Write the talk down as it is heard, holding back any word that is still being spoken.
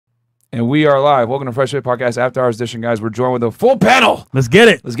And we are live. Welcome to Freshandfit Podcast After Hours Edition, guys. We're joined with a full panel. Let's get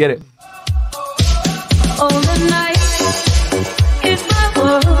it. Let's get it. All the night is my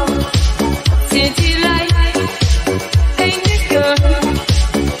world. City light, ain't it good?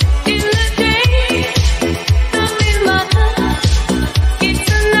 In the day, nothing matters. It's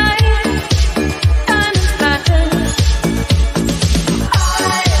the night, and it matters.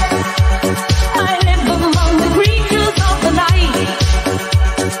 I live among the creatures of the night.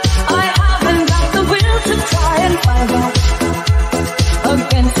 I haven't got the will to try and find out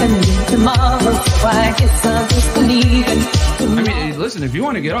against the need tomorrow. So I guess I'll just believe in tomorrow. I mean, listen, if you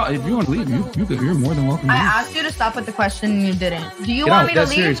want to get off, if you want to leave, you're more than welcome. I asked you to stop with the question and you didn't. Do you Get want out. me to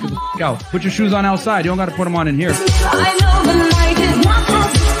That's leave? serious. Get the f out. Put your shoes on outside. You don't got to put them on in here. I know the night is not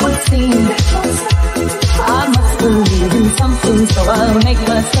as it would seem. I must believe in something, so I'll make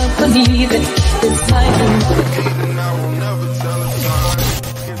myself believe it. This night.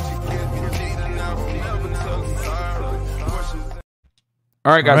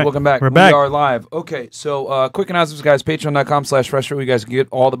 All right, guys, All right. welcome back. We're back. We are live. Okay, so quick announcements, guys. Patreon.com/Fresher. You guys can get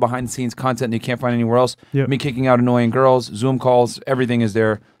all the behind-the-scenes content that you can't find anywhere else. Yep. Me kicking out annoying girls, Zoom calls, everything is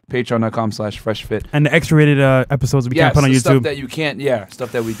there. Patreon.com/FreshFit. And the X-rated episodes we can't put on the YouTube. stuff that you can't,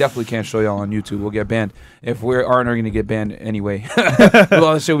 stuff that we definitely can't show y'all on YouTube. We'll get banned if we aren't going to get banned anyway. With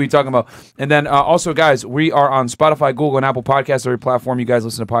all the shit we talking about. And then also, guys, we are on Spotify, Google, and Apple Podcasts. Every platform you guys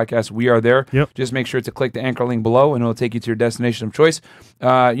listen to podcasts, we are there. Yep. Just make sure to click the anchor link below, and it'll take you to your destination of choice.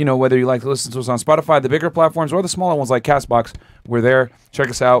 Whether you like to listen to us on Spotify, the bigger platforms, or the smaller ones like Castbox, we're there. Check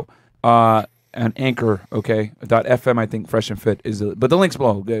us out. And Anchor, okay, .fm, I think Fresh and Fit is but the link's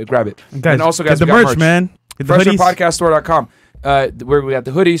below. Grab it. Guys, and also, guys, get the we got merch, man. Get the hoodies. FresherPodcastStore.com, where we got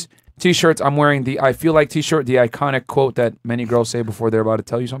the hoodies, T-shirts. I'm wearing the I Feel Like T-shirt, the iconic quote that many girls say before they're about to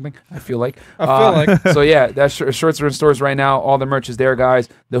tell you something. I feel like. So yeah, that shirts are in stores right now. All the merch is there, guys.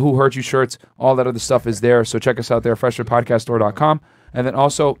 The Who Hurt You shirts, all that other stuff is there. So check us out there, FresherPodcastStore.com, and then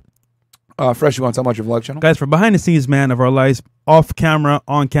also. Fresh, you want to tell about your vlog channel? Guys, for behind the scenes, man, of our lives, off camera,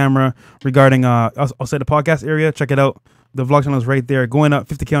 on camera, regarding, I'll say the podcast area, check it out. The vlog channel is right there, going up,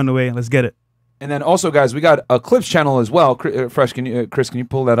 50K on the way. Let's get it. And then also, guys, we got a clips channel as well. Fresh, Chris, can you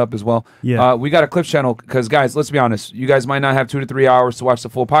pull that up as well? Yeah. We got a clips channel because, guys, let's be honest. You guys might not have 2 to 3 hours to watch the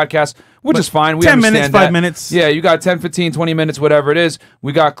full podcast, which is fine. We 10 understand minutes, that. 5 minutes. Yeah, you got 10, 15, 20 minutes, whatever it is.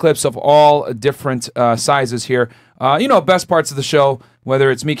 We got clips of all different sizes here. Best parts of the show,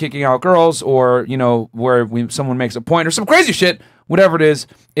 whether it's me kicking out girls or, where someone makes a point or some crazy shit. Whatever it is,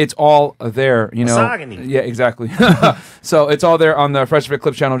 it's all there, Misogyny. Yeah, exactly. So it's all there on the Fresh Fit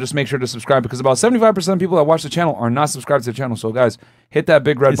Clip channel. Just make sure to subscribe because about 75% of people that watch the channel are not subscribed to the channel. So, guys, hit that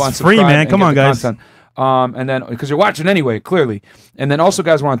big red button. It's free, man. Come on, guys. Content. And then, because you're watching anyway, clearly. And then also,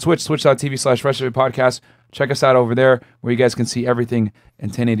 guys, we're on Twitch, twitch.tv/Freshandfit Podcast. Check us out over there where you guys can see everything in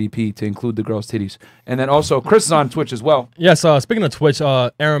 1080p to include the girls' titties. And then also, Chris is on Twitch as well. Yes, speaking of Twitch,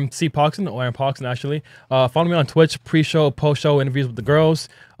 Aaron C. Poxon, or Aaron Poxon, actually. Follow me on Twitch, pre-show, post-show interviews with the girls.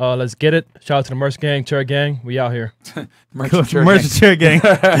 Let's get it. Shout out to the Merch Gang, Chair Gang. We out here. Merch Chair Gang.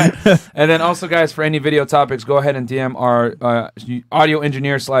 And then also, guys, for any video topics, go ahead and DM our audio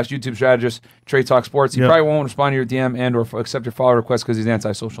engineer / YouTube strategist, Trey Talk Sports. He probably won't respond to your DM and or accept your follow request because he's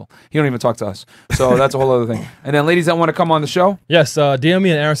antisocial. He don't even talk to us. So that's a whole other thing. And then ladies that want to come on the show. Yes, DM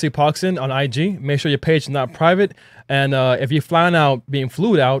me and Aaron C. Poxon on IG. Make sure your page is not private. And if you're flying out, being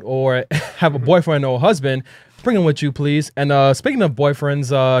flued out, or have a boyfriend or a husband, bring them with you, please. And speaking of boyfriends,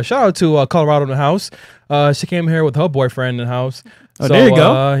 shout out to Colorado in the house. She came here with her boyfriend in the house. Oh, there you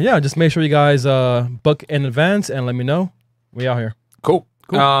go. Yeah, just make sure you guys book in advance and let me know. We out here. Cool.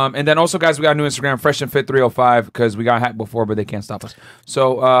 And then also, guys, we got a new Instagram, Freshandfit305, because we got hacked before, but they can't stop us.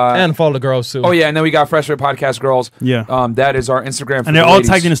 So and follow the girls too. Oh yeah, and then we got Fresh Fit Podcast Girls. Yeah. That is our Instagram. For And they're the all ladies.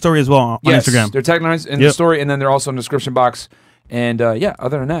 tagged in the story as well on Instagram. They're tagged in the story, and then they're also in the description box. And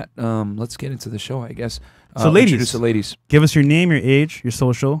other than that, let's get into the show, I guess. So ladies, introduce the ladies. Give us your name, your age, your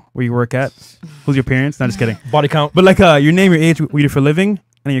social, where you work at, who's your parents. Not just kidding. Body count. But like your name, your age, what you do for a living, and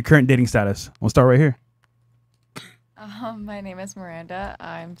then your current dating status. We'll start right here. My name is Miranda.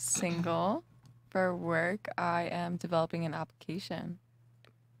 I'm single. For work, I am developing an application.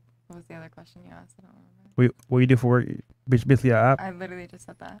 What was the other question you asked? I don't remember. What you do for work? Basically an app. I literally just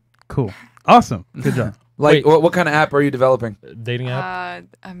said that. Cool. Awesome. Good job. Like, what kind of app are you developing? Dating app?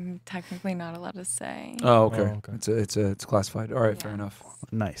 I'm technically not allowed to say. Oh, okay. It's classified. All right, fair enough.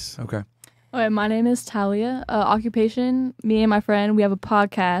 Nice. Okay. All right, my name is Talia. Occupation, me and my friend, we have a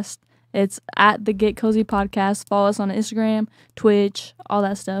podcast. It's at the Get Cozy Podcast. Follow us on Instagram, Twitch, all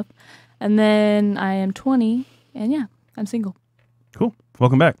that stuff. And then I am 20, and yeah, I'm single. Cool.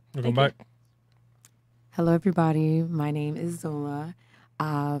 Welcome back. Welcome back. Hello, everybody. My name is Zola.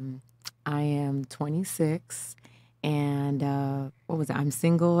 I am 26, and what was it? I'm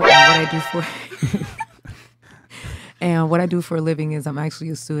single, and what I do for and what I do for a living is I'm actually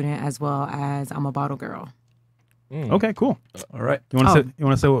a student as well as I'm a bottle girl. Okay, cool. All right. You want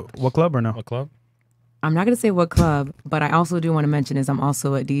to say what club or no? What club? I'm not gonna say what club, but I also do want to mention is I'm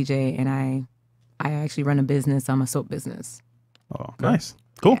also a DJ, and I actually run a business. I'm a soap business. Oh, nice.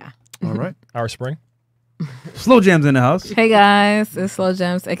 Cool. Yeah. All right. Our Spring. Slow Jams in the house. Hey guys, it's Slow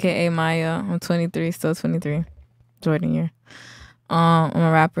Gems, aka Maya. I'm 23, still 23. Jordan year. I'm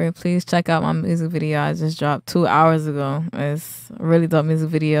a rapper. Please check out my music video I just dropped 2 hours ago. It's a really dope music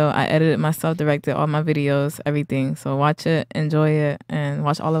video. I edited myself, directed all my videos, everything. So watch it, enjoy it, and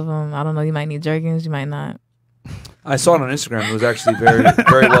watch all of them. I don't know, you might need jerkins, you might not. I saw it on Instagram. It was actually very,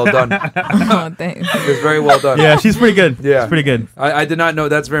 very well done. Oh, thanks. It was very well done. Yeah, she's pretty good. Yeah, she's pretty good. I did not know.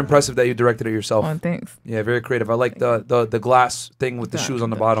 That's very impressive that you directed it yourself. Oh, thanks. Yeah, very creative. I like the glass thing with the shoes on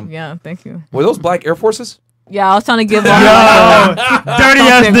the bottom. Yeah, thank you. Were those black Air Forces? Yeah, I was trying to give all dirty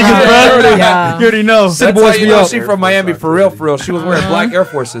ass niggas, bro. Yeah. You already know. That's how you know she from Miami for real, for real. She was wearing black Air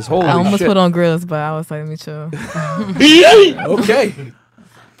Forces. Holy I almost shit. put on grills, but I was like, let me chill. Okay.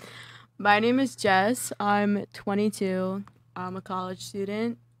 My name is Jess. I'm 22. I'm a college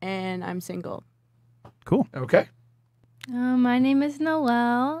student, and I'm single. Cool. Okay. My name is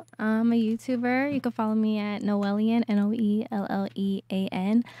Noelle. I'm a YouTuber. You can follow me at Noellean,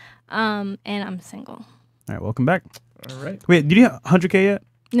 Noellean. And I'm single. All right, welcome back. All right. Wait, did you have 100K yet?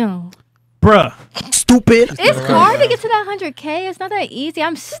 No. Bruh. Stupid. It's hard to get to that 100K. It's not that easy.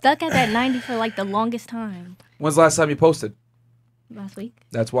 I'm stuck at that 90 for like the longest time. When's the last time you posted? Last week.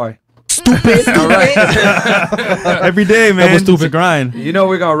 That's why. Stupid. All right. Every day, man. Stupid grind. You know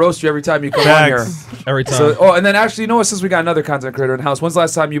we're gonna roast you every time you come on here. Every time. So, oh, and then actually, you know what? Since we got another content creator in the house, when's the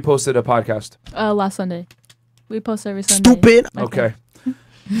last time you posted a podcast? Last Sunday. We post every Sunday. Stupid. Okay.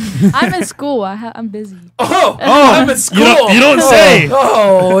 I'm in school. I'm busy. Oh, I'm in school. You don't say.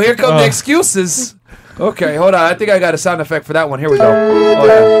 Oh, here come the excuses. Okay, hold on. I think I got a sound effect for that one. Here we go. Oh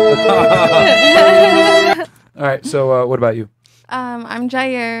yeah. All right. So, what about you? I'm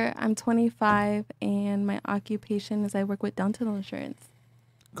Jair. I'm 25, and my occupation is I work with dental insurance.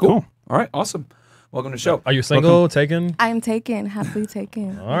 Cool. All right. Awesome. Welcome to the show. Are you single, taken? I'm taken, happily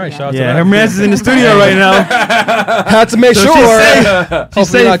taken. All right, shout out to Yeah, that. her man's is in the studio right now. Had to make So sure. she's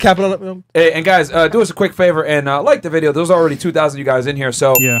safe. Not capital. Hey, and guys, do us a quick favor and like the video. There's already 2,000 you guys in here,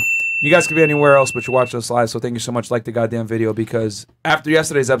 so Yeah. you guys could be anywhere else, but you watch us live. So thank you so much. Like the goddamn video, because after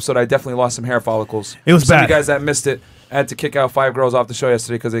yesterday's episode, I definitely lost some hair follicles. It was Some of bad. you guys that missed it, I had to kick out 5 girls off the show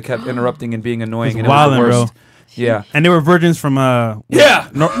yesterday because they kept interrupting and being annoying. It was and wildin', it was the bro. worst. Yeah. And they were virgins from Yeah.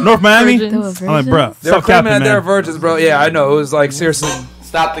 North Miami. Virgins. I'm like, bro, They were stop claiming capping, that they're man. virgins, bro. Yeah, I know. It was like, seriously.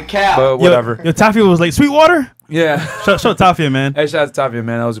 Stop the cap. But whatever. Yo, Tafia was like, Sweetwater? Yeah. Shout out Tafia, man. Hey, shout out to Tavia,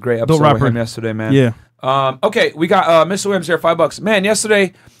 man. That was a great Dope episode with rapper. him yesterday, man. Yeah. Okay, we got Mr. Williams here, $5. Man,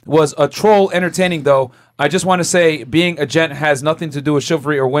 yesterday was a troll entertaining, though. I just want to say being a gent has nothing to do with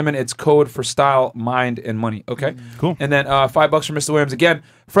chivalry or women. It's code for style, mind, and money. Okay? Cool. And then $5 for Mr. Williams. Again,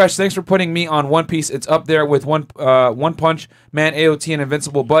 Fresh, thanks for putting me on One Piece. It's up there with One Punch, Man, AOT, and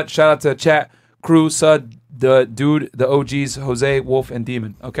Invincible. But shout out to chat, crew, Sud, the dude, the OGs, Jose, Wolf, and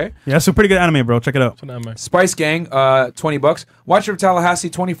Demon. Okay? Yeah, that's a pretty good anime, bro. Check it out. Spice Gang, $20. Watcher of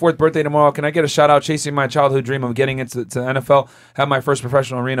Tallahassee, 24th birthday tomorrow. Can I get a shout out? Chasing my childhood dream of getting into the NFL. Have my first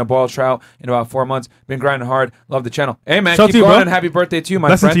professional arena ball trial in about 4 months. Been grinding hard. Love the channel. Hey man, Shout keep to you, going bro. and happy birthday to you, my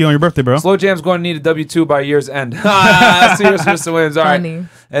Blessing friend. to you on your birthday, bro. Slow Jam's going to need a W-2 by year's end. Serious, Mr. Williams. All right. Funny.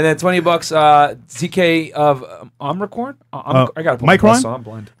 And then $20. TK of Omricorn. I gotta put my Micron? glasses on. I'm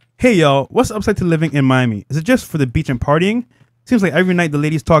blind. Hey, y'all, what's the upside to living in Miami? Is it just for the beach and partying? Seems like every night the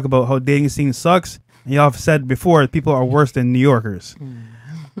ladies talk about how dating scene sucks. And y'all have said before, people are worse than New Yorkers.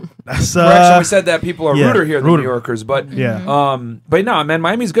 That's Correction, we said that people are yeah, ruder here than ruder. New Yorkers, but Yeah. but no, man,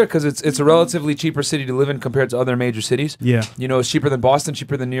 Miami's good because it's a relatively cheaper city to live in compared to other major cities. Yeah. You know, it's cheaper than Boston,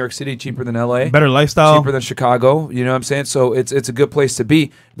 cheaper than New York City, cheaper than LA, Better lifestyle. cheaper than Chicago. You know what I'm saying? So it's a good place to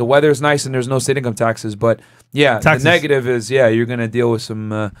be. The weather's nice and there's no state income taxes, but yeah, Taxes. the negative is you're gonna deal with some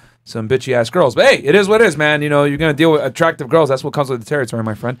bitchy ass girls. But hey, it is what it is, man. You know, you're gonna deal with attractive girls. That's what comes with the territory,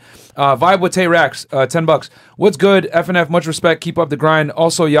 my friend. Vibe with Tay Rax, $10. What's good? FNF, much respect. Keep up the grind.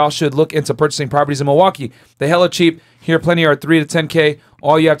 Also, y'all should look into purchasing properties in Milwaukee. They hella cheap. Here, plenty are 3 to 10K.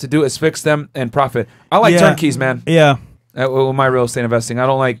 All you have to do is fix them and profit. I like Yeah. turnkeys, man. Yeah. With my real estate investing, I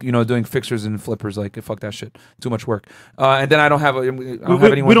don't like doing fixers and flippers. Like fuck that shit, too much work. And then I don't have anyone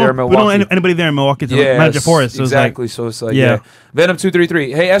there in we Milwaukee. don't know anybody there in Milwaukee to manage it for us. So exactly. It's So it's like yeah. Venom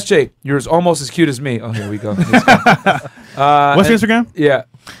 233. Hey SJ, you're almost as cute as me. Oh, here we go. What's your Instagram? Yeah.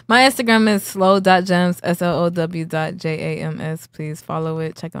 My Instagram is slow.gems, slow.jams. Please follow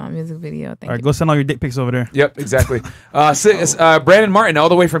it. Check out my music video. Thank All right, you. go send all your dick pics over there. Yep, exactly. Brandon Martin, all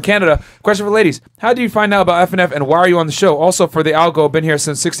the way from Canada. Question for ladies. How do you find out about FNF and why are you on the show? Also, for the algo, been here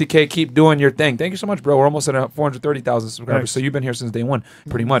since 60K. Keep doing your thing. Thank you so much, bro. We're almost at 430,000 subscribers, Thanks. so you've been here since day one,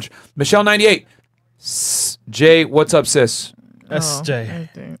 pretty much. Michelle98. Jay, what's up, sis?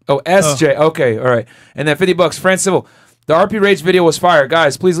 SJ. Oh, SJ. Okay, all right. And then $50. France Civil. The RP Rage video was fire.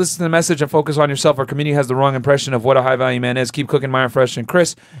 Guys, please listen to the message and focus on yourself. Our community has the wrong impression of what a high-value man is. Keep cooking, Myron Fresh and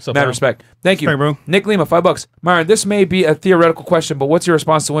Chris. Mad respect. Thank you. Respect, bro. Nick Lima, $5. Myron, this may be a theoretical question, but what's your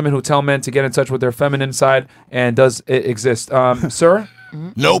response to women who tell men to get in touch with their feminine side, and does it exist? Sir?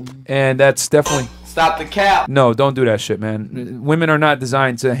 Nope. And that's definitely... Stop the cap. No, don't do that shit, man. Women are not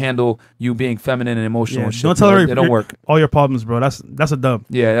designed to handle you being feminine and emotional and shit. Don't tell her They don't work. all your problems, bro. That's a dub.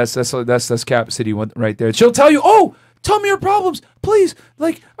 Yeah, that's Cap City right there. She'll tell you, oh, tell me your problems, please.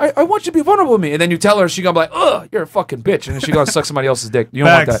 Like, I want you to be vulnerable with me. And then you tell her, she gonna be like, ugh, you're a fucking bitch. And then she gonna suck somebody else's dick. You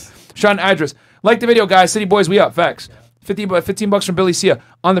don't want that. Sean Idris, like the video, guys. City boys, we up. Facts. $15 from Billy Sia.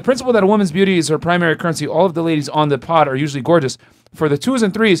 On the principle that a woman's beauty is her primary currency, all of the ladies on the pod are usually gorgeous. For the 2s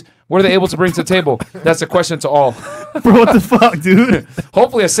and 3s, what are they able to bring to the table? That's a question to all. Bro, what the fuck, dude?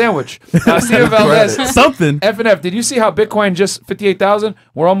 Hopefully a sandwich. Steven Valdez. Something. FNF, did you see how Bitcoin just 58,000?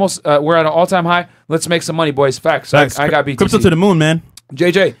 We're at an all-time high. Let's make some money, boys. Facts. I got BTC. Crypto to the moon, man.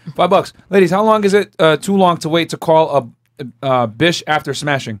 JJ, $5. Ladies, how long is it too long to wait to call a bish after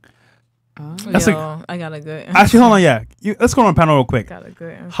smashing? I got a good. Actually, hold on. Yeah, let's go on panel real quick. Got a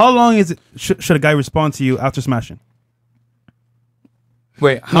good. How long is it? Should a guy respond to you after smashing?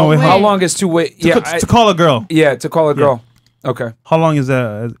 Wait, how long is too wait? To call a girl. Yeah, to call a girl. Okay. How long is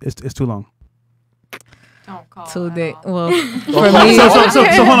it's too long? Don't call. 2 days. Well, for me. So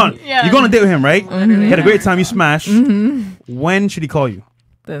hold on. Yeah. You go on a date with him, right? Mhm. You had a great time. You smash. Mm-hmm. When should he call you?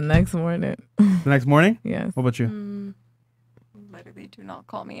 The next morning. The next morning? Yes. What about you? Literally, do not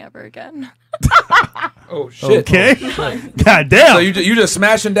call me ever again. Oh shit. Okay. Oh, shit. God damn. So you just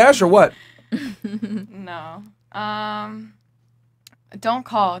smash and dash or what? No. Don't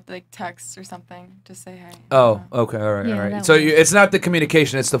call, like text or something. Just say hey. Oh, okay, all right, Yeah, all right. that So works. it's not the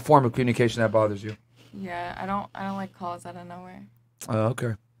communication; it's the form of communication that bothers you. Yeah, I don't like calls out of nowhere. Oh,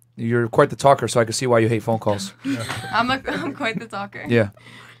 okay. You're quite the talker, so I can see why you hate phone calls. I'm quite the talker. Yeah.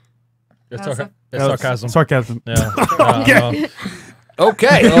 It's, That was it's sarcasm. Sarcasm. Yeah. Okay.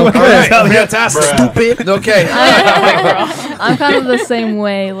 Okay. All right. Fantastic. Stupid. Okay. I'm kind of the same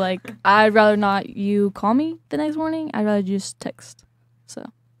way. Like, I'd rather not you call me the next morning. I'd rather just text.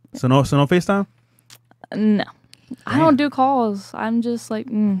 So no FaceTime? No. I don't do calls. I'm just like,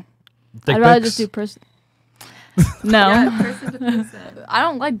 Dick I'd rather pics? just do person. No. Yeah, person to person. I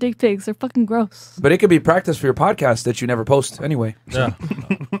don't like dick pics. They're fucking gross. But it could be practice for your podcast that you never post anyway. Yeah.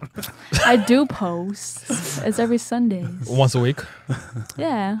 I do post. It's every Sunday. Once a week.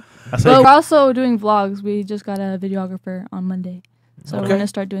 Yeah. That's But like- we're also doing vlogs. We just got a videographer on Monday. So we're Okay. going to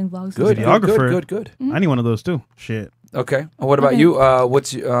start doing vlogs. Good. this week. Videographer. Good. I need one of those too. Shit. Okay. What about Okay. you?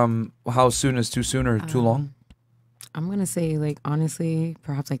 What's how soon is too soon or too long? I'm gonna say like honestly,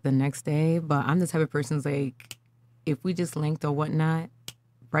 perhaps like the next day. But I'm the type of person who's like, if we just linked or whatnot,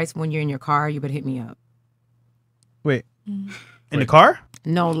 Bryce, when you're in your car, you better hit me up. Wait. In the car?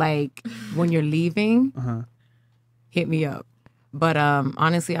 No, like when you're leaving, Uh-huh. hit me up. But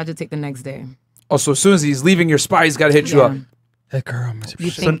honestly, I'll just take the next day. Oh, so as soon as he's leaving your spot, he's got to hit you Yeah. up. Hey, girl.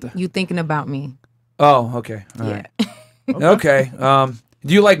 You thinking about me? Oh, okay. All Yeah. right. Okay.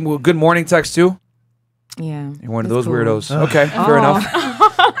 Do you like good morning text too? Yeah. You're one of it's those cool. weirdos. Ugh. Okay, fair enough.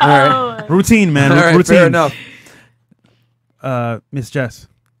 All right. Routine, man. All right, Routine. fair enough. Miss Jess.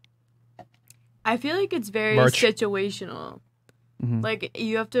 I feel like it's very Merch. situational. Mhm. Like,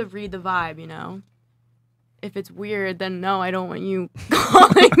 you have to read the vibe, you know? If it's weird, then no, I don't want you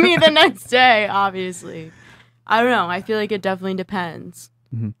calling me the next day, obviously. I don't know. I feel like it definitely depends.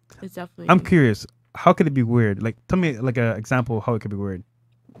 Mhm. It's definitely... I'm curious. How could it be weird? Like, tell me like an example of how it could be weird.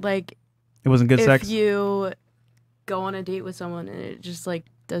 Like, It wasn't good if sex? you go on a date with someone and it just, like,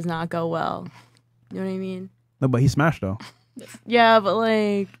 does not go well. You know what I mean? No, but he smashed though. Yeah, but,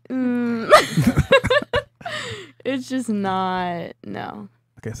 like... it's just not... No.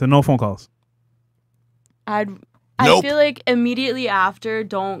 Okay, so no phone calls. I Nope. feel like immediately after,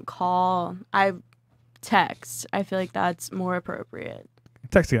 don't call. I text. I feel like that's more appropriate.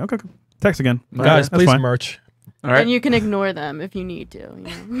 Text again. Okay. Text again. Guys, That's please fine. merch. All right. And you can ignore them if you need to.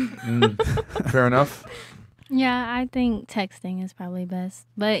 You know? Fair enough. Yeah, I think texting is probably best.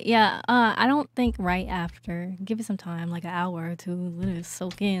 But yeah, I don't think right after. Give it some time, like an hour or two. Let it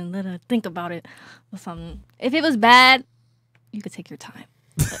soak in. Let it think about it or something. If it was bad, you could take your time.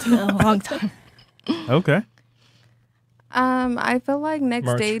 A long time. Okay. I feel like next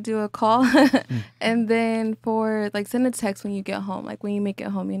March. day do a call, and then for like send a text when you get home. Like when you make it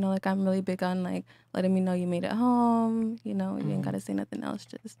home, you know, like I'm really big on like letting me know you made it home. You know, you ain't gotta say nothing else.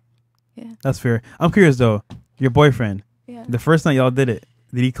 Just That's fair. I'm curious though. Your boyfriend. Yeah. The first night y'all did it,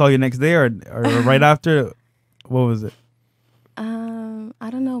 did he call you next day or right after? What was it? I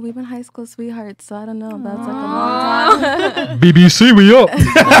don't know. We've been high school sweethearts, so I don't know. That's like a long time. BBC, we up.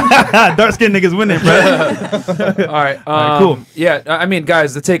 Dark skinned niggas winning, bro. All right. Cool. Yeah, I mean,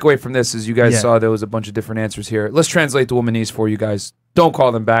 guys, the takeaway from this is you guys Yeah. saw there was a bunch of different answers here. Let's translate the womanese for you guys. Don't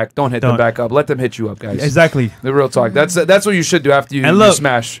call them back. Don't hit them back up. Let them hit you up, guys. Exactly. The real talk. That's what you should do after you, And you look,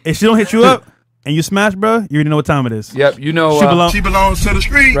 smash. if she don't hit you up and you smash, bro, you already know what time it is. Yep, you know. She belongs to the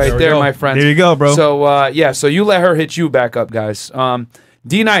street. Right there, my friend. There you go, bro. So, yeah, so you let her hit you back up, guys.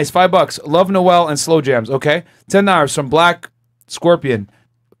 D Nice, $5. Love Noel and Slow Jams. Okay, $10 from Black Scorpion.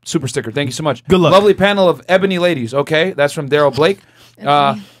 Super sticker. Thank you so much. Good luck. Lovely panel of ebony ladies. Okay, that's from Daryl Blake.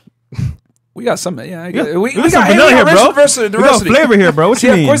 We got some. Yeah, we got some vanilla here, bro. Diversity. We got flavor here, bro. What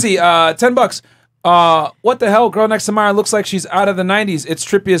you mean? Quizzy, $10. What the hell? Girl next to Myron looks like she's out of the 90s. It's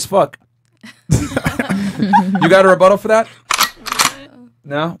trippy as fuck. You got a rebuttal for that?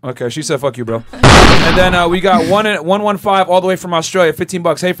 No? Okay, she said fuck you, bro. And then we got 115 all the way from Australia,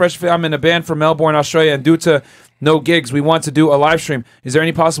 $15. Hey, Fresh Fit, I'm in a band from Melbourne, Australia, and due to no gigs, we want to do a live stream. Is there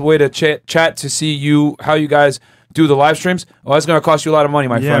any possible way to chat to see how you guys do the live streams? Oh, that's going to cost you a lot of money,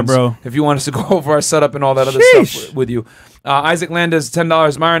 my friends. bro. If you want us to go over our setup and all that other stuff with you. Isaac Landis,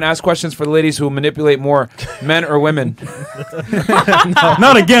 $10. Myron, ask questions for the ladies who manipulate more, men or women.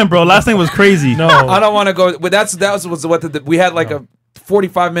 Not again, bro. Last thing was crazy. No, I don't want to go. But that was what we had like a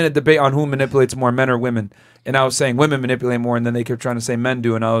 45-minute debate on who manipulates more, men or women. And I was saying women manipulate more, and then they kept trying to say men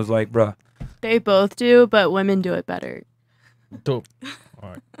do, and I was like, bruh. They both do, but women do it better. Dope. All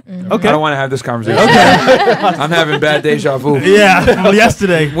right. Okay. I don't want to have this conversation. Okay. I'm having bad deja vu. Yeah, well,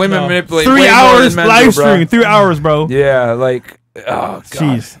 yesterday. Women manipulate 3 way more hours than men live do, bro. stream. 3 hours, bro. Yeah, like, oh, God.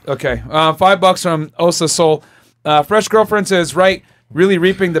 Jeez. Okay. $5 from Osa Soul. Fresh Girlfriend says, right, really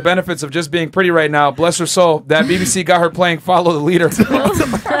reaping the benefits of just being pretty right now. Bless her soul. That BBC got her playing Follow the Leader.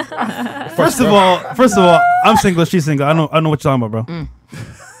 First of all, I'm single. She's single. I know what you're talking about, bro.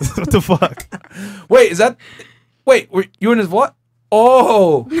 What the fuck? Wait, were you in his what?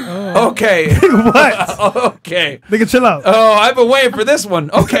 Oh. Okay. What? Okay. Nigga, chill out. Oh, I've been waiting for this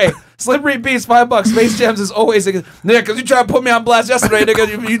one. Okay. Slippery Beats, $5. Space Jams is always nigga, because you tried to put me on blast yesterday,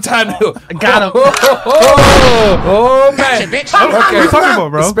 nigga. You timed me. I got him. Oh, man. Okay. What are you talking about,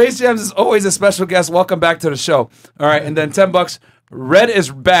 bro? Space Jams is always a special guest. Welcome back to the show. All right, and then $10. Red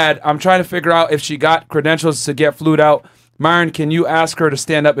is bad. I'm trying to figure out if she got credentials to get flued out. Myron, can you ask her to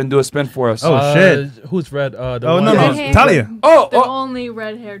stand up and do a spin for us? Oh, shit. Who's red? Oh, no. Talia. The only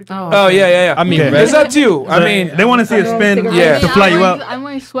red-haired girl. Oh, yeah. I mean, Okay. red. It's up to you. I mean, they want to see a spin Yeah. to fly you up. I'm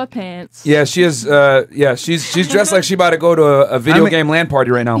wearing sweatpants. yeah, she is. Yeah, she's dressed like she about to go to a video game LAN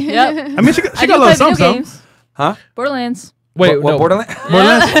party right now. Yep. I mean, she I got a do little play something, video though. games. Huh? Borderlands. Wait, what no. Borderlands?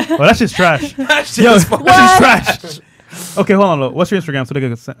 Borderlands? Well, that's just trash. That shit Yo, is fucking that's just trash. Okay, hold on. Look. What's your Instagram so they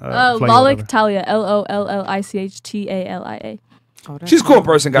can fly you Lolic over? Talia. LOLLICHTALIA. She's a cool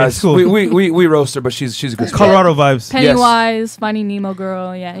person, guys. Yeah, cool. We roast her, but she's a good sport. Colorado vibes. Pennywise, Finding Nemo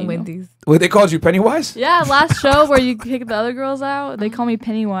girl. Yeah. you know. Wendy's. Wait, they called you Pennywise? Yeah, last show where you kick the other girls out, they call me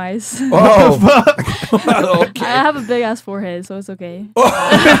Pennywise. Oh, okay. I have a big ass forehead, so it's okay.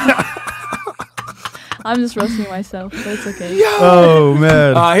 I'm just roasting myself, but it's okay. Oh,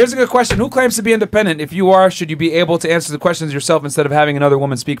 man. Here's a good question. Who claims to be independent? If you are, should you be able to answer the questions yourself instead of having another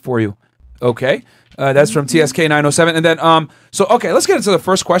woman speak for you? Okay. That's from TSK907. And then, okay, let's get into the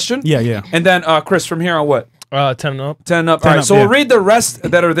first question. Yeah. And then, Chris, from here on what? 10 and up. 10 and up. 10 All right, up, so yeah. we'll read the rest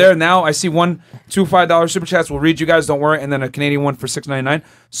that are there now. I see $1, $2, $5 super chats. We'll read you guys, don't worry. And then a Canadian one for $6.99.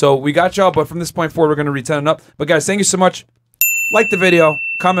 So we got y'all, but from this point forward, we're going to read 10 and up. But guys, thank you so much. Like the video.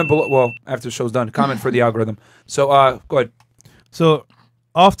 Comment below. Well, after the show's done, comment for the algorithm. So go ahead. So,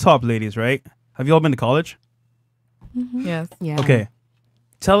 off top, ladies, right? Have you all been to college? Yes. Yeah. Okay.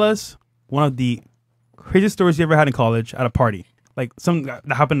 Tell us one of the craziest stories you ever had in college at a party. Like something that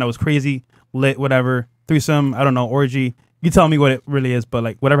happened that was crazy, lit, whatever, threesome, I don't know, orgy. You tell me what it really is, but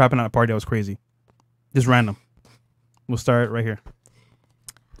like whatever happened at a party that was crazy. Just random. We'll start right here.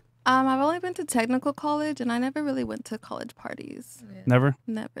 I've only been to technical college, and I never really went to college parties. Never?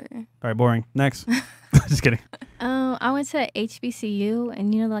 Never. All right, boring. Next. Just kidding. I went to HBCU,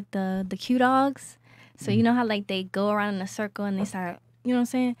 and you know, like the Q dogs. So you know how like they go around in a circle and they start, you know what I'm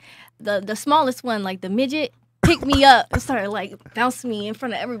saying? The smallest one, like the midget picked me up and started like bouncing me in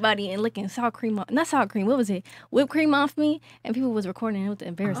front of everybody and licking sour cream off. Not sour cream. What was it? Whipped cream off me. And people was recording it. It was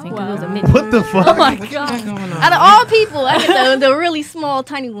embarrassing because it was a midget. What the fuck? Oh my god! Out of all people, I get the really small,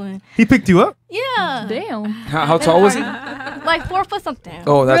 tiny one. He picked you up? Yeah. Damn. How tall was he? Like 4 foot something.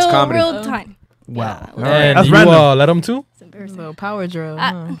 Oh, that's real, comedy. Real tiny. Wow. And That's you random. let him too? It's embarrassing. Little power drill.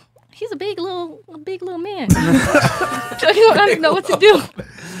 He's a big little man. So he don't know what to do.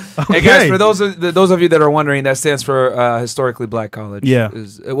 Hey guys, for those of you that are wondering, that stands for historically black college. Yeah.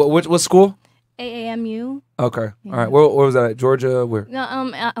 What school? AAMU. Okay. All right. Where was that? Georgia? Where?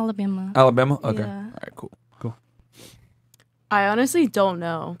 No, Alabama. Alabama. Okay. Yeah. All right. Cool. I honestly don't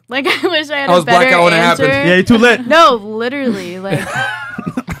know. Like, I wish I had I a was better blackout when it answer. happened. Yeah, you're too lit. No, literally. Like,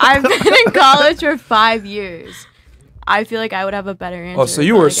 I've been in college for 5 years. I feel like I would have a better answer. Oh, so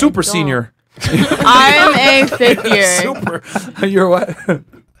you but, were a like, I super don't. senior. I'm a 5th year. Super. You're what?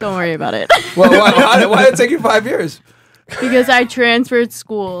 Don't worry about it. Well, why did it take you 5 years? Because I transferred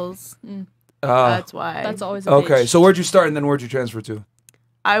schools. Ah. That's why. That's always a Okay. bitch. So where'd you start and then where'd you transfer to?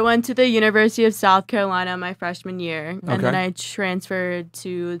 I went to the University of South Carolina my freshman year, and Okay. then I transferred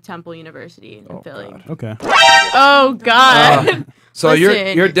to Temple University in Philly. God. Okay. Oh God! So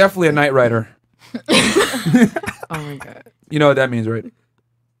Listen. you're definitely a night rider. Oh my god. You know what that means, right?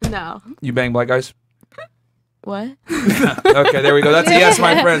 No. You bang black guys? What? Okay, there we go. That's a yes,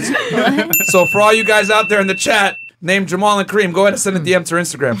 my friends. So for all you guys out there in the chat, name Jamal and Kareem. Go ahead and send a DM to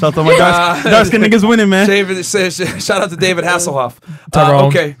Instagram. Shout out to my dark skin niggas winning, man. Shout out to David Hasselhoff. Tyrone.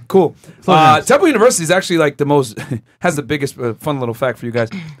 Okay, cool. nice. Temple University is actually like the most has the biggest fun little fact for you guys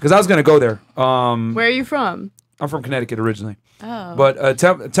because I was gonna go there. Where are you from? I'm from Connecticut originally. Oh. But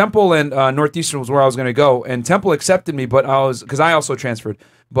Temple and Northeastern was where I was going to go, and Temple accepted me, but because I also transferred.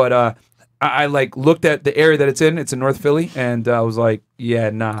 But I like looked at the area that it's in. It's in North Philly, and I was like, yeah,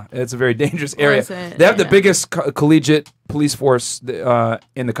 nah, it's a very dangerous area. Listen, They have the biggest collegiate police force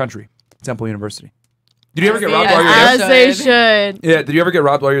in the country, Temple University. Did you ever get robbed while you were there? As they should. Yeah. Did you ever get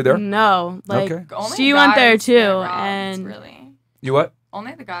robbed while you were there? No. Like Okay. Only she went there guys too, get robbed, and really. You what?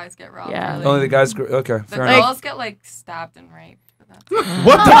 Only the guys get robbed. Yeah. really. Only the guys. Okay, The fair enough. girls get like stabbed and raped. But that's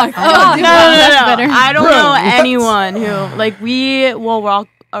What the? no. better. I don't Bro, know what? anyone who like we will walk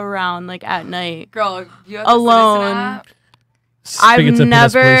around like at night Girl, you have alone. The Citizen app? I've Speaking to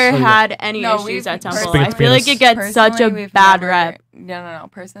never penis, please. had any No, issues we've- at Temple. Speaking I to feel like penis. it gets such a Personally, we've bad never- rep. No.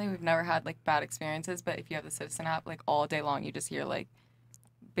 Personally, we've never had like bad experiences. But if you have the Citizen app, like all day long, you just hear like,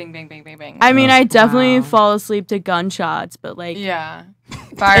 bing, bing, bing, bing, bing. I mean, I definitely Wow. fall asleep to gunshots, but like, Yeah.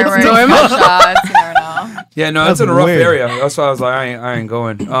 Fireworks, normal. shots. You never know. Yeah, no, That's that's in a rough weird. area. That's why I was like, I ain't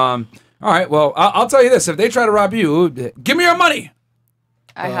going. All right, well, I'll tell you this: if they try to rob you, give me your money.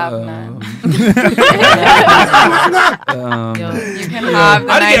 I have none. You can have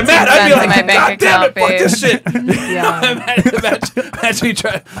the I'd get 19 mad. I'd be cents in my like, bank God damn it, account, fuck this babe." shit. Imagine you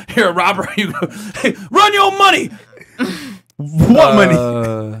try, you're a robber. You go, hey, run your money. What money?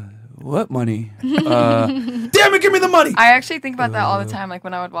 What money? Damn it, give me the money. I actually think about that all the time. Like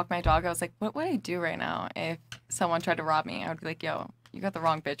when I would walk my dog, I was like, what would I do right now if someone tried to rob me? I would be like, yo, you got the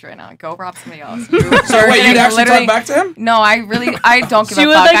wrong bitch right now. Go rob somebody else. So wait, you'd actually talk back to him? No, I don't give she a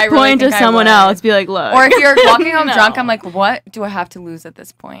would fuck. like I really point to think I someone would. else, be like, look. Or if you're walking home No. drunk, I'm like, what do I have to lose at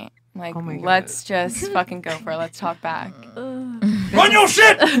this point? Like, Oh my God. let's just fucking go for it. Let's talk back. Run your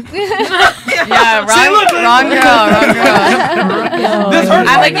shit. Yeah, See, look, wrong girl. This hurts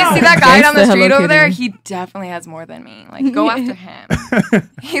I like, right you see now. that guy down the Gangsta street Hello over there? Kitty. He definitely has more than me. Like, go after him.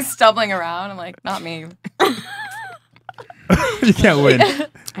 He's stumbling around. I'm like, not me. You can't win.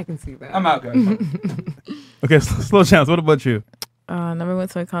 I can see that. I'm out, guys. Okay, slow chance. What about you? Never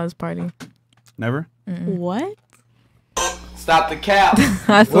went to a college party. Never. What? Stop the cap.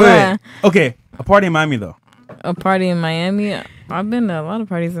 I swear. Wait. Okay, a party in Miami though. A party in Miami. I've been to a lot of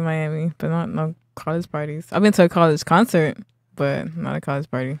parties in Miami, but not no college parties. I've been to a college concert, but not a college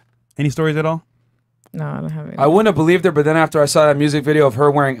party. Any stories at all? No, I don't have it. I wouldn't have believed her, but then after I saw that music video of her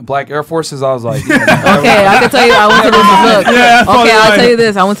wearing black Air Forces, I was like, Okay, I can tell you, I went to this. Look, Yeah, okay, I'll right. tell you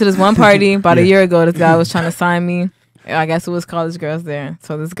this. I went to this one party about a year ago. This guy was trying to sign me. I guess it was college girls there.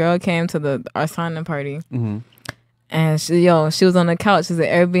 So this girl came to our signing party, Mm-hmm. and she was on the couch. She's at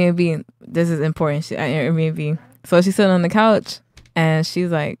Airbnb. This is important. She at Airbnb. So she's sitting on the couch, and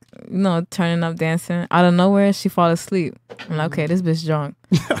she's like, turning up, dancing. Out of nowhere, she fall asleep. I'm like, okay, this bitch drunk.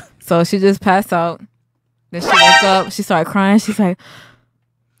 So she just passed out. Then she woke up. She started crying. She's like,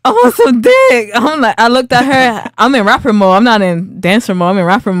 I want some dick. I'm like, I looked at her. I'm in rapper mode. I'm not in dancer mode. I'm in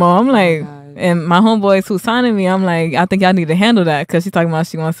rapper mode. I'm like, and my homeboys who signing me, I'm like, I think y'all need to handle that because she's talking about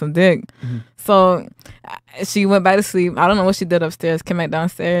she wants some dick. So she went back to sleep. I don't know what she did upstairs. Came back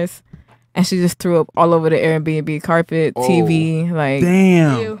downstairs, and she just threw up all over the Airbnb carpet, TV. Like,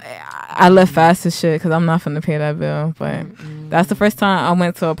 damn. I left fast as shit because I'm not finna pay that bill. But that's the first time I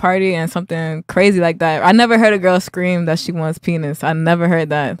went to a party and something crazy like that. I never heard a girl scream that she wants penis. I never heard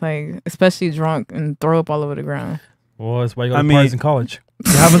that, like, especially drunk and throw up all over the ground. Well, that's why you go to parties in college. It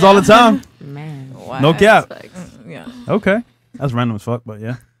happens all the time. Man. No cap. Yeah. Okay. That's random as fuck, but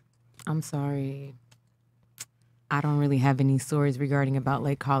yeah. I'm sorry. I don't really have any stories regarding about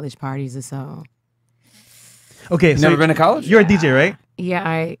like college parties or so. Okay, so never been to college? You're a DJ, right? Yeah,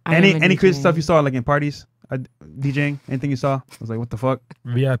 I any crazy stuff you saw like in parties? DJing? Anything you saw? I was like, what the fuck?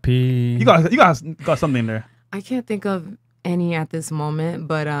 VIP. You got something there. I can't think of any at this moment,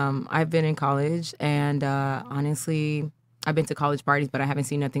 but I've been in college and honestly, I've been to college parties, but I haven't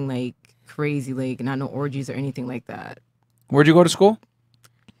seen nothing like crazy, like not no orgies or anything like that. Where'd you go to school?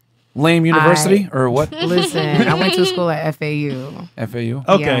 Lame University or what? Listen, I went to school at FAU. FAU?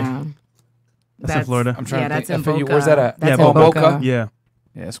 Okay. Yeah. That's in Florida. I'm trying to think. That's in FAU. Boca. Where's that at? That's Yeah, in Boca. Yeah.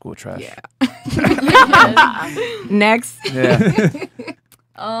 Yeah, school trash. Yeah. Next. Yeah.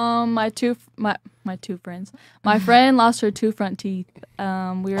 My two friends. My friend lost her 2 front teeth.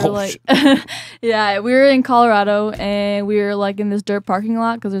 We were yeah, we were in Colorado and we were like in this dirt parking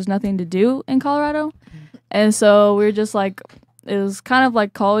lot because there's nothing to do in Colorado, and so we were just like, it was kind of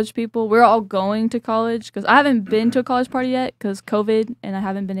like college people. We're all going to college because I haven't been to a college party yet because COVID, and I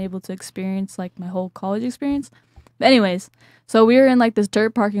haven't been able to experience like my whole college experience. But anyways, so we were in like this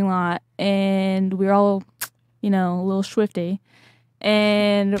dirt parking lot and we were all, a little swifty.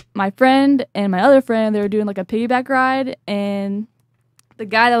 And my friend and my other friend, they were doing like a piggyback ride, and the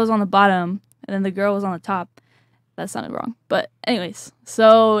guy that was on the bottom and then the girl was on the top. That sounded wrong. But anyways,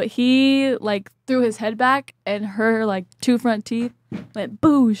 so he like threw his head back and her like 2 front teeth went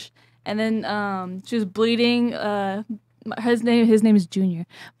boosh. And then she was bleeding. His name is Junior.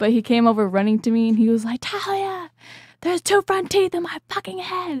 But he came over running to me and he was like, Talia, there's 2 front teeth in my fucking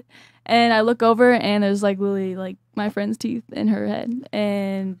head. And I look over and there's like literally like my friend's teeth in her head.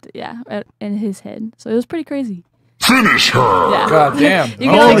 And yeah, in his head. So it was pretty crazy. Finish her! Yeah. God damn.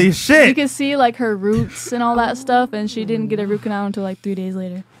 Holy shit. You could see like her roots and all that stuff, and she didn't get a root canal until like 3 days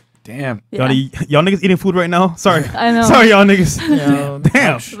later. Damn. Yeah. Y'all niggas eating food right now? Sorry. I know. Sorry, y'all niggas. Yo,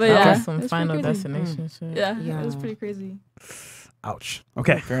 Damn. But yeah, some it was Final pretty crazy. Destination shit. Yeah, it was pretty crazy. Ouch.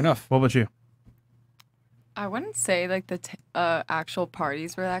 Okay. Fair enough. What about you? I wouldn't say like the actual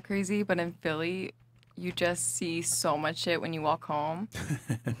parties were that crazy, but in Philly, you just see so much shit when you walk home.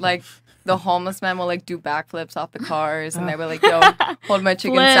 Like the homeless men will like do backflips off the cars, and they were like, "Yo, hold my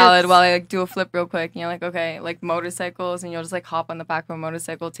chicken salad while I like do a flip real quick." And you're like, "Okay." Like motorcycles, and you'll just like hop on the back of a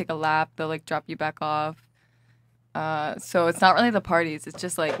motorcycle, take a lap. They'll like drop you back off. So it's not really the parties; it's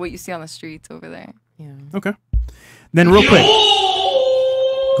just like what you see on the streets over there. Yeah. Okay. Then real quick,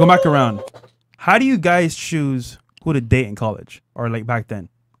 go back around. How do you guys choose who to date in college or like back then?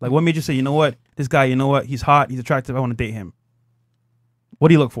 Like what made you say, you know what, this guy, you know what, he's hot, he's attractive, I want to date him? What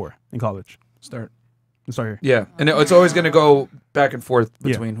do you look for in college? Start. Let's start here. Yeah, and it's always going to go back and forth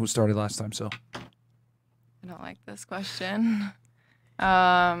between who started last time. So I don't like this question.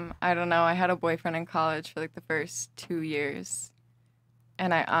 I don't know. I had a boyfriend in college for like the first 2 years,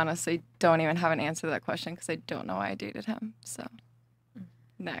 and I honestly don't even have an answer to that question because I don't know why I dated him. So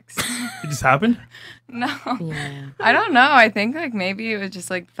next. It just happened? No. Yeah. I don't know. I think like maybe it was just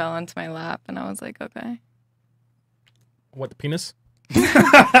like fell into my lap, and I was like, okay. What, the penis?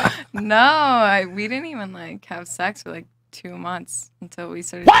 No, we didn't even like have sex for like 2 months until we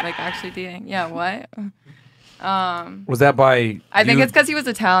started like actually dating. Yeah, what? was that by? I think it's because he was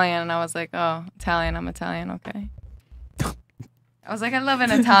Italian, and I was like, oh, Italian, I'm Italian, okay. I was like, I love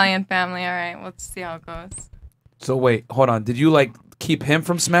an Italian family. All right, let's see how it goes. So wait, hold on. Did you like keep him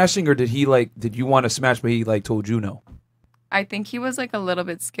from smashing, or did you want to smash, but he like told you no? I think he was like a little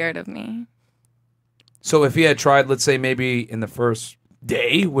bit scared of me. So if he had tried, let's say maybe in the first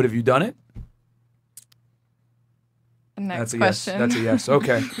day, would have you done it? Next That's a question. yes. That's a yes.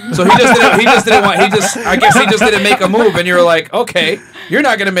 Okay. So he just didn't want. I guess he just didn't make a move, and you're like, okay, you're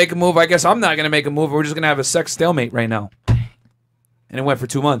not gonna make a move. I guess I'm not gonna make a move. We're just gonna have a sex stalemate right now. And it went for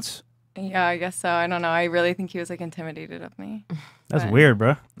 2 months. Yeah, I guess so. I don't know. I really think he was like intimidated of me. That's weird,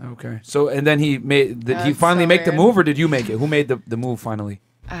 bro. Okay. So and then he made. Did he That's finally so make the weird. move, or did you make it? Who made the move finally?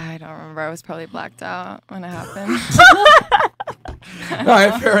 I don't remember. I was probably blacked out when it happened. All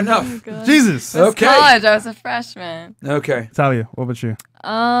right, fair enough. Jesus. It was Okay. college. I was a freshman. Okay. Talia, what about you?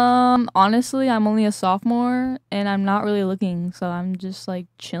 Honestly, I'm only a sophomore and I'm not really looking, so I'm just like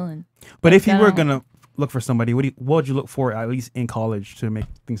chilling. But if you I were don't- gonna look for somebody, what would you look for at least in college to make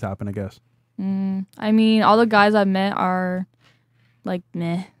things happen? I guess. I mean, all the guys I've met are like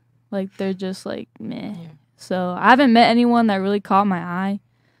meh. Like they're just like meh. So I haven't met anyone that really caught my eye,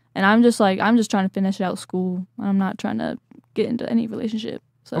 and I'm just trying to finish out school. I'm not trying to get into any relationship.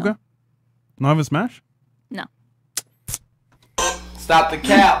 So. Okay. Not have a smash? No. Stop the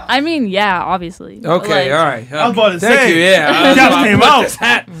cap. I mean, yeah, obviously. Okay, all right. I was about to Thank say. you. Yeah, Cap came out. this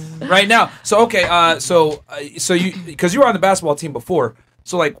hat right now. So okay, so you because you were on the basketball team before.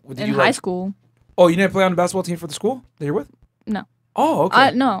 So like, did in you high like, school. Oh, you didn't play on the basketball team for the school that you're with? No. Oh,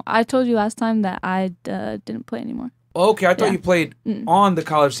 okay. No, I told you last time that I didn't play anymore. Okay, I thought Yeah. you played on the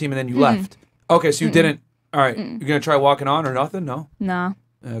college team and then you left. Okay, so you didn't. All right, you're gonna try walking on or nothing? No. Nah.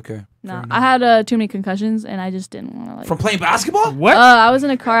 Okay. No, I had too many concussions and I just didn't want to like. From playing basketball? What? I was in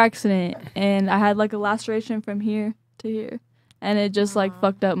a car accident and I had like a laceration from here to here, and it just like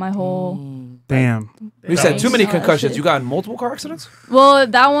fucked up my whole. Damn. You said too many all that concussions. shit. You got in multiple car accidents? Well,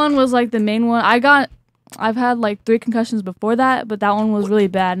 that one was like the main one. I've had like 3 concussions before that, but that one was really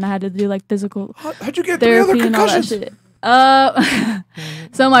bad, and I had to do like physical How'd you get 3 other therapy and all that concussions? shit.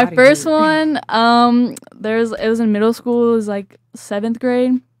 So my first one, it was in middle school. It was like 7th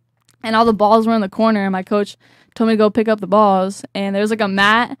grade, and all the balls were in the corner. And my coach told me to go pick up the balls, and there was like a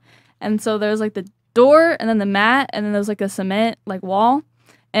mat, and so there was like the door, and then the mat, and then there was like a cement like wall.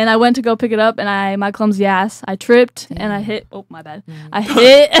 And I went to go pick it up, and my clumsy ass, I tripped, and I hit. Oh, my bad. I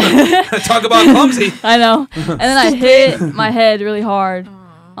hit. Talk about clumsy. I know. And then I hit my head really hard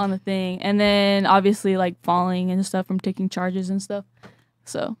on the thing, and then obviously like falling and stuff from taking charges and stuff.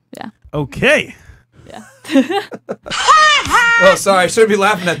 So yeah. Okay. Yeah. Oh, sorry. I shouldn't be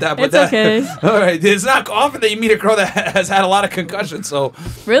laughing at that. But It's okay. All right. It's not often that you meet a girl that has had a lot of concussions. So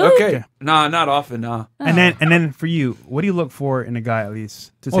Really? Okay. Nah, not often. Nah. And then for you, what do you look for in a guy at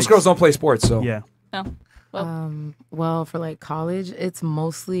least? Most girls don't play sports, so yeah. Oh. Well, for like college, it's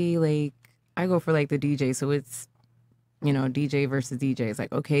mostly like I go for like the DJ. So it's, DJ versus DJ. It's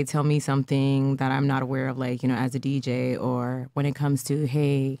like, okay, tell me something that I'm not aware of, like, as a DJ, or when it comes to,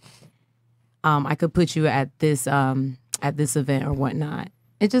 hey, I could put you at this event or whatnot.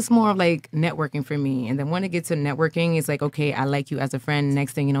 It's just more of like networking for me. And then when it gets to networking, it's like, okay, I like you as a friend.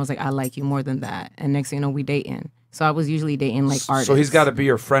 Next thing you know, it's like, I like you more than that. And next thing you know, we dating. So I was usually dating like artists. So he's got to be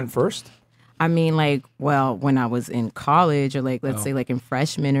your friend first? I mean, like, well, when I was in college, or like, let's say like in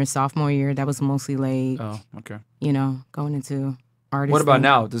freshman or sophomore year, that was mostly like, okay, going into artists. What about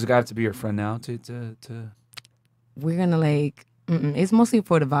now? Does a guy have to be your friend now to? We're gonna like, it's mostly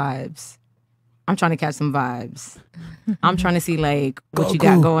for the vibes. I'm trying to catch some vibes. I'm trying to see like what you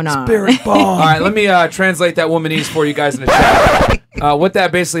got going on. Spirit ball. All right, let me translate that womanese for you guys in the chat. What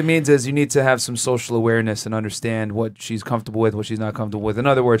that basically means is you need to have some social awareness and understand what she's comfortable with, what she's not comfortable with. In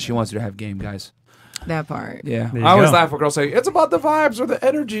other words, she wants you to have game, guys. That part. Yeah. There you I always go. laugh when girls say, it's about the vibes or the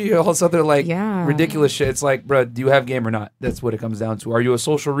energy, all this other like ridiculous shit. It's like, bro, do you have game or not? That's what it comes down to. Are you a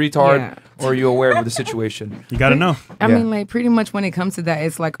social retard or are you aware of the situation? You got to know. I mean, like, pretty much when it comes to that,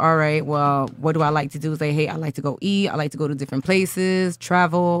 it's like, all right, well, what do I like to do? It's like, hey, I like to go eat. I like to go to different places,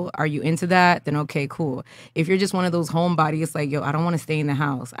 travel. Are you into that? Then okay, cool. If you're just one of those homebodies, it's like, yo, I don't want to stay in the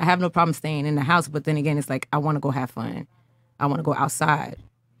house. I have no problem staying in the house, but then again, it's like, I want to go have fun. I want to go outside.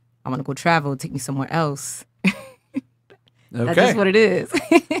 I want to go travel, take me somewhere else. That's just what it is.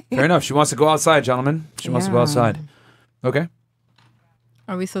 Fair enough. She wants to go outside, gentlemen. She wants to go outside. Okay.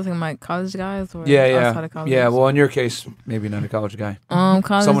 Are we still talking about college guys or Yeah. outside of college? Yeah, well, in your case, maybe not a college guy.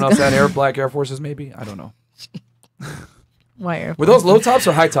 College Someone else guy. had black Air Forces, maybe? I don't know. White Air Were those Forces. low tops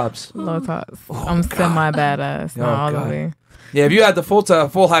or high tops? Low tops. I'm semi badass. Not all God. the way. Yeah, if you had the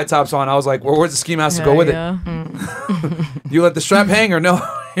full high tops on, I was like, well, where's the ski mask to go with it? You let the strap hang or no?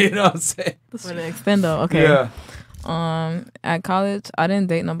 You know what I'm saying? With an extendo, okay. Yeah. At college, I didn't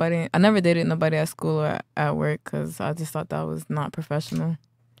date nobody. I never dated nobody at school or at work because I just thought that was not professional.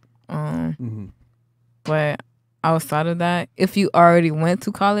 But outside of that, if you already went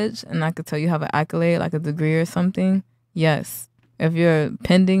to college and I could tell you have an accolade, like a degree or something, yes. If you're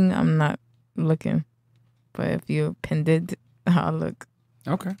pending, I'm not looking. But if you're pended, I'll look.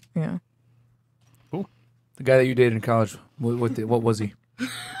 Okay. Yeah. Cool. The guy that you dated in college, what was he?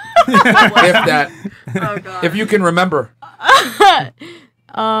 If that. Oh, God. If you can remember. I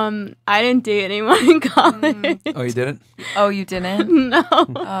didn't date anyone in college. Oh, you didn't? Oh, you didn't? No.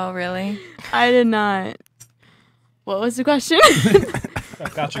 Oh, really? I did not. What was the question?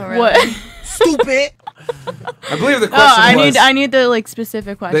 Got you. Oh, really? What? Stupid. I believe the question was... I need the like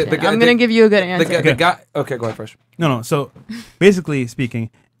specific question. I'm gonna give you a good answer. The guy, okay, go ahead, Fresh. No. So, basically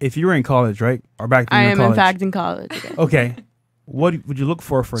speaking, if you were in college, right, or back then I you were am in in college, fact in college. Again. Okay, what would you look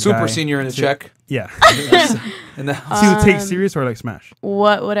for a Super guy? senior in the check. Yeah. In the So you would take serious or like smash?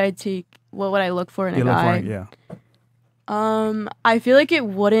 What would I take? What would I look for in a guy? Yeah. I feel like it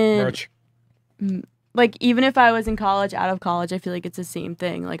wouldn't. Merch. Like, even if I was in college, out of college, I feel like it's the same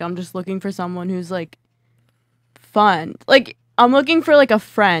thing. Like, I'm just looking for someone who's, like, fun. Like, I'm looking for, like, a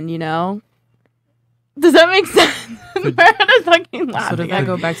friend, you know? Does that make sense? Meredith's fucking laughing. So does that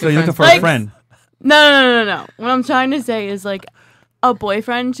go back to So you're looking for Like, a friend? No. What I'm trying to say is, like, a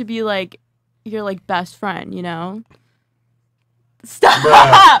boyfriend should be, like, your, like, best friend, you know?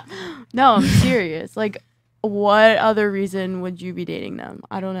 Stop! No, I'm serious. Like, what other reason would you be dating them?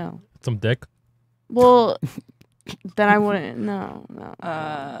 I don't know. Some dick. Well, then I wouldn't. No.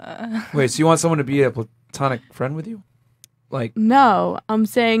 Wait, so you want someone to be a platonic friend with you? Like, No, I'm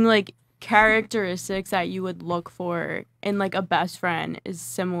saying like characteristics that you would look for in like a best friend is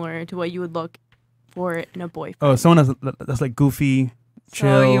similar to what you would look for in a boyfriend. Oh, someone that's like goofy,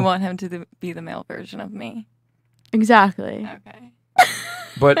 chill. So you want him to be the male version of me? Exactly. Okay.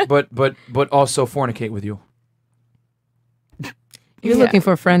 but also fornicate with you. You're looking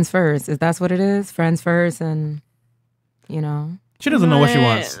for friends first. If that's what it is, friends first, and you know. She doesn't know what she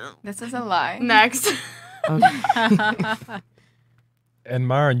wants. This is a lie. Next. And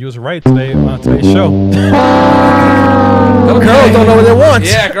Myron, you was right today on today's show. Okay. Girls don't know what they want.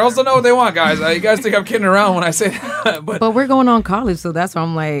 Yeah, girls don't know what they want, guys. You guys think I'm kidding around when I say that, but we're going on college, so that's why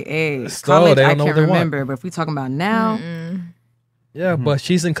I'm like, hey, Still, college, they I don't know can't what they want. remember. But if we talking about now, Yeah, but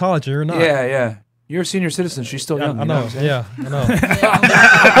she's in college. You're not. Yeah. You're a senior citizen. She's still young. I you know. what I'm saying? Yeah, I know.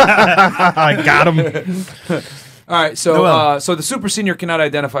 I got him. All right, so so the super senior cannot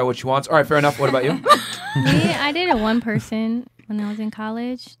identify what she wants. All right, fair enough. What about you? Me, I dated one person when I was in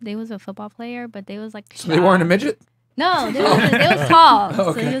college. They was a football player, but they was like So they weren't a midget? No, they was tall. So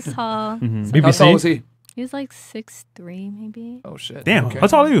Okay. he was tall. Mm-hmm. How tall was he? He was like 6'3", maybe. Oh shit! Damn, Okay. how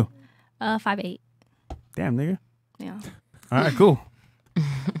tall are you? 5'8". Damn, nigga. Yeah. All right, cool.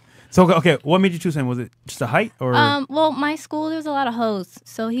 So okay, what made you choose him? Was it just the height or? Well, my school there was a lot of hoes,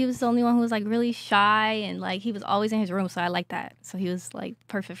 so he was the only one who was like really shy and like he was always in his room, so I liked that. So he was like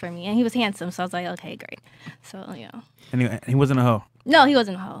perfect for me, and he was handsome, so I was like, okay, great. So yeah. And he wasn't a hoe. No, he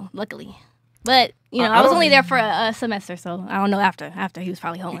wasn't a hoe, luckily. But you know, I was only there for a semester, so I don't know after he was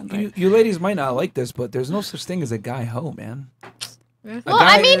probably hoeing. But. You ladies might not like this, but there's no such thing as a guy hoe, man. Well,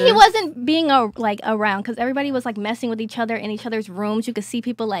 I mean, he wasn't being around because everybody was like messing with each other in each other's rooms. You could see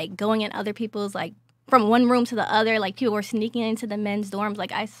people like going in other people's like from one room to the other. Like people were sneaking into the men's dorms.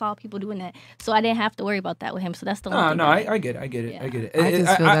 Like I saw people doing that, so I didn't have to worry about that with him. So that's the one. No, I get it. Yeah. I get it. I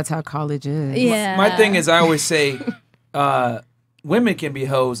just feel that's how college is. Yeah. My thing is, I always say, women can be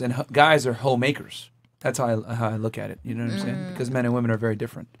hoes and guys are hoe makers. That's how I look at it. You know what I'm saying? Because men and women are very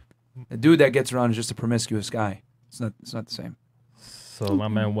different. A dude that gets around is just a promiscuous guy. It's not the same. So my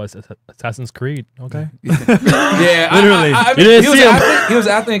man was Assassin's Creed. Okay. Yeah, literally. I mean, You didn't he was see him. He was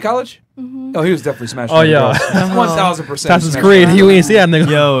an athlete in college. Oh, he was definitely smashing. Oh, yeah. 1,000%. Assassin's Creed. You ain't see that nigga.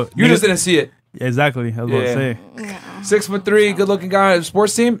 Yo, You just didn't see it. Yeah, exactly. I was about to say. 6'3", good-looking guy,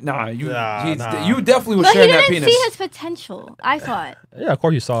 sports team. Nah, you definitely was But he sharing that didn't penis. see his potential. I saw it. Yeah, of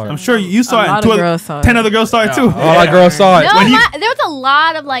course you saw it. I'm sure you saw A it. lot and of girls saw it. 10 other girls saw it too. All our girls saw it. No, When he- there was a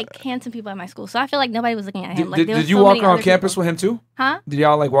lot of like handsome people at my school, so I feel like nobody was looking at him. Like, there was Did you so walk many around other campus people. with him too? Huh? Did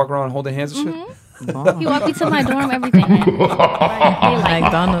y'all like walk around holding hands and shit? He walked me to my dorm, everything. Like,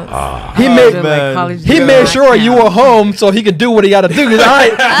 McDonald's. He made sure you were home so he could do what he got to do. He's like, all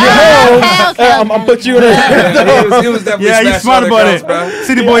right, you're home. I'm gonna put you in He was definitely Yeah, you smashing smart other about girls, it. bro.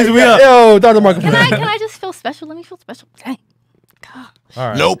 City boys, we up. Yo, Dr. Marco. can I just feel special? Let me feel special. Dang. All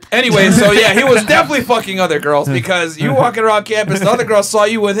right. Nope. Anyway, so yeah, he was definitely fucking other girls because you walking around campus, the other girls saw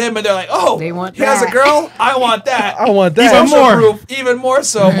you with him, and they're like, "Oh, They want he has a that. girl. I want that. I want that. Social more. proof, even more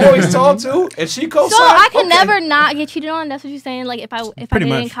so. Oh, he's tall too, and she co-signed. So I can Okay. never not get cheated on. That's what you're saying. Like if I Pretty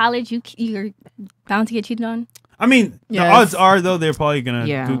did in much. college, you're bound to get cheated on. I mean, the Yes. odds are though they're probably gonna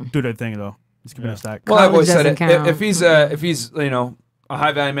Yeah. do their thing though. Just keep it a stack. Well, I've always said doesn't it. count. If he's you know a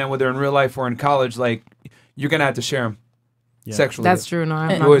high value man, whether in real life or in college, like you're gonna have to share him sexually. That's true. No,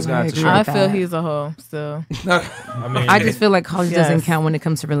 I'm You not always gonna got to agree share. I with feel that. he's a hoe still. I mean, I just feel like college doesn't Yes. count when it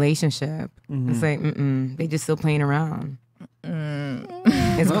comes to relationship. Mm-hmm. It's like, they just still playing around.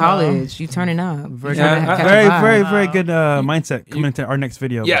 It's college. You turning up. We're Yeah, trying to catch a Very, vibe. very, very good mindset coming into our next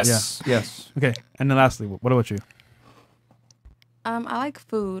video. but Yes, yes. Yeah. Okay, and then lastly, what about you? I like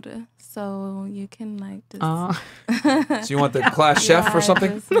food, so you can like just. So you want the class chef or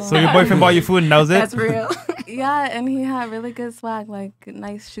something? So your boyfriend bought you food and that was it? That's real. Yeah, and he had really good swag, like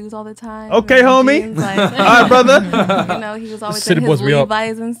nice shoes all the time. Okay, and homie. jeans, like, All right, brother. You know, he was always City in boys, his we up.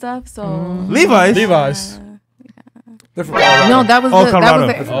 Levi's and stuff. So Levi's? Levi's. They're from Colorado. No, that was Oh, that was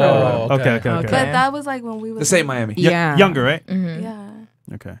Colorado. the Oh, Okay, okay, okay. But that was like when we The was same Miami. Yeah. Younger, right? Yeah.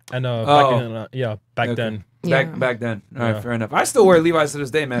 Okay. And back then. Back then. All right, fair enough. I still wear Levi's to this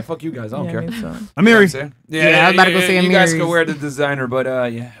day, man. Fuck you guys. I don't care. I'm Mary. Yeah, I was about to go say you Amiri. guys can wear the designer, but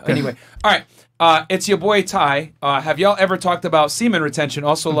yeah. Anyway, all right. It's your boy Ty. Have y'all ever talked about semen retention?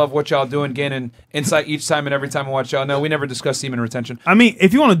 Also love what y'all doing, gaining insight each time and every time I watch y'all. No, we never discuss semen retention. I mean,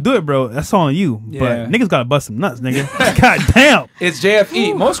 if you want to do it, bro, that's all on you. Yeah. But niggas gotta bust some nuts, nigga. God damn. It's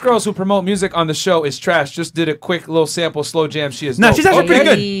JFE. Most girls who promote music on the show is trash. Just did a quick little sample slow jam. She is Nah, dope. she's actually pretty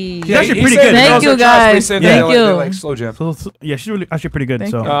good. She's actually pretty good. Thank you, guys. Thank Thank you. Like slow jam. Yeah, she's really actually pretty good.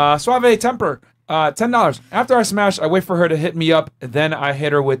 Thank So Suave Temper. $10. After I smash, I wait for her to hit me up. Then I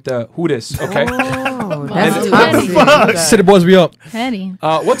hit her with the who dis. Okay. Oh, That's that's City boys be up. Petty.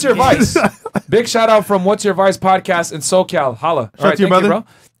 What's your vice? Big shout out from What's Your Vice podcast in SoCal. Holla. All right, to you, thank you, brother. bro.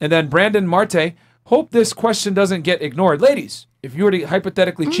 And then Brandon Marte. Hope this question doesn't get ignored. Ladies, if you were to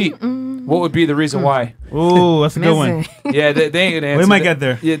hypothetically cheat, what would be the reason why? ooh, that's a good one. Yeah, they ain't gonna answer. We might that. get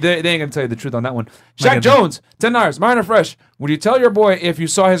there. Yeah, they ain't gonna tell you the truth on that one. Might Shaq get there. Jones, $10. Mine are fresh. Would you tell your boy if you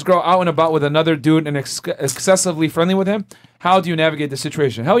saw his girl out and about with another dude and excessively friendly with him? How do you navigate the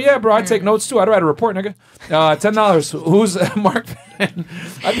situation? Hell yeah, bro. I take notes too. I'd write a report, nigga. $10. Who's Mark Van?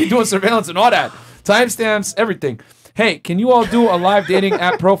 I'd be doing surveillance and all that. Timestamps, everything. Hey, can you all do a live dating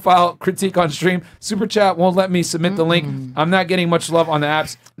app profile critique on stream? Super chat won't let me submit the link. I'm not getting much love on the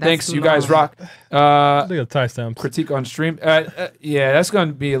apps. Thanks, you guys rock. Look at the timestamps. Critique on stream. Yeah, that's going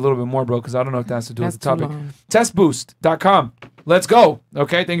to be a little bit more, bro, because I don't know if that has to do with the topic. long. Testboost.com. Let's go.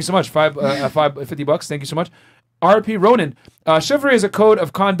 Okay, thank you so much. $50. Thank you so much. RP Ronan. Chivalry is a code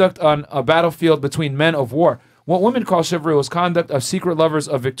of conduct on a battlefield between men of war. What women call chivalry was conduct of secret lovers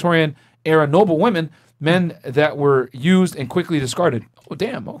of Victorian-era noble women, men that were used and quickly discarded. Oh,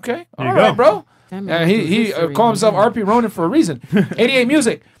 damn. Okay. All you right, go. bro. That man He is history, called himself man. RP Ronan for a reason. 88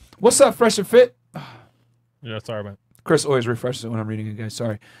 Music. What's up, Fresh and Fit? Yeah, sorry, man. Chris always refreshes it when I'm reading it, guys.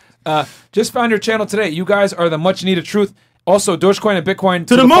 Sorry. Just found your channel today. You guys are the much needed truth. Also, Dogecoin and Bitcoin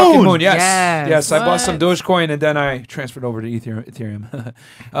To the fucking moon. moon. Yes. Yes. Yes. I bought some Dogecoin and then I transferred over to Ethereum.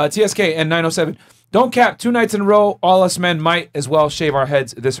 TSK and 907. Don't cap 2 nights in a row. All us men might as well shave our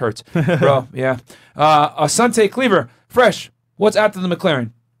heads. This hurts. Bro, yeah. Asante Cleaver. Fresh. What's after the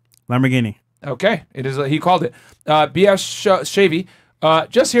McLaren? Lamborghini. Okay. It is. He called it. BS Shavy.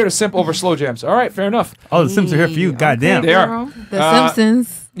 Just here to simp over slow jams. All right. Fair enough. Oh, the Sims are here for you. Goddamn. They are. The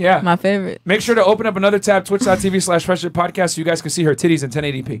Simpsons. Yeah. My favorite. Make sure to open up another tab, twitch.tv/Freshfit Podcast, so you guys can see her titties in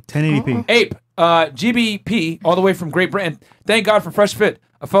 1080p. 1080p. Ape, GBP, all the way from Great Britain. Thank God for Fresh Fit.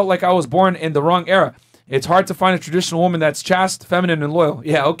 I felt like I was born in the wrong era. It's hard to find a traditional woman that's chaste, feminine, and loyal.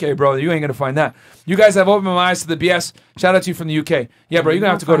 Yeah, okay, bro. You ain't going to find that. You guys have opened my eyes to the BS. Shout out to you from the UK. Yeah, bro, you're going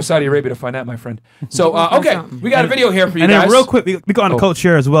to have to go to Saudi Arabia to find that, my friend. So, okay, we got a video here for you And guys. then real quick, we go on the couch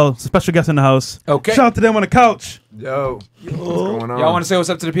here as well. Special guest in the house. Okay. Shout out to them on the couch. Yo, what's going on? Y'all want to say what's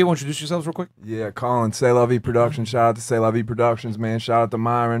up to the people? Introduce yourselves real quick. Yeah, Colin, Say La Vie Productions. Shout out to Say La Vie Productions, man. Shout out to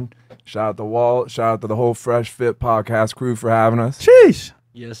Myron. Shout out to Walt. Shout out to the whole Fresh Fit podcast crew for having us. Sheesh.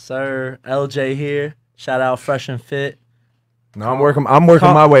 Yes, sir. LJ here. Shout out Fresh and Fit. No, I'm working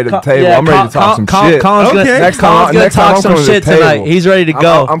my way to the table. Yeah, I'm ready to talk some shit. Colin's Next time gonna I'm talk some coming to the shit tonight. table. He's ready to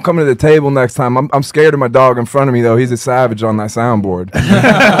go. I'm coming to the table next time. I'm scared of my dog in front of me though. He's a savage on that soundboard.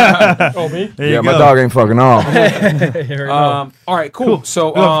 Oh, me? There you Yeah, go. my dog ain't fucking off. All right, cool.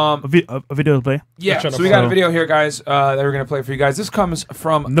 So, a video to play. yeah, so we got a video here, guys, that we're going to play for you guys. This comes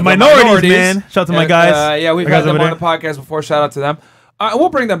from The minorities, man. Shout out to my guys. Yeah, we've My had guys them over on the podcast before. Shout out to them. We'll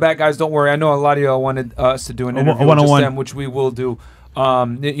bring them back, guys. Don't worry. I know a lot of y'all wanted us to do an interview with just one-on-one. them, which we will do.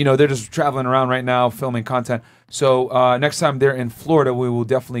 You know, they're just traveling around right now, filming content. So next time they're in Florida, we will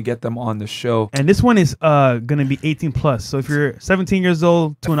definitely get them on the show. And this one is gonna be 18 plus. So if you're 17 years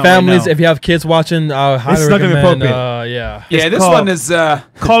old, tune out Families, right now. if you have kids watching, I highly It's not gonna be recommend. appropriate. Yeah. Yeah, It's this called one is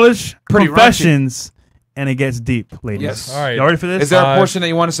College pretty Confessions, and it gets deep, ladies. Yes. All right. Y'all ready for this? Is there a portion that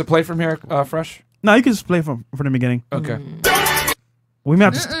you want us to play from here, Fresh? No, you can just play from the beginning. Okay. We may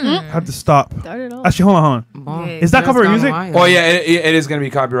have to stop. Start it off. Actually, hold on. Is that copyright music? Oh yeah, it is going to be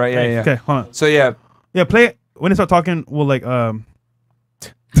copyright. Yeah, yeah. Okay, hold on. So yeah, play it. When they start talking, we'll like What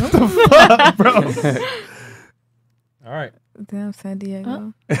the fuck, bro? All right. Damn, San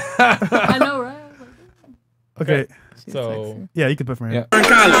Diego. I know, right? Okay. So Yeah, you can put from here.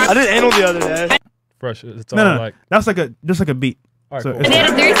 I did anal the other day. Fresh. It's all No, like. that's just like a beat. All right, So cool. it's- They had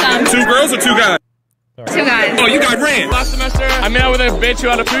a threesome. 2 girls or 2 guys? Two guys. Oh, you got ran. Last semester, I met up with a bitch who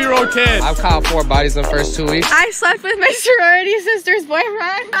had a 2-year-old kid. I've caught 4 bodies in the first 2 weeks. I slept with my sorority sister's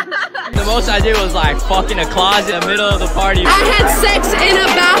boyfriend. The most I did was like fuck in a closet in the middle of the party. I had sex in a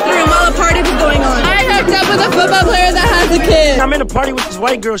bathroom while the party was going on. I hooked up with a football player that has a kid. I'm in a party with this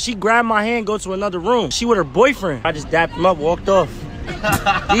white girl. She grabbed my hand, go to another room. She with her boyfriend. I just dapped him up, walked off.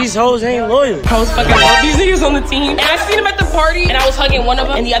 These hoes ain't loyal. I was fucking love these niggas on the team. And I seen them at the party, and I was hugging one of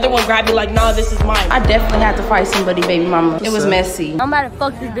them, and the other one grabbed me like, nah, this is mine. I definitely had to fight somebody, baby mama. It was messy. I'm about to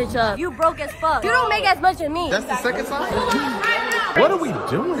fuck this bitch up. You broke as fuck. You don't make as much as me. That's the second song? What are we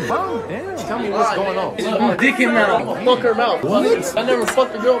doing, bro? Damn. Tell me what's going on. Dick in mouth. I'm gonna fuck her mouth. What? I never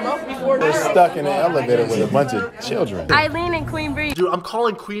fucked a girl mouth before. We're stuck in an elevator with a bunch of children. Eileen and Queen Bree. Dude, I'm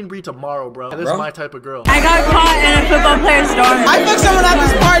calling Queen Bree tomorrow, bro. This is my type of girl. I got caught in a football player's dorm. I fucked someone at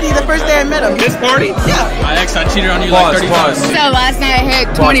this party the first day I met him. This party? Yeah. My ex, I cheated on you like 30 times. So last night I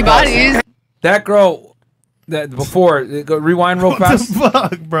had 20 bodies. That girl, that before, rewind real fast. What the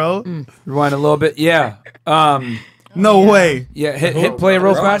fuck, bro? Rewind a little bit. Yeah. No way. Yeah, hit play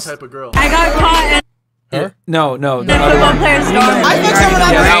real fast. Type of girl. I got caught in Her? No. The football player's dorm. I fucked someone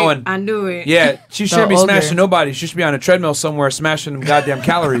at that one. I knew it. Yeah, she shouldn't be smashing nobody. She should be on a treadmill somewhere smashing them goddamn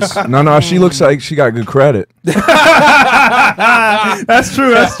calories. No, she looks like she got good credit. That's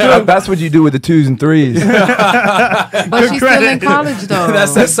true. That's what you do with the 2s and 3s. But she's still in college though.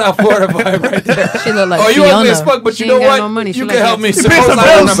 That's that South Florida vibe right there. She look like oh, you Fiona. ugly as fuck, but She you know ain't got what? no money. She You like can help that. me. She Suppose pays I the own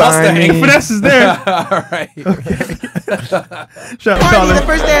a bills. Mustang. Finesse is there. All right. Shout party out the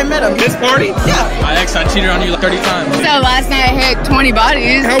first day I met him. This party? Yeah. My ex, I cheated on you like 30 times. So last night I had 20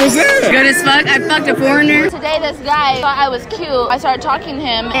 bodies. How was that? Good as fuck. I fucked a foreigner. Today this guy thought I was cute. I started talking to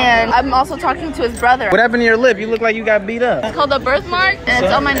him, and I'm also talking to his brother. What happened to your lip? You look like you got beat up. It's called a birthmark, and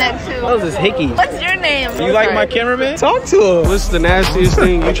it's on my neck too. What is this, hickey? What's your name? You like my cameraman? Talk to him. What's the nastiest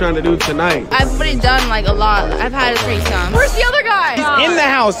thing you trying to do tonight? I've already done like a lot. I've had a threesome. Where's the other guy? In the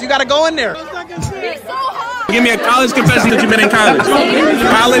house. You gotta go in there. He's so hot. Give me a college confession that you've been in college.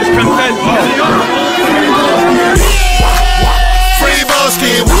 College confession. Free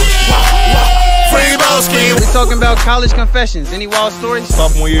Bosky. Free Bosky. We talking about college confessions. Any wild stories?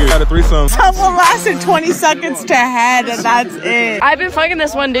 Sophomore year, had a threesome. Couple lasted 20 seconds to head, and that's it. I've been fucking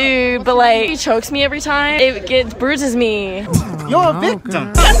this one dude, but like he chokes me every time. It bruises me. You're a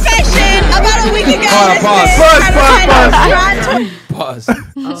victim. Confession about a week ago. Pause.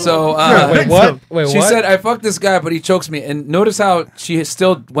 So, Wait, what? Wait, she what? said, I fucked this guy, but he chokes me. And notice how she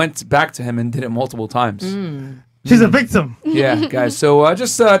still went back to him and did it multiple times. She's a victim. Yeah, guys. So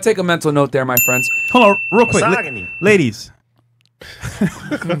just take a mental note there, my friends. Hold on, real quick. Misogyny. Ladies.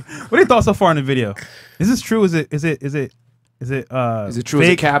 What are your thoughts so far in the video? Is this true? Is it true? Is it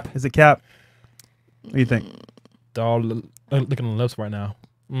fake? cap? Is it cap? What do you think? They're all looking on the lips right now.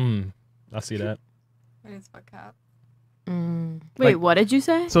 I see that. It is fuck cap. Wait, what did you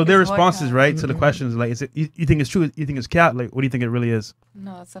say? So their It's what responses, cap. right, to the questions, like, is it you think it's true? You think it's cap? Like, what do you think it really is?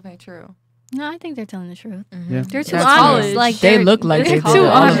 No, that's definitely true. No, I think they're telling the truth. Yeah. They're too That's honest. honest. Like They they're- look like they're they did too it.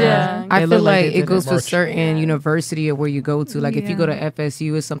 honest. Yeah. I They feel look like like they it did goes to March. certain university or where you go to. Like if you go to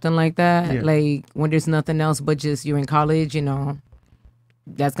FSU or something like that, Yeah. like when there's nothing else but just you're in college, you know,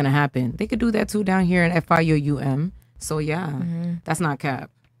 that's gonna happen. They could do that too down here in FIU or UM. So yeah, that's not cap.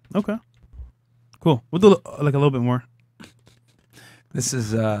 Okay. Cool. We'll do like a little bit more. This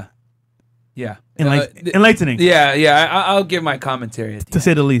is, yeah. Enlightening. Yeah. I'll give my commentary. At the To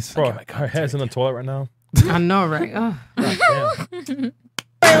say the least. Bro, her head's in the toilet right now. I know, right? Oh.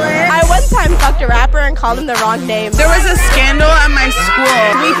 I one time fucked a rapper and called him the wrong name. There was a scandal at my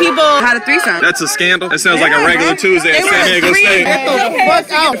school. 3 people had a threesome. That's a scandal. That sounds like a regular Tuesday at San Diego State. Get the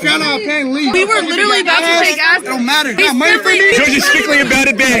fuck out. Shout out, can't leave. We were literally about to take ass. It don't matter. Got money for me? George is strictly about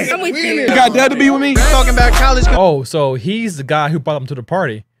it bad. I'm with you. You got dad to be with me? Talking about college. Oh, so he's the guy who brought them to the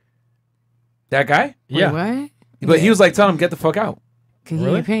party. That guy? Yeah. What? But he was like telling him, get the fuck out. Cause he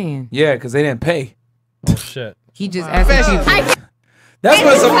Really? ain't paying. Yeah, because they didn't pay. Oh shit. He just asking people. That's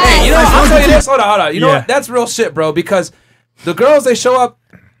what's up. Hey, you know, I'll tell you this. Hold on. You know Yeah. what? That's real shit, bro. Because the girls, they show up.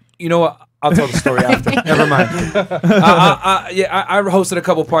 You know what? I'll tell the story after. Never mind. I hosted a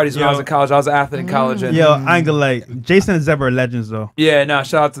couple parties when I was in college. I was an athlete in college. And Yo, I ain't gonna lie. Jason and Zeb are legends, though. yeah, no,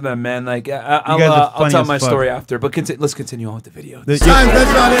 shout out to them, man. Like, guys are I'll funny tell as my fuck. story after. But let's continue on with the video.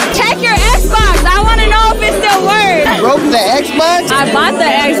 Check your Xbox. I want to know if it still works. Broke the Xbox? I bought the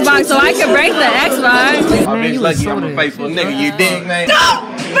Xbox so I could break the Xbox. My bitch lucky I'm a faithful nigga, you dig, man?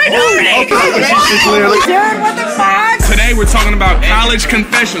 Jared, what the fuck? Today we're talking about college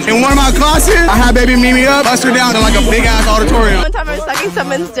confessions. In one of my classes, I had baby meet me up, bust her down in like a big ass auditorium. One time I was sucking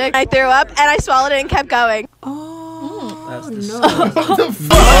someone's dick. I threw up and I swallowed it and kept going.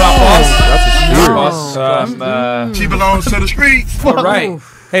 She belongs to the streets. All right.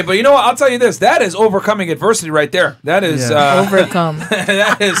 Hey, but you know what? I'll tell you this. That is overcoming adversity right there. That is Overcome.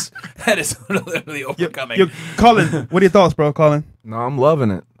 that is literally overcoming. Yo, Colin, what are your thoughts, bro? Colin. No, I'm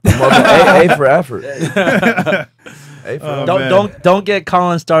loving it. I'm loving A for effort. Hey, don't get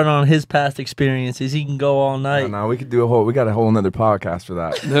Colin started on his past experiences. He can go all night. No, we could do we got a whole another podcast for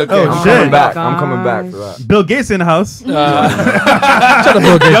that. Okay. I'm coming back. I'm coming back for that. Bill Gates in the house. Shut up,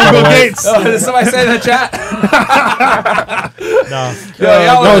 Bill Gates. Young Bill Gates. Oh, did somebody say in the chat? No. Yo,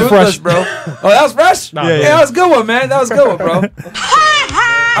 y'all that was was fresh, fresh. bro. Oh, that was fresh? Nah, yeah, that was a good one, man. That was a good one, bro. All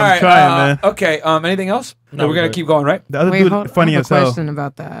right, trying, man. Okay, anything else? No, we're going to keep going, right? The other Wait, dude, hold, funny I have as a hell. question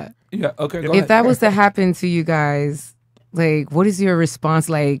about that. Yeah, okay, go If ahead. that was to happen to you guys, like, what is your response?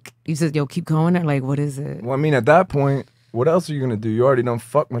 Like, you said, yo, keep going, or like, what is it? Well, I mean, at that point, what else are you gonna do? You already done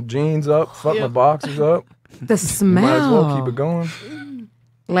fuck my jeans up, fuck my boxers up. The smell. You might as well keep it going.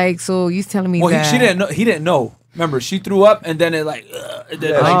 Like, so you telling me Well, that she didn't know. He didn't know. Remember, she threw up, and then it like.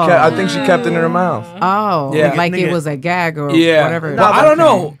 I think she kept it in her mouth. Oh, Yeah. like it was a gag or Yeah. whatever. No, I don't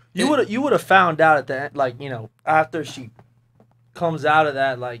know. You would have found out at the end, like, you know, after she comes out of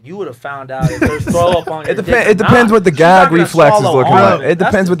that, like, you would have found out if there's throw up on your dick. It depends what the gag reflex is looking like. It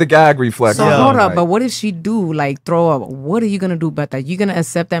depends what the gag reflex So is hold looking up, like. but what if she do like throw up? What are you gonna do about that? You gonna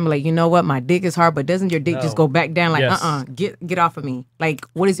accept them like, you know what, my dick is hard, but doesn't your dick just go back down like Yes. get off of me? Like,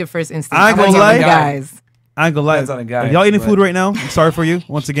 what is your first instinct? I ain't wanna gonna hear from lie. guys. I ain't gonna lie. Depends on the guy, If y'all eating but- food right now, I'm sorry for you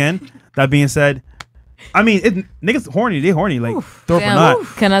once again. That being said, I mean, niggas horny. They horny. Like, throw up or Damn, not.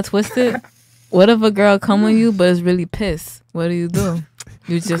 Can I twist it? What if a girl come on you but is really pissed? What do?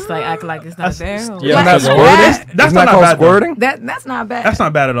 You just like act like it's not there. Or Yeah, what? That's squirting. That's not not called bad, though. squirting. That's not bad. That's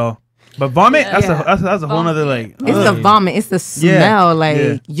not bad at all. But vomit, Yeah. that's a whole nother like. It's the vomit. It's the Yeah. smell. Like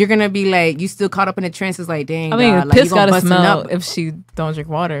Yeah. you're gonna be like, you still caught up in the trance. It's like, dang. I mean, God, like, piss you gonna gotta busting smell up. if she don't drink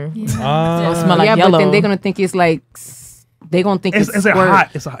water. Ah. It'll smell like yeah, yellow. but then they're gonna think it's like they gonna think it's It's like squirt. hot.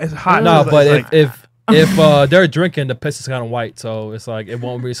 It's hot. No, It's but like- if they're drinking, the piss is kind of white, so it's like it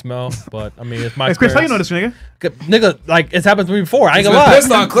won't really smell. But I mean, it's my Hey, Chris, how you know experience. this nigga? Nigga, like it's happened to me before. I ain't He's gonna been lie.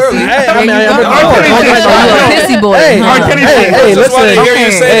 pissed on, clearly. Hey, I mean, There you I'm go. Pissy boy. Hey, huh? R. Kelly shit. hey, Just wanted to listen. hear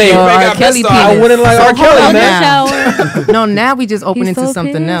you say that you R. got Kelly pissed on. I penis. wouldn't like R. Kelly, hold man. on. No, now we just open He's into so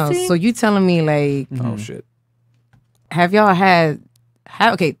something else. pissy. So you telling me like, Oh shit. have y'all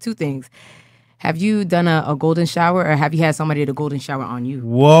okay, two things. Have you done a golden shower, or have you had somebody to golden shower on you?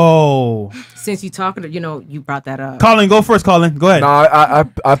 Whoa. Since you talking, you brought that up. Colin, go first. Colin, go ahead. No,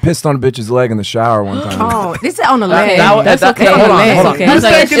 I pissed on a bitch's leg in the shower one time. Oh, this is on the leg. That's okay. hold on, hold on. Okay. It's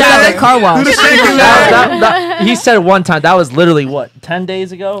like a shower, car wash. Do the shaking leg. He said one time. That was literally what, 10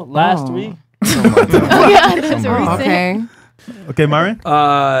 days ago? Last Oh. week? Yeah, that's recent. Okay. Okay, Myron.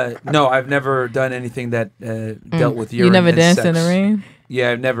 No, I've never done anything that dealt with urine. You never and danced in sex. the rain?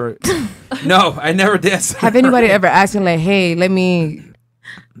 Yeah, I've never. No, I never danced. Have anybody ever asked him like, hey, let me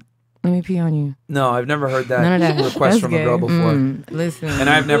pee on you? No, I've never heard that, None of that. request That's from a gay. girl before, Listen. and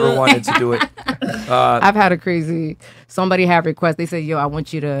I've never wanted to do it. I've had a crazy. Somebody had request. They said, "Yo, I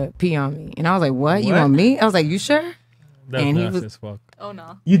want you to pee on me," and I was like, "What? You What? want me?" I was like, "You sure?" That's And he nasty was- as fuck. Oh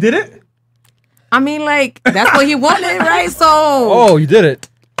no. You did it? I mean, like that's what he wanted, right? So Oh, you did it.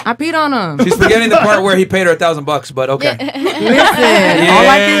 I peed on him. She's forgetting the part where he paid her $1,000, but okay. Listen, all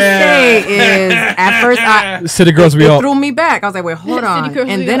I can say is, at first, City girls be it up. threw me back. I was like, "Wait, hold on," girls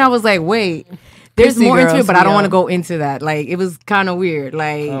and be then up. I was like, "Wait." There's Pissy more into girls it, but I don't be want to up. go into that. Like, it was kind of weird.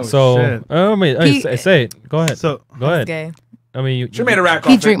 Like, Oh, So, shit. I mean, hey, He- say it. Go ahead. So, Go ahead. Gay. I mean, She made a rack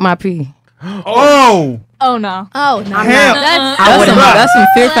he off drink it. my pee. oh. Oh no. Oh no. Hell. That's some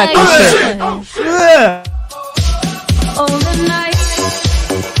fear factor shit. Yeah.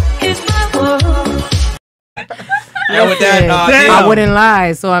 Yeah, with that, Damn. I wouldn't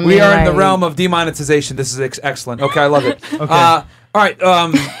lie. So I mean, we are in the like, realm of demonetization. This is excellent. Okay, I love it. Okay. All right.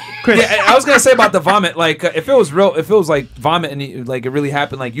 Chris. Yeah, I was gonna say about the vomit. Like, if it was real, if it was like vomit and like it really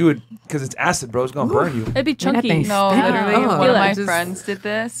happened, like you would, because it's acid, bro. It's gonna burn you. It'd be that chunky. thing No, stank. literally, Oh, one of I my just- friends did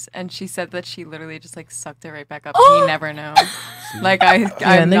this, and she said that she literally just like sucked it right back up. He never knew. Like I'm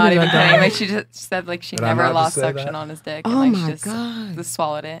niggas not even are dumb. kidding. Like she just said like she Did I never not lost just say suction that? on his dick, Oh and like my she just God.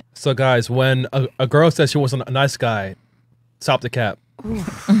 swallowed it. So, guys, when a girl says she was a nice guy, stop the cap.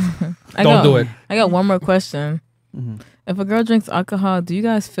 Don't do it. I got one more question. If a girl drinks alcohol, do you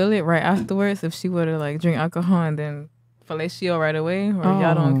guys feel it right afterwards? If she were to like drink alcohol and then fellatio right away, or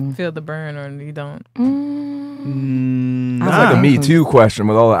y'all don't feel the burn, or you don't? That's like a Me Too question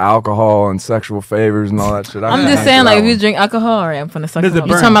with all the alcohol and sexual favors and all that shit. I'm just saying, like, if you drink alcohol, all right, I'm finna suck. Does it on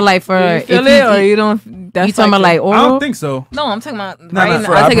burn? You talking about like for Do you if feel you it, or eat- you don't? That's you talking about like I oral? don't think so. No, I'm talking about No, right no,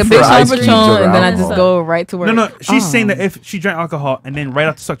 now. I take a big prefer shot ice of cubes Patron over and then I just alcohol. go right to work. No, she's saying Oh. that if she drank alcohol and then right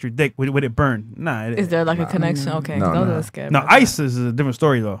after sucked your dick, would it burn? Nah. Is there like a connection? Okay, No, those no. are scared. No, ice is a different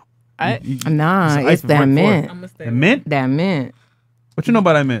story though. I Nah, It's ice it's that before- mint. I'm gonna stay. The mint? That mint. What you know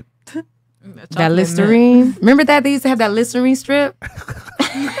about that mint? That Listerine. Remember that they used to have that Listerine strip?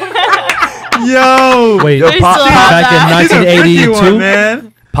 Yo. Wait, Yo, pop, back in 1982,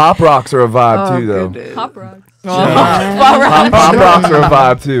 man. Pop rocks are a vibe too, though. Pop rocks. Pop rocks are a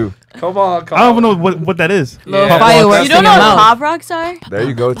vibe too. Come on. I don't even know what that is. Fireworks. You don't know what pop rocks are? There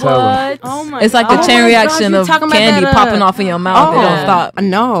you go. Tell them. Oh my It's like the God. chain Oh my reaction God, of you talking about candy that, popping off in your mouth. It don't stop.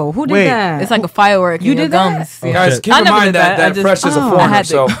 No, who did Wait. that? It's like a firework You in your did that? gums. Guys, keep in mind that Fresh is a foreigner,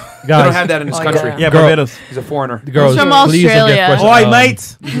 so we don't have that in this country. Yeah, Barbados. He's a foreigner. girls, from please don't Australia. get Fresh. All right,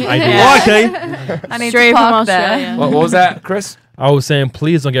 mates. ideas. Okay. I need Straight to from pop that. Australia. What was that, Chris? I was saying,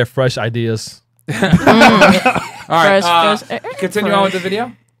 please don't get fresh ideas. All right. Fresh. Continue on with the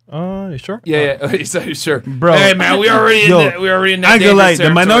video. You sure? Yeah. Sure, Bro. Hey man, we already in that. I ain't gonna lie, the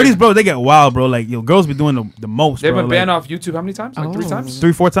minorities, bro, they get wild, bro. Like, yo, girls be doing the most. They've bro. been banned off YouTube how many times? Like 3 times?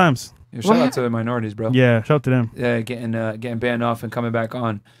 3-4 times. Yeah, shout out to the minorities, bro. Yeah, shout out to them. Yeah, getting banned off and coming back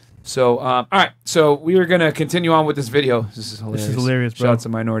on. So, all right. So we are gonna continue on with this video. This is hilarious. This is hilarious, bro. Shout out to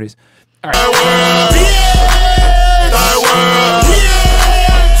minorities. All right.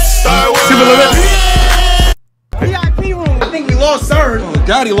 VIP room. I think we lost third.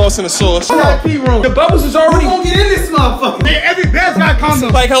 God, he lost in the sauce. VIP room. The bubbles is already. Who gonna get in this motherfucker? Man, every bed's got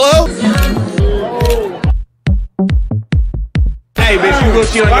condoms. Like, hello? Hey, bitch, you go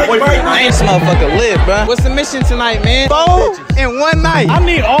cheat on your boyfriend. I ain't this motherfucker live, bruh. What's the mission tonight, man? 4 in one night. I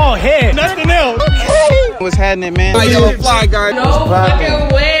need all head. Nothing else. Okay. What's happening, man? Hi, yellow fly guy. No fucking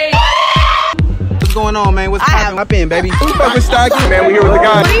way. What's going on, man? What's poppin'? Hop in, baby. Who's fucking Stocky? Man, we here with the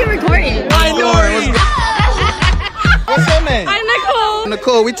guy. What are you recording? What's your name? I'm Nicole.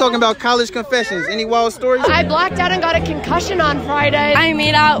 Nicole, we talking about college confessions. Any wild stories? I blacked out and got a concussion on Friday. I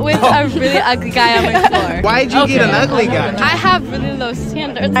made out with a really ugly guy on my floor. Why'd you get an ugly guy? I have really low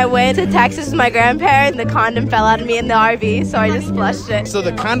standards. I went to Texas with my grandparents. The condom fell out of me in the RV, so I just flushed it. So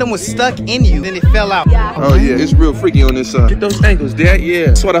the condom was stuck in you, then it fell out. Yeah. Oh, yeah, it's real freaky on this side. Get those ankles, Dad.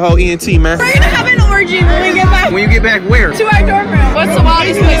 Yeah. Sort of whole ENT, man. We're gonna have an orgy when we get back. When you get back, where? To our dorm room. What's the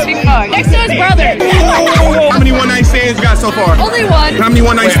wildest place we fucked? Next to his brother. How many one-night stands you got so far? Only one. How many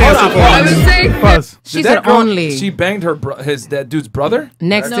one-night stands so far? I would say. She said only. She banged that dude's brother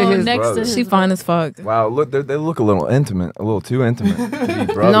Next to his brother. She fine as fuck. Wow, look, they look a little intimate, a little too intimate to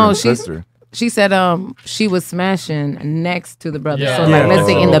be brother and sister. She said she was smashing next to the brother. Yeah. So like let's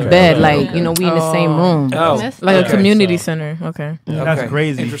say in the okay. bed, like, you know, we in the same room. Oh, Like a community center. Okay. That's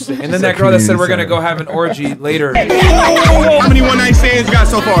crazy. Interesting. And then that girl that said we're gonna go have an orgy later. How many one-night stands you got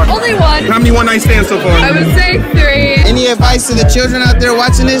so far? Only one. How many one-night stands so far? I would say 3. Any advice to the children out there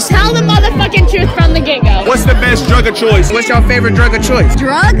watching this? Tell the motherfucking truth from the get-go. What's the best drug of choice? What's your favorite drug of choice?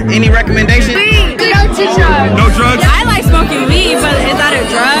 Drug? Any recommendation? Weed. Go to drugs. No drugs? Yeah, I like smoking weed, but is that a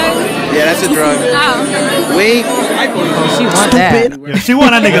drug? Yeah, that's a drug. Oh. Weed? She want that. Yeah, she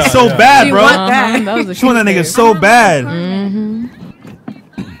want that nigga so bad, bro. want that. She want that nigga so bad.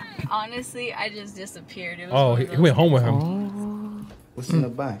 Honestly, I just disappeared. It was Oh, he went home with him. What's in the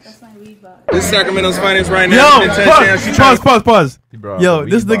box? That's my weed box. This Sacramento's finest right now. Yo, pause. brought Yo, the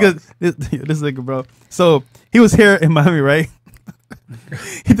this weed nigga, this nigga, bro. So he was here in Miami, right?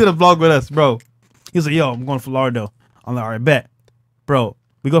 He did a vlog with us, bro. He was like, "Yo, I'm going to Florida." I'm like, "All right, bet, bro."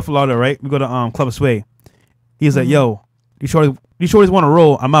 We go to Florida, right? We go to Club of Sway. He's like, "Yo, you shorties want to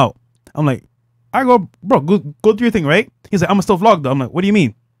roll? I'm out." I'm like, "I go, bro. Go do your thing, right?" He's like, "I'm gonna still vlog though." I'm like, "What do you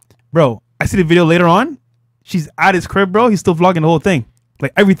mean, bro?" I see the video later on. She's at his crib, bro. He's still vlogging the whole thing,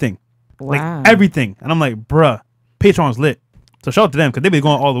 like everything, like everything. And I'm like, "Bruh, Patreon's lit." So shout out to them because they be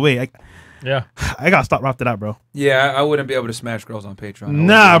going all the way. Yeah, I gotta stop after that, bro. Yeah, I wouldn't be able to smash girls on Patreon.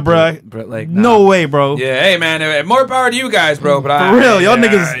 Nah, bro. But like, no way, bro. Yeah, hey man, more power to you guys, bro. But For real, y'all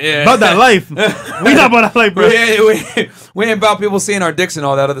niggas about that life. We not about that life, bro. We ain't about people seeing our dicks and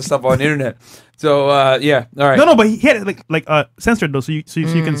all that other stuff on the internet. So yeah, all right. No, but he had it like censored though, so you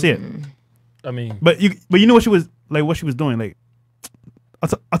can see it. I mean, but you know what she was doing. Like,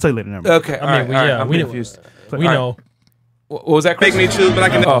 I'll tell you later. Never. Okay, I mean, I'm we confused. We know. What was that? Make me choose, but I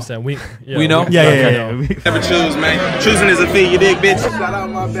can. Oh, we know. Yeah. Never choose, man. Choosing is a fee. You dig, bitch? Shout out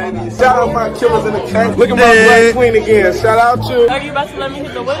my baby. Shout out my killers in the tank. Look at my black queen again. Shout out you. Are you about to let me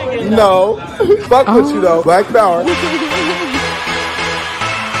hit the wood again? No. Fuck with you though. Black power.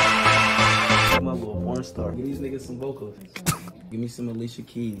 My little porn star. Give these niggas some vocals. Give me some Alicia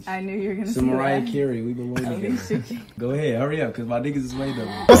Keys. I knew you were gonna some say Mariah that. Carey. We belong together. Go ahead, hurry up, cause my niggas is way done.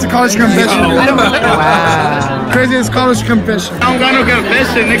 What's the college confession? Wow. Craziest college confession. I don't got no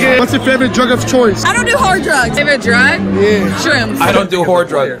confession, nigga. What's your favorite drug of choice? I don't do hard drugs. Favorite drug? Yeah. Shrimps. I don't do whore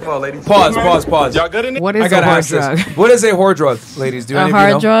drug. Pause. Y'all good in it? What is I a gotta hard ask drug? this. What is a whore drug, ladies? Do A any of you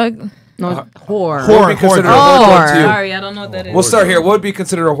hard know? drug? No, whore. What would be considered a whore drug to you? Sorry, I don't know what that is. We'll start here. What would be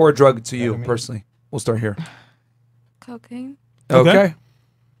considered a whore drug to you personally? We'll start here. Cocaine. Okay.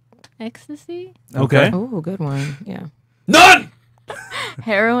 Ecstasy. Okay. Oh, good one. Yeah. None.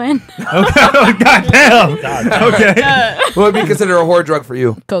 Heroin. Okay. Goddamn. Okay. What would be considered a whore drug for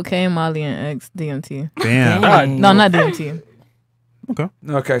you? Cocaine, Molly, and DMT. Damn. No, not DMT. Okay.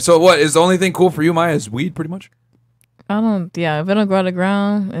 Okay. So what is the only thing cool for you, Maya? Is weed, pretty much? I don't. Yeah, if it don't grow to the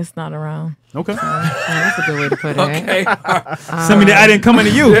ground, it's not around. Okay. That's a good way to put it. Okay. Send me the I didn't come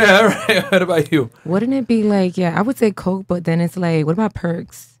into you. Yeah. Right. What about you? Wouldn't it be like? Yeah, I would say Coke, but then it's like, what about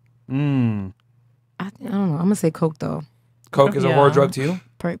perks? I don't know. I'm gonna say Coke though. Coke is a whore drug to you?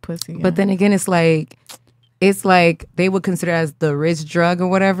 Perk pussy. But then again, it's like they would consider it as the rich drug or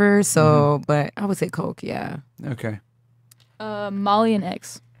whatever. So, but I would say Coke. Yeah. Okay. Molly and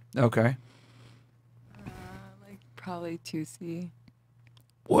X. Okay. Probably 2C.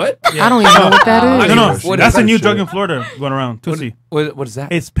 What? I don't even know what that is. No. That's a new drug in Florida going around. Tusi. What is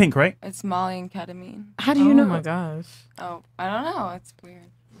that? It's pink, right? It's Molly and ketamine. How do you know? Oh my gosh. Oh, I don't know. It's weird.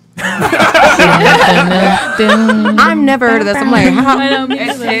 I've never heard of this. I'm like, how?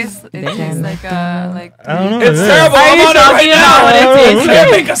 It tastes like I don't know. It's terrible. I'm on it right now. I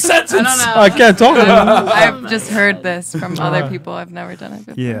can't make a sentence. I don't know. I can't talk about it. I've just heard this from other people. I've never done it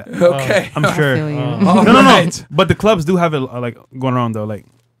before. Yeah. Okay. I'm sure. No. But the clubs do have it like going around though. Like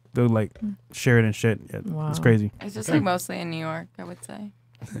they'll like share it and shit. Yeah, It's crazy. It's just like mostly in New York, I would say.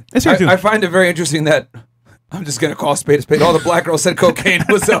 It's here too. I find it very interesting that I'm just gonna call a spade a spade. All the black girls said cocaine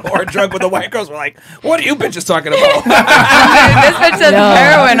was a hard drug, but the white girls were like, "What are you bitches talking about?" This bitch says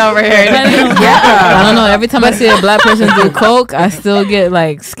heroin over here. I don't know. Every time I see a black person do coke, I still get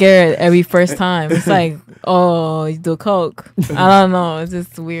like scared every first time. It's like, oh, you do coke. I don't know. It's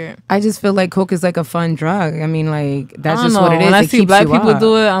just weird. I just feel like Coke is like a fun drug. I mean, like that's I don't just know. what it is. When I It see keeps black you people up.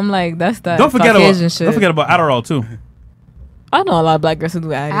 do it, I'm like, that's that. Don't forget Caucasian shit. Don't forget about Adderall too. I know a lot of black girls who do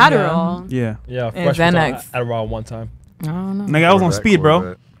Adderall. Yeah. Yeah. And Fresh was on Xanax. Adderall one time. I don't know. Nigga, I was on speed, bro.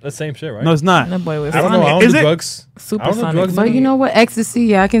 That's the same shit, right? No, it's not. That boy was I don't know. I don't Is do it? drugs. Super I don't do sonic. drugs. But you know what? Ecstasy.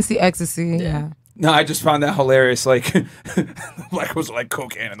 Yeah, I can see ecstasy. Yeah. No, I just found that hilarious. Like, the black girls were like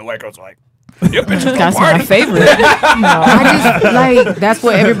cocaine, and the white girls were like, "Your bitches go That's party." my favorite. I just like that's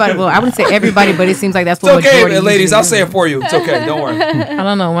what everybody. Well, I wouldn't say everybody, but it seems like that's It's what okay, majority ladies. usually I'll do. say it for you. It's okay. Don't worry. I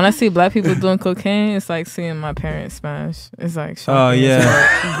don't know. When I see black people doing cocaine, it's like seeing my parents smash. It's like, Oh shocking.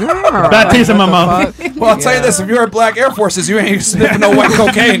 yeah. Girl. Bad taste in my mouth. Well, I'll tell you this: if you're at Black Air Forces, you ain't sniffing no white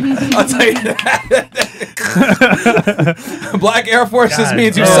cocaine. I'll tell you that. Black Air Forces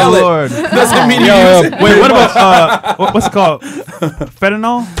means you sell Lord. it. Doesn't mean you use it. Wait, what about what's it called?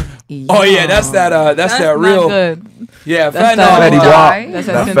 Fentanyl? Oh yeah, that's that. That's that not real. good. Yeah, That's fentanyl. that- Fetty Wap. That's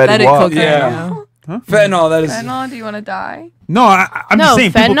That that Fetty synthetic Wap. cocaine. Yeah. Yeah. Fentanyl. That is. Fentanyl, do you want to die? No, I'm No, just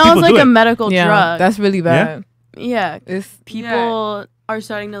saying. fentanyl People is like do a it. medical Yeah, drug. that's really bad. Yeah, It's people are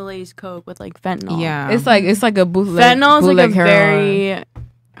starting to lace coke with like fentanyl. Yeah. it's like a bootleg. Fentanyl is like a bootleg heroin. very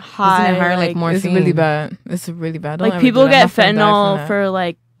high. Isn't it higher, like, more It's morphine? really bad. It's really bad. Don't like ever people do that. get My friend died from fentanyl that. for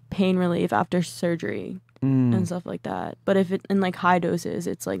like pain relief after surgery Mm. and stuff like that. But if it in like high doses,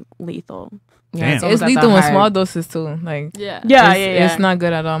 it's like lethal. Yeah, Damn. almost It's at the lethal in high- small doses too. Like Yeah, it's not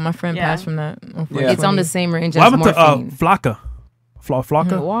good at all. My friend Yeah. passed from that. It's on the same range What as happened to morphine. Flocka?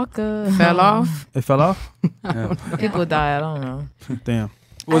 Flocka? Walker Fell off. It fell off? People die. I don't know. Damn.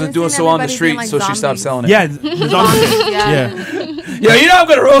 Wasn't doing so on the street, so she stopped selling it. Yeah. the zombie. Yeah. Yo, you know I'm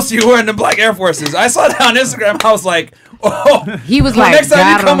gonna roast you wearing the Black Air Forces. I saw that on Instagram. I was like, oh. He was Well, like, next time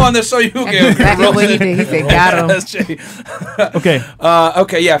you got come him. on the show, you That's get exactly what he did. He said, got him. That's Jay. Okay.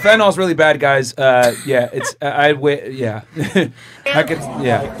 Okay. Yeah. Fentanyl's really bad, guys. Yeah. It's. I wait. Yeah. I could.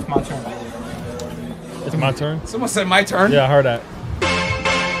 Yeah. It's my turn. Someone said my turn. Yeah, I heard that.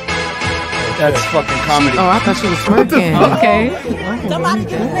 That's fucking comedy. Oh, I thought she was smirking. Okay. Somebody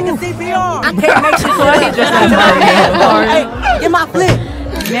give a nigga CPR. I can't make shit like just Hey, get my flip.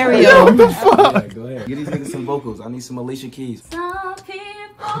 Mario. What the fuck? Go ahead. Get these niggas some vocals. I need some Alicia Keys. Oh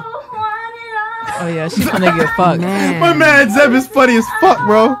yeah, she's gonna get fucked. My man Zeb is funny as fuck,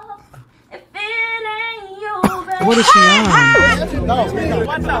 bro. What is she on? No,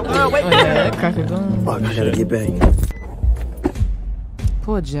 watch out. Oh yeah, that crack is on. Fuck, I gotta get back.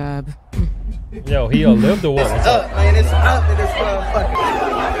 Poor job. Yo, he lived or what? What's up? Man, it's up in this motherfucker.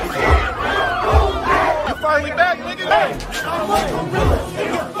 You finally back, nigga.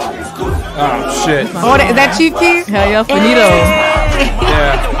 Oh shit. Oh, is that Chief Keef? Hell yeah, finito.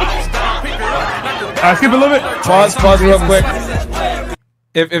 Yeah. Skip a little bit. Pause real quick.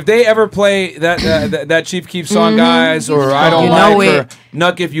 If they ever play that Chief Keef song, guys, or I don't You know like, or it.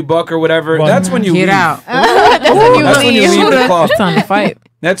 Nuck if you buck or whatever, that's when you Get leave. out. That's when you leave the club. It's time to fight.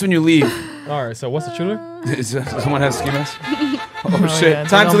 That's when you leave. All right, so what's the shooter? Someone has ski mask? Oh, shit. yeah,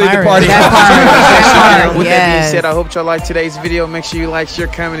 Time to they're leave the gonna party. With that being said, I hope y'all like today's video. Make sure you like, share,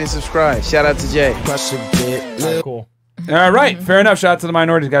 comment, and subscribe. Shout out to Jay. Cool. All right, fair enough. Shout out to the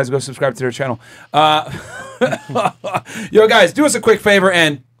minorities, guys. Go subscribe to their channel. Yo, guys, do us a quick favor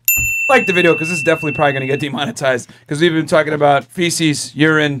and like the video because this is definitely probably going to get demonetized because we've been talking about feces,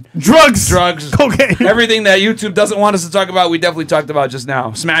 urine, drugs, cocaine, everything that YouTube doesn't want us to talk about. We definitely talked about just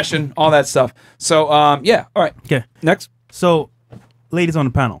now, smashing, all that stuff. So, yeah, all right. Okay, next. So, ladies on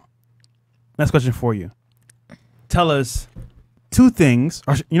the panel, next question for you. Tell us 2 things,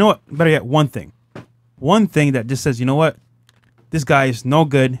 or you know what? Better yet, 1 thing. 1 thing that just says, you know what, this guy is no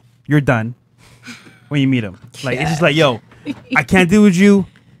good. You're done. When you meet him, like it's just like, yo, I can't deal with you.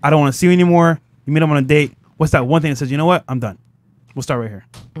 I don't want to see you anymore. You meet him on a date. What's that 1 thing that says, you know what, I'm done? We'll start right here.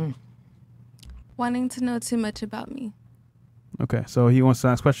 Wanting to know too much about me. Okay, so he wants to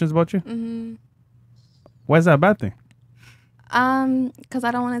ask questions about you. Mm-hmm. Why is that a bad thing? Because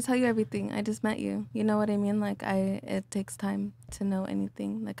I don't want to tell you everything. I just met you. You know what I mean? Like it takes time to know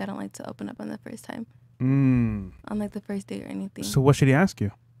anything. Like I don't like to open up on the first time. On like the first date or anything. So what should he ask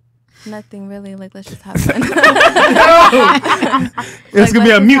you? Nothing really. Like let's just have fun. It's gonna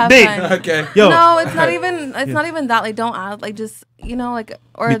be a mute date. Okay. Yo. No, it's not even. It's not even that. Like don't ask. Like just like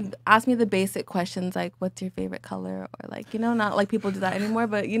or ask me the basic questions like what's your favorite color or like not like people do that anymore.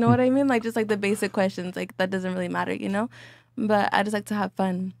 But you know what I mean? Like just like the basic questions. Like that doesn't really matter. But I just like to have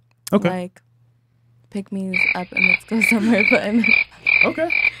fun. Okay. Like pick me up and let's go somewhere fun.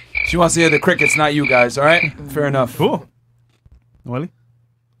 Okay. She wants to hear the crickets, not you guys. All right. Fair enough. Cool. Wally?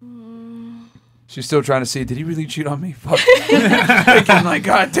 She's still trying to see, did he really cheat on me? Fuck. Thinking like,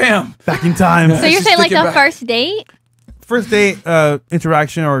 God damn. Back in time. So you're saying like the first date? First date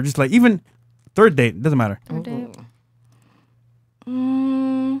interaction or just like even 3rd date. Doesn't matter. Third date.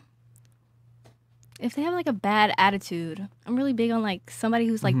 If they have like a bad attitude, I'm really big on like somebody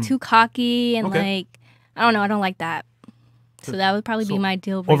who's like too cocky and like, I don't know, I don't like that. So that would probably be my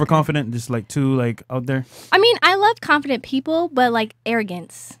deal breaker. Overconfident, just like too like out there. I mean, I love confident people, but like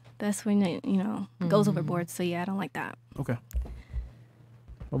arrogance. That's when it, goes overboard. So yeah, I don't like that. Okay.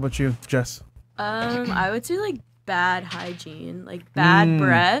 What about you, Jess? I would say like bad hygiene, like bad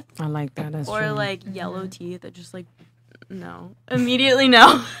breath. I like that. That's or true. like yellow teeth that just like no, immediately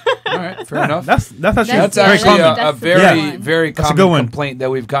no. All right, fair enough. That's actually a very That's a common good one. complaint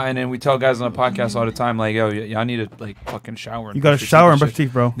that we've gotten, and we tell guys on the podcast all the time, like, yo, I need to like fucking shower. And You gotta brush your shower and teeth brush your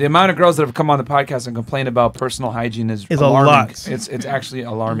teeth, bro. The amount of girls that have come on the podcast and complained about personal hygiene is It's a alarming. lot. It's actually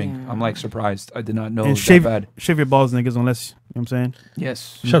alarming. I'm like surprised. I did not know it And was shave that bad. shave your balls, niggas, unless you know what I'm saying.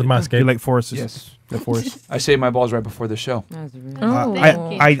 Yes. Shut the mask, You like forests. Yes. The forest. I shaved my balls right before the show.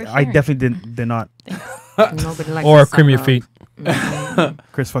 I definitely did not. Nobody likes Or to cream your suck feet.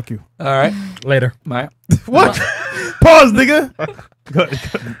 Chris, fuck you. All right. Later. Maya. What? Pause, nigga.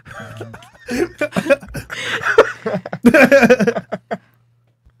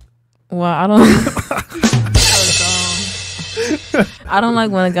 Well, I don't. I don't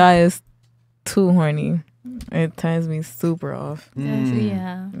like when a guy is too horny. It turns me super off.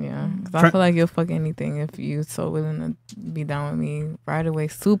 Yeah. Yeah. 'Cause I feel like you'll fuck anything if you're so willing to be down with me right away,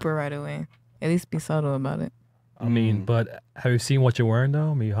 super right away. At least be subtle about it. I mean, but have you seen what you're wearing though?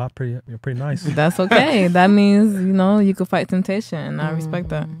 I mean, you're pretty nice. That's okay. That means, you could fight temptation, and I respect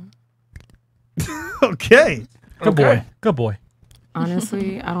that. Okay. Good boy. Good boy.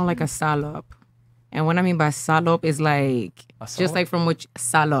 Honestly, I don't like a salop. And what I mean by salop is like, just like from which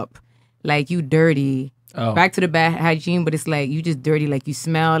salop, like you dirty. Oh. Back to the bad hygiene, but it's like you just dirty. Like you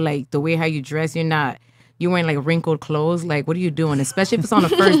smell, like the way how you dress, you're wearing like wrinkled clothes. Like, what are you doing? Especially if it's on a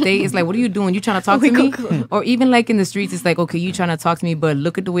first date. It's like, what are you doing? You trying to talk to me? Or even like in the streets, it's like, okay, you trying to talk to me, but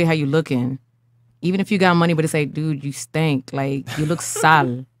look at the way how you looking. Even if you got money, but it's like, dude, you stink. Like, you look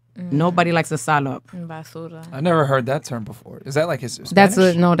sal. Nobody likes a salop. Basura. I never heard that term before. Is that like his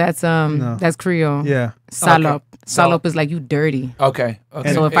Spanish? That's Creole. Yeah. Salop. Okay. Salop is like you dirty. Okay.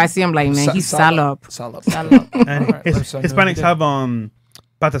 So if I see him like, man, he's salop. Salop. And Hispanics have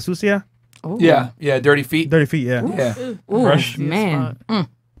pata sucia. Ooh. Yeah, dirty feet. Dirty feet, yeah. Yeah. Ooh, Fresh. man.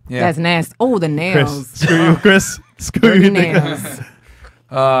 Yeah. That's nasty. Oh, the nails. Chris, screw you, Chris. Screw Dirty you, nails. nigga.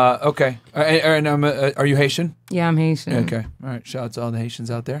 Okay. And are you Haitian? Yeah, I'm Haitian. Okay. All right. Shout out to all the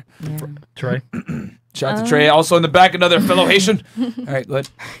Haitians out there. Yeah. Trey. Shout out to Trey. Also in the back, another fellow Haitian. All right, go ahead.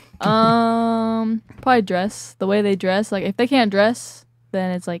 Probably dress. The way they dress. Like if they can't dress,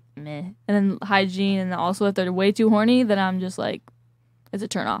 then it's like meh. And then hygiene, and also if they're way too horny, then I'm just like, it's a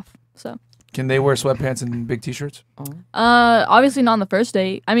turn off. So. Can they wear sweatpants and big t-shirts? Obviously not on the first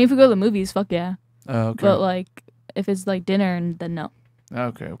date. I mean, if we go to the movies, fuck yeah. Okay. But like, if it's like dinner, then no.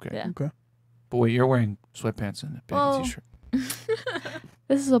 Okay. Yeah. Okay. But wait, you're wearing sweatpants and a baggy t-shirt.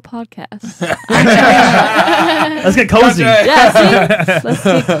 This is a podcast. Let's get cozy. Yeah, see? Let's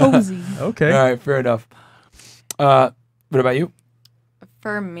get cozy. Okay. All right, fair enough. What about you?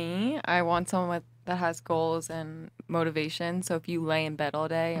 For me, I want someone that has goals and motivation. So if you lay in bed all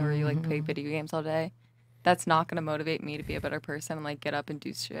day or you like play video games all day, that's not going to motivate me to be a better person and like get up and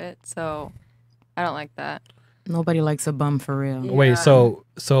do shit. So I don't like that. Nobody likes a bum for real. Yeah. Wait, so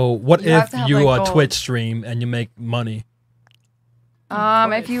what You have if to have, you like, Twitch goals. stream and you make money?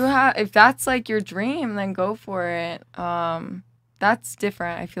 If that's like your dream, then go for it. That's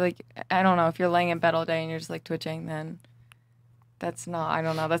different. I feel like, I don't know, if you're laying in bed all day and you're just like twitching, then that's not, I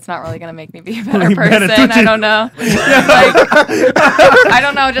don't know, that's not really gonna make me be a better person. I don't know. I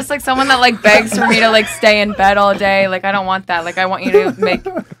don't know, just like someone that like begs for me to like stay in bed all day. Like, I don't want that. Like, I want you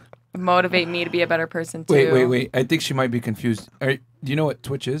to motivate me to be a better person too. Wait. I think she might be confused. Do you know what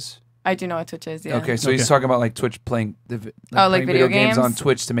Twitch is? I do know what Twitch is, yeah. Okay, so he's talking about like Twitch playing like video games on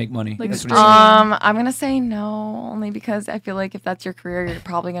Twitch to make money. Like That's what he's saying. I'm gonna say no, only because I feel like if that's your career, you're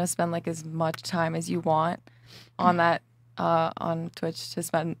probably gonna spend like as much time as you want on that on Twitch to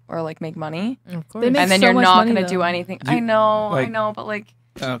spend or like make money. Of course. They make And then so you're much not money, gonna do though. anything. I know, but like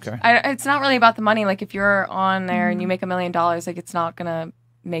okay. it's not really about the money. Like if you're on there and you make $1 million, like it's not gonna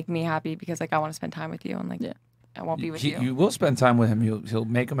make me happy because like I want to spend time with you and like I won't be with you. You will spend time with him. He'll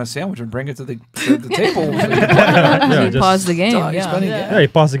make him a sandwich and bring it to the table. He paused the game. He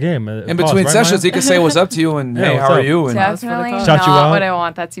paused the game. In between sessions, he can say what's up to you and hey, how are you? And Definitely Shout not you out. what I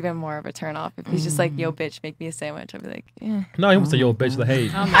want. That's even more of a turn off. If he's just like, yo, bitch, make me a sandwich, I'd be like, eh. No, he wants to yo bitch the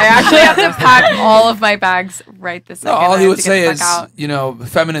hate. I actually have to pack all of my bags right this second. all I he have would to say get the is, fuck out.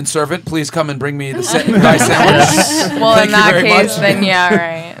 feminine servant, please come and bring me the my sandwich. Well, Thank in you that very case, much. then yeah,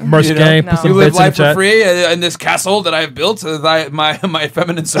 right. Merch gang, put some you live bits in the life for chat. free in this castle that I have built. My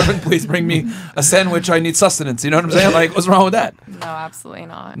feminine servant, please bring me a sandwich. I need sustenance. You know what I'm saying? Like, what's wrong with that? No, absolutely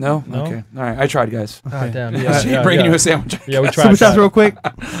not. No? Okay. All right. I tried, guys. God damn. She bringing you a sandwich. Yeah, we tried. Super chats real quick.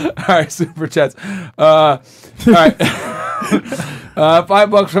 All right, super chats. All right.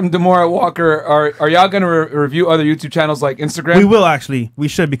 $5 from Demora Walker. Are y'all gonna review other YouTube channels like Instagram? We will actually. We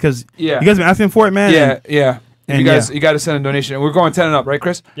should because Yeah. you guys been asking for it, man. Yeah. And You guys, you got to send a donation. We're going 10 and up, right,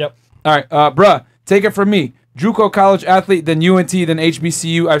 Chris? Yep. All right, bruh, take it from me. JUCO college athlete, then UNT, then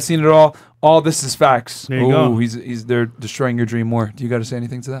HBCU. I've seen it all. All this is facts. There you go. They're destroying your dream more. Do you got to say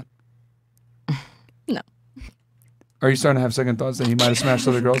anything to that? No. Are you starting to have second thoughts that he might have smashed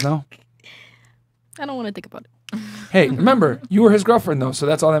other girls now? I don't want to think about it. Hey, remember, you were his girlfriend though, so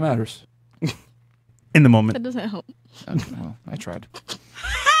that's all that matters. In the That moment. doesn't help. Okay, well, I tried.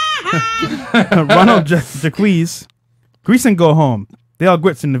 Ronald Jaquez. Grease and go home. They all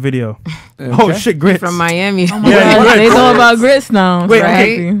grits in the video. Oh shit, grits From Miami. Oh my God, they know about grits now. Wait, right?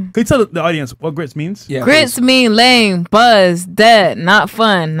 okay. Can you tell the audience what grits means? Yeah, Grits mean lame, buzz, dead, not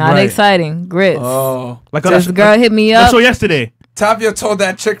fun, not Right. exciting. Grits. Oh, Like This girl hit me up. So yesterday. Tapia told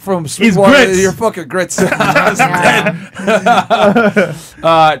that chick from He's Sweetwater, grits. "You're fucking grits."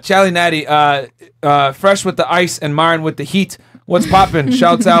 Charlie Natty, fresh with the ice and Myron with the heat. What's poppin'?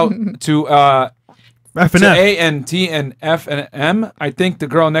 Shouts out to F and to F. A and T and F and M. I think the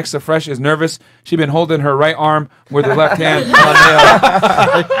girl next to Fresh is nervous. She been holding her right arm with her left hand on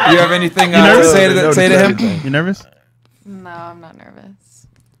nail. You have anything to say to him? You nervous? No, I'm not nervous.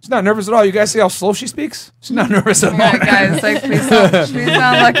 She's not nervous at all. You guys see how slow she speaks? She's not nervous at all. Alright, guys, like please don't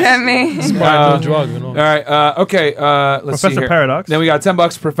look at me. No drug, you know. All right. Okay. Let's see Professor here. Paradox. Then we got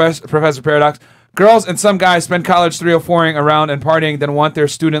 $10. Professor Paradox. Girls and some guys spend college 304ing around and partying, then want their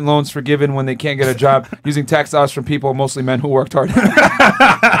student loans forgiven when they can't get a job using tax dollars from people, mostly men who worked hard.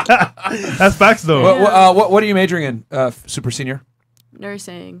 That's facts though. What are you majoring in, super senior?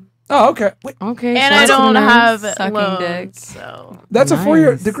 Nursing. Oh, okay. Wait, Okay. And shout I out to don't the have nurse. Sucking loans, dick. so. that's a Nice.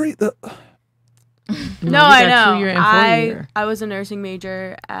 4-year degree. No, you I got know. 2-year and 4-year. I was a nursing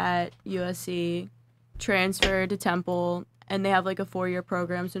major at USC, transferred to Temple, and they have like a 4-year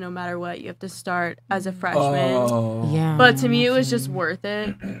program, so no matter what, you have to start as a freshman. Oh. Yeah. But to me, it was just worth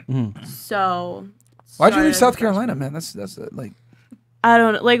it. So. Why'd you started leave as a South freshman. Carolina, man? That's like. I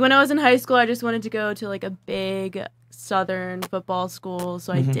don't know. Like when I was in high school, I just wanted to go to like a big Southern football school,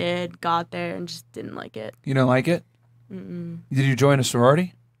 so I did. Got there and just didn't like it. You don't like it? Mm-mm. Did you join a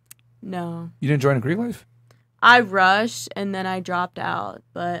sorority? No. You didn't join a Greek life? I rushed and then I dropped out,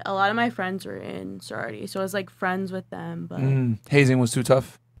 but a lot of my friends were in sorority, so I was like friends with them. But Hazing was too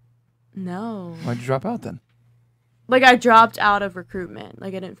tough. no, Why'd you drop out then? like I dropped out of recruitment.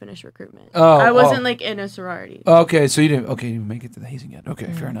 Like I didn't finish recruitment. Oh, I wasn't oh. like in a sorority. Okay, so you didn't. Okay, you didn't make it to the hazing yet.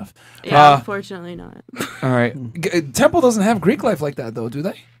 Okay, fair enough. Yeah, unfortunately not. All right. Temple doesn't have Greek life like that though, do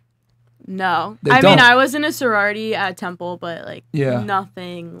they? No, They I don't. mean I was in a sorority at Temple, but like Yeah.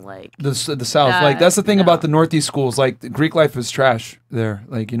 nothing like The South, like that's the thing about the Northeast schools. Like the Greek life is trash there.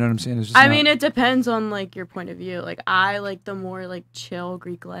 Like you know what I'm saying? It's just I not- mean, it depends on like your point of view. Like I like the more like chill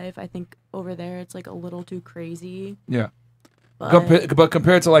Greek life. I think over there it's like a little too crazy. yeah. But, But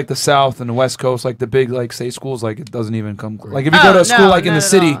compared to like the South and the West Coast, like the big like state schools, like it doesn't even come. Like if you go to a school like in the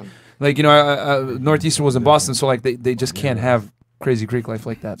city, like you know, Northeastern was in Boston, so like they just can't have crazy Greek life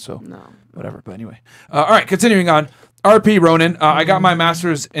like that. So whatever. But anyway, all right. Continuing on. RP Ronan, I got my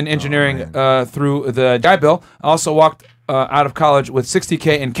master's in engineering through the Guy Bill. I also walked out of college with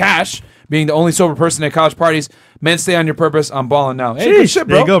 $60K in cash, being the only sober person at college parties. Men, stay on your purpose. I'm balling now. Hey, good Sheesh. shit,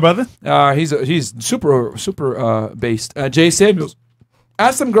 bro. There you go, brother. He's super based. Jay Samuels.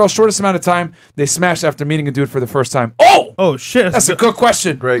 Ask them girls shortest amount of time they smashed after meeting a dude for the first time. Oh shit. That's a good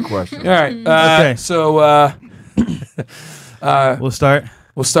question. Great question. All right. Okay. So we'll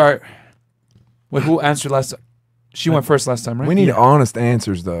start. Wait, who answered last time? She went first last time, right? We need honest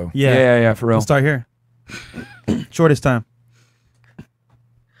answers, though. Yeah, for real. We'll start here. Shortest time.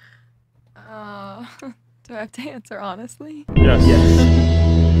 Do I have to answer honestly? Yes.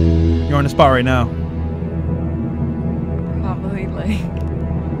 You're on the spot right now. Probably like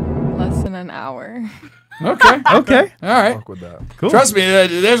less than an hour. Okay. Okay. All right. Fuck with that. Cool. Trust me,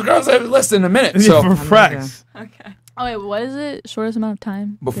 there's girls that have less than a minute. So For fracks. Okay. Oh wait, what is it? Shortest amount of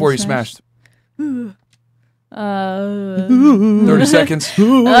time before they you smashed. 30 seconds.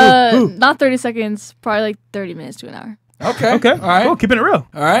 Not 30 seconds. Probably like 30 minutes to an hour. Okay. Okay. All right. Cool. Keeping it real.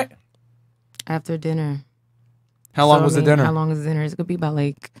 All right. After dinner. How long So, was I the mean, dinner? How long was the dinner? It could be about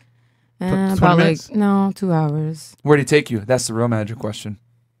like, 20 about minutes? like no 2 hours. Where'd he take you? That's the real magic question.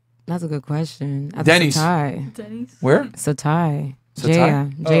 That's a good question. At Denny's. The Satai. Denny's. Where? Satai.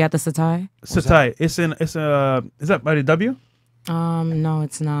 Satai? Jay at the Satai. Satai. It's is that by the W? No,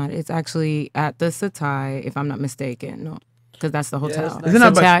 it's not. It's actually at the Satai, if I'm not mistaken. No, because that's the hotel. it's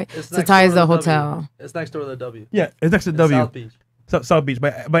next- Satai, it's next Satai door is to the W. hotel. It's next door to the W. Yeah, it's next to In W. South Beach. South Beach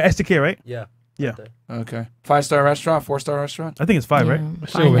by STK, right? Yeah. Yeah. Okay. 5-star restaurant, 4-star restaurant? I think it's 5, right?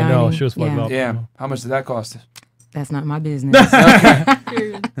 She don't even know. She was fucked up. Damn. How much did that cost? That's not my business.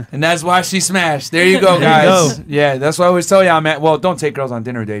 And that's why she smashed. There you go, There you guys. go. Yeah, that's why I always tell y'all, man. Well, don't take girls on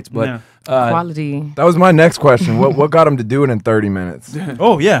dinner dates, but No. Quality. That was my next question. What got him to do it in 30 minutes?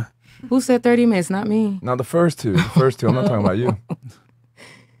 Oh, yeah. Who said 30 minutes? Not me. Now the first two. I'm not talking about you.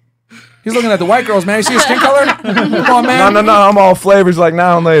 He's looking at the white girls, man. You see your skin color? Come on, man. No. I'm all flavors like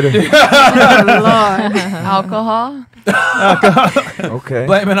now and later. Alcohol. Okay.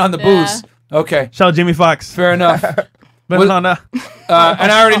 Blame it on the booze. Okay. Shout out Jimmy Fox. Fair enough. Blame it on that.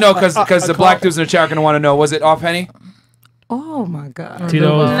 And I already know because the black dudes in the chat are going to want to know. Was it off Henny? Oh my God.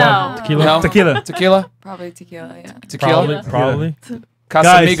 Tito's, No. tequila. No? Tequila. Tequila? Probably tequila, yeah. Tequila? Probably.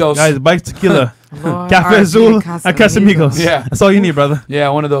 Casamigos. Guys, bike tequila. Lord, Cafe RP Azul and Casamigos. Casamigos. Yeah. That's all you need, brother. Yeah,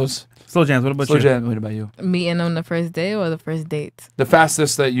 one of those. Slow jams. What about Slow you? jam. What about you? Meeting on the first day or the first date? The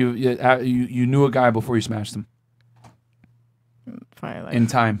fastest that you knew a guy before you smashed him Probably like in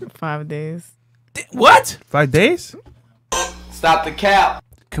time. 5 days. What? 5 days? Stop the cap.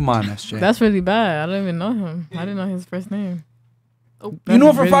 Come on, SJ. That's really bad. I don't even know him. I didn't know his first name. You knew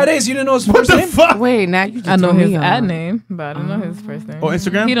him for 5 days. You didn't know his first name. Fuck? Wait, now you just I know threw his me ad off. name, but I don't know his first name. Oh,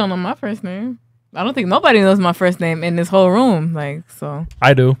 Instagram? He don't know my first name. I don't think nobody knows my first name in this whole room. Like, so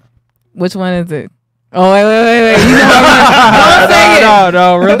I do. which one is it? Oh, wait. You know what? Don't say it.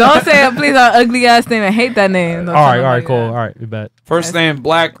 No, really? Don't say it, please. Our ugly ass name. I hate that name. Don't All say right, nobody cool. that. All right, we bet. First name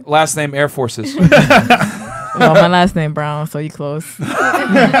Black, last name Air Forces. Well, my last name Brown, so you close.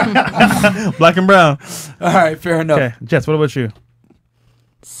 Black and brown. All right, fair enough. Okay, Jess, what about you?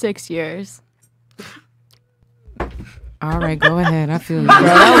 6 years. All right, go ahead. I feel you. Bro,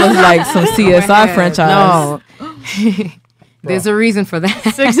 that was like some Go CSI ahead. franchise. No. There's a reason for that.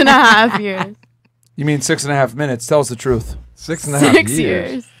 6.5 years. You mean 6.5 minutes? Tell us the truth. 6.5 6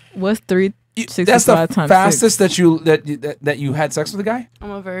 years. What's 3? That's the 65 times fastest 6. that you had sex with a guy. I'm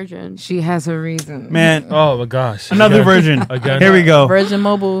a virgin. She has her reason. Man, Oh my gosh. another Again. virgin. Again. Here we go. Virgin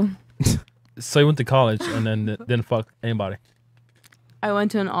Mobile. So you went to college and then didn't fuck anybody. I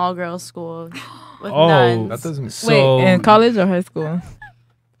went to an all-girls school with Oh, nuns. That doesn't. So Wait, in college or high school?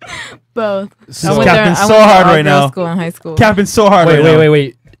 Both. So I went Capping there. I so went to hard right all-girls now. School in high school. Capping so hard right now.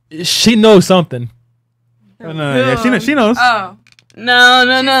 wait. She knows something. No, yeah, she knows. Oh. No.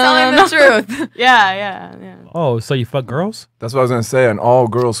 telling the truth. Yeah. Oh, so you fuck girls? That's what I was gonna say. An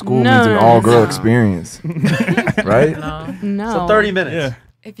all-girl school No, means an no, all-girl no. experience, right? No. So 30 minutes. Yeah.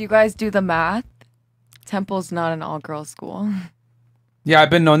 If you guys do the math, Temple's not an all-girls school. Yeah, I've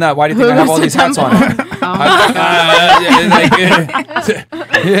been knowing that. Why do you think I have all these hats on?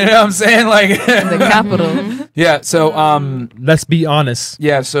 You know what I'm saying? Like the capital. Yeah. So let's be honest.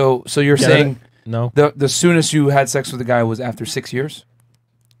 Yeah. So you're saying no? The soonest you had sex with a guy was after 6 years?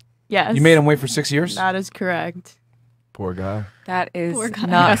 Yes. You made him wait for 6 years? That is correct. Poor guy. That is not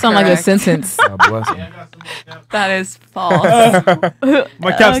That sounds like a correct. sentence. God bless him. That is false.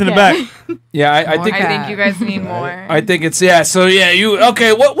 My cap's in the back. Yeah, I think I think you guys need more. I think it's so yeah, you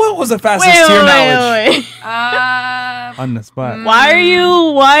okay, what was the fastest to your knowledge? On the spot.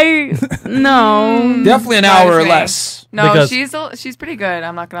 No. Definitely an hour or less. No, Because- she's pretty good.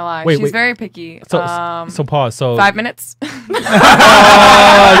 I'm not gonna lie. Wait, she's wait. very picky. So pause. So 5 minutes.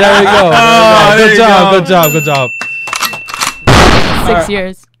 Oh, there we go. Good job. 6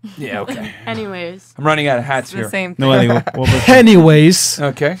 years. Yeah, okay. Anyways. I'm running out of hats The here. same No, thing. Anyways.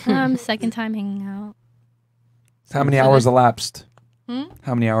 Okay. Second time hanging out. How many hours elapsed? Hmm?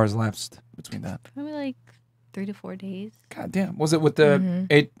 How many hours elapsed between that? Probably like 3 to 4 days. God damn. Was it with the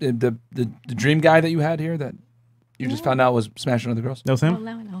the dream guy that you had here that you just found out was smashing other girls? That was him? Well,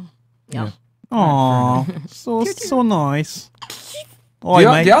 now I know. Yeah. Aw, so nice. Do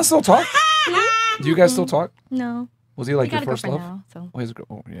y'all still talk? Do you guys still talk? No. Was he like We your got a first love? girlfriend now, so. Oh, he's a girl.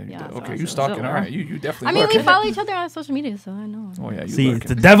 Oh, yeah. Yeah, so- Okay, so- you stalking. so- All right, you definitely. I mean, we lurking. follow each other on social media, so I know. Oh yeah, you See, lurking. it's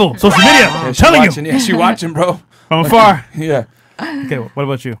the devil. Social media. Yeah, I'm she telling watching, you. Yeah, she watching, bro. From afar. Yeah. Okay, what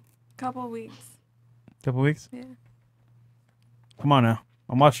about you? Couple weeks. Couple weeks? Yeah. Come on now.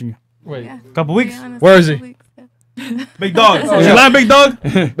 I'm watching you. Wait. Yeah. Couple weeks? Where is he? Big dog. Oh, You yeah. lying, big dog?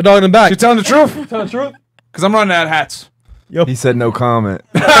 Big dog in the back. You telling the truth? Tell the truth. Because I'm running out of hats. He said no comment.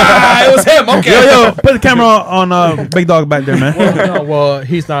 It was him. Okay. Yo, put the camera on Big Dog back there, man. Well,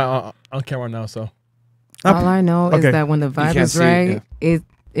 he's not on camera now, so. All I know Okay. is that when the vibe can't is see it, right,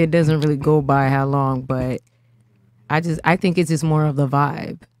 it doesn't really go by how long, but I think it's just more of the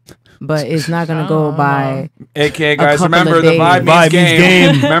vibe. But it's not gonna go by. AKA a guys, couple remember of the days. vibe means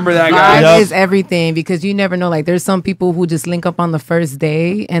game. Remember that, Vibe guys. is everything because you never know. Like, there's some people who just link up on the first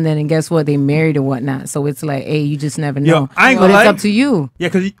day and then guess what? They married or whatnot. So it's like, hey, you just never know. Yo, I ain't but gonna it's lie. up to you. Yeah,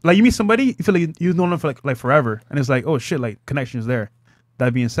 because like you meet somebody, you feel like you've known them for like forever, and it's like, oh shit, like connection's there.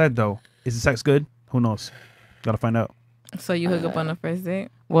 That being said, though, is the sex good? Who knows? Gotta find out. So you hook up on the first date?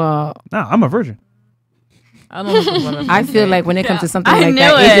 Well, Nah, I'm a virgin. I don't hook up on the first I feel date. like when it comes to something I like knew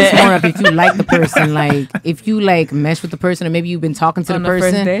that, it's it. just more of if you like the person. Like, if you like mesh with the person, or maybe you've been talking to On the the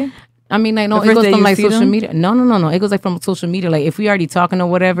first person. day? I mean, like, no, The it first goes day from you like see social them? media. No. It goes like from social media. Like, if we already talking or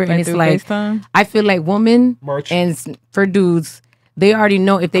whatever, and Like it's through like, FaceTime? I feel like women Merch. and for dudes, they already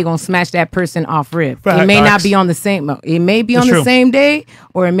know if they gonna smash that person off rip. Facts. It may not be on the same. It may be That's on the true. same day,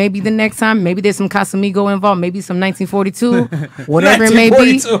 or it may be the next time. Maybe there's some Casamigo involved. Maybe some 1942, whatever it may be.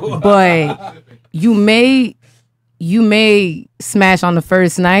 1942. But you may smash on the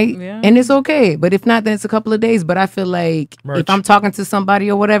first night, and it's okay. But if not, then it's a couple of days. But I feel like if I'm talking to somebody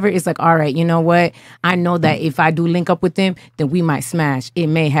or whatever, it's like, all right, you know what? I know that if I do link up with them, then we might smash. It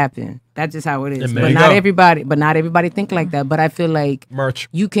may happen. That's just how it is. may. But not everybody. But not everybody think like that. But I feel like Merch.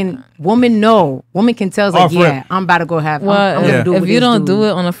 you can. Woman can tell. It's like, Off yeah, rip. I'm about to go have. Well, I'm gonna do it if with you this don't do dude.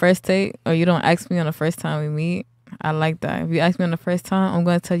 it on the first date, or you don't ask me on the first time we meet, I like that. If you ask me on the first time, I'm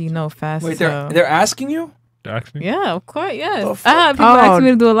gonna tell you no fast. Wait, so- they're asking you? Actually. Yeah, of course, yes. I have people Oh. ask me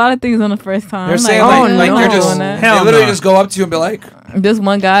to do a lot of things on the first time. They're I'm saying like, like no, they're I'm just doing that. Hell they literally no. just go up to you and be like, This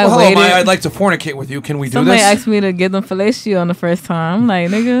one guy well, hello, waited. Maya, I'd like to fornicate with you. Can we do Somebody this? asked me to give them fellatio on the first time. I'm like,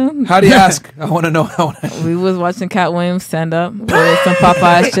 nigga. How do you ask? I want to know how. We was watching Cat Williams stand up with some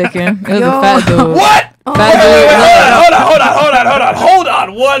Popeyes chicken. It was Yo. a fat dude. What? Fat dude. Hold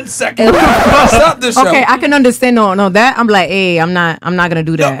on 1 second. Stop this show. Okay, I can understand. No, that I'm like, hey, I'm not gonna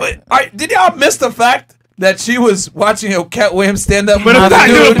do that. Wait, did y'all miss the fact that she was watching a Cat Williams stand up With a fat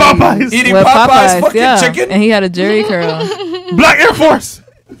dude with Popeyes. eating With Popeyes fucking yeah. chicken? And he had a Jerry curl. Black Air Force.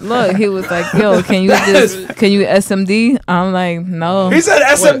 Look, he was like, yo, can you SMD? I'm like, no. He said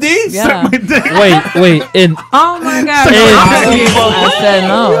SMD? Yeah. Wait. In Oh my god! I said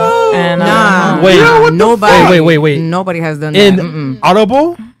no. And Nah, Wait. nobody. Wait. Nobody has done that. in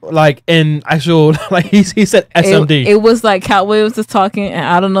Audible, like in actual, like he said SMD. It was like Cat Williams was talking, and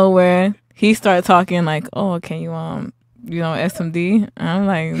out of nowhere, he started talking like, oh, can you SMD? And I'm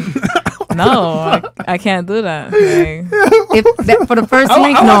like, no, I can't do that. Like, For the first I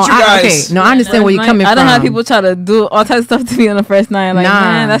link, want you guys- I understand where you're coming from. I don't have people try to do all types of stuff to me on the first night. Like,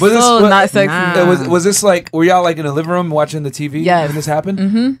 man, that's Was this- so what- not sexy. Was this like, were y'all like in the living room watching the TV Yes. when this happened?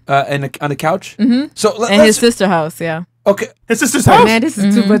 Mhm. And on the couch? Mhm. So in his sister house, yeah. Okay. His sister's Oh, house. man, this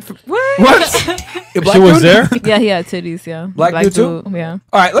is too much. What? What? She was there? Yeah, he had titties. Yeah, Black dude too? Yeah.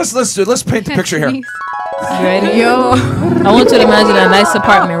 All right, let's paint the picture here. You ready? Yo, I want you to imagine a nice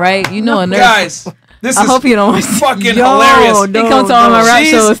apartment, right? You know, a nurse. Guys, this I is hope you don't watch fucking Yo, hilarious. They come to all my rap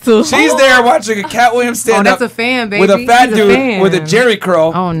shows too. She's there watching a Cat Williams stand Oh, up. that's a fan, baby. With a fat He's a dude fan. with a Jerry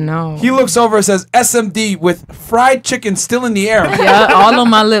curl. Oh no. He looks over and says SMD with fried chicken still in the air. Yeah, all on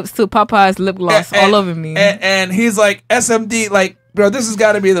my lips too. Popeye's lip gloss all over me. And he's like, SMD, like, bro, this has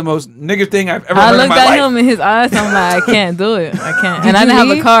got to be the most nigger thing I've ever I heard in looked my at life. him in his eyes. I'm like, I can't do it. I can't. Did And I you didn't have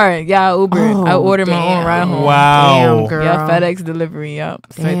a leave? car. Yeah, I Ubered. I Oh, ordered my own damn. ride home. Wow. Damn, girl. Yeah, FedEx delivery. Yep,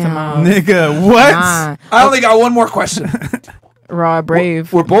 straight to my house. Nigga, what? Nah. I only got one more question. Raw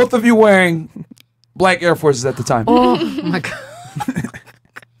brave. Were both of you wearing black Air Forces at the time? Oh my god.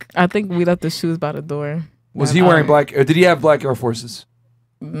 I think we left the shoes by the door. Was he wearing black, or did he have black Air Forces?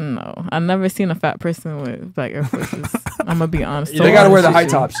 No, I've never seen a fat person with black Air Forces. I'm gonna be honest. They gotta wear the high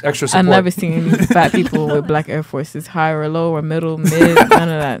tops, extra support. I've never seen any fat people with black Air Forces, high or low or middle, mid, none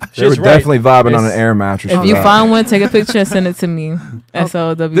of that. They were definitely vibing on an air mattress. If you find one, take a picture and send it to me.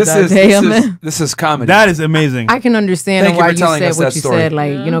 SLW. This is comedy. That is amazing. I can understand Thank you why for you telling said us what that you story. said,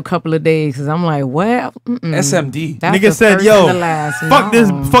 like, you know, a couple of days, because I'm like, what? SMD. That's Nigga the said, first "Yo, and the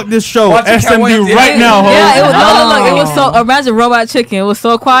last. fuck this show. Watch it, Cat Williams. SMD right now, ho." Yeah, it was, look, it was so. Imagine Robot Chicken. It was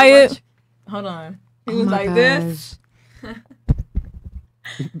so quiet. Hold on. He was like this.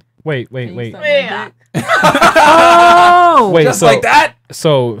 Wait. Oh! Wait, Just so, like that?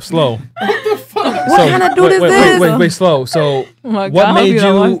 So slow. What kind of dude is this? Wait, slow. So, Oh my God, what I hope made you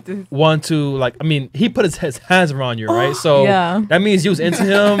don't you watch this. want to, like? I mean, he put his hands around you, right? So Yeah. that means you was into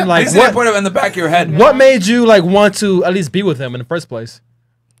him. Like, He's gonna what? put it in the back of your head. What made you like want to at least be with him in the first place?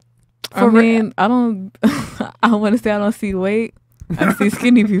 I mean, I don't. I want to say I don't see weight. I see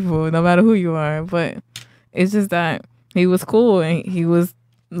skinny people, no matter who you are. But it's just that he was cool and he was.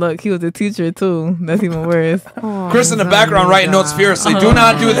 Look, he was a teacher too. That's even worse. Chris in the background writing notes furiously. Do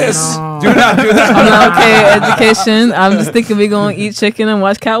not do this. Do not do that. I'm like, okay, education. I'm just thinking we gonna eat chicken and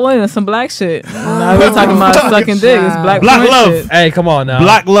watch Cat Williams, some black shit. Now we're talking about sucking dick. It's black porn love. shit. Hey, come on now.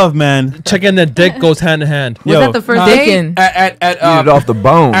 Black love, man. Chicken and dick goes hand in hand. Was that the first date? Bacon. At Eat it off the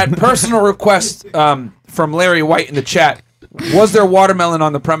bone. At personal request from Larry White in the chat, was there watermelon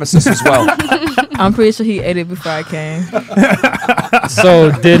on the premises as well? I'm pretty sure he ate it before I came.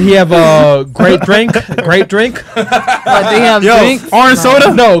 So did he have a great drink? Great drink? But they have Yo, drinks. orange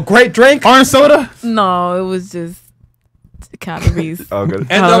soda? No, great drink. Orange soda? No, it was just calories. Oh, good.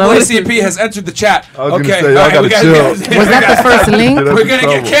 NAACP has entered the chat. I was gonna Okay, say, y'all all right, gotta we gotta chill. get- Was that the first link? Get us We're in gonna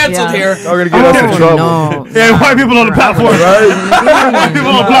get trouble. canceled Yeah. here. Y'all gonna get us in trouble. No. Yeah, white people on the platform. Right?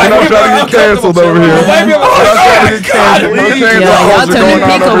 People on I'm black not people. trying to get canceled over here. White people are like, oh my God. Yeah, y'all turning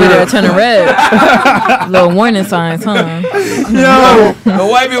pink over there, turning red. Little warning signs, huh? Yo, The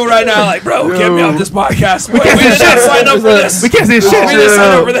white people right now are like, bro, get me off this podcast. We did not sign up for this. we can't say We shit. didn't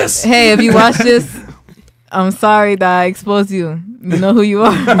sign up for this. Hey, if you watch this, I'm sorry that I exposed you. You know who you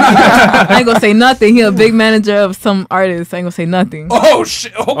are. I ain't gonna say nothing. He a big manager of some artists. I ain't gonna say nothing. Oh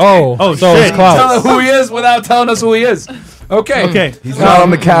shit. Okay. Oh, so shit. it's clout. Tell us who he is without telling us who he is. Okay. Okay. He's not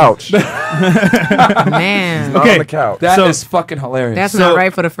on the couch. Man. Not Okay. on the couch. That is fucking hilarious. That's So- not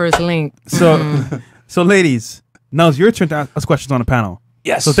right for the first link. So ladies, now it's your turn to ask us questions on the panel.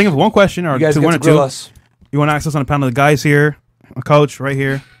 Yes. So think of one question or You guys two, get one to or two. grill us. You want to ask us on the panel? The guys here, a coach right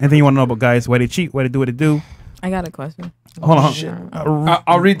here. Anything you want to know about guys? Why they cheat? Why they do what they do? I got a question. Hold on.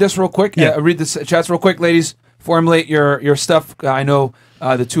 I'll read this real quick. Yeah. Read the chats real quick, ladies. Formulate your stuff. I know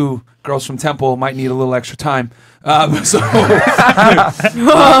the two girls from Temple might need a little extra time. So okay.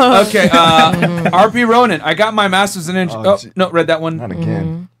 RP Ronan. I got my master's in no, read that one. Not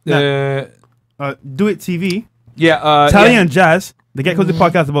again. Do It TV. Yeah. Talia yeah. and Jazz. The Get Cozy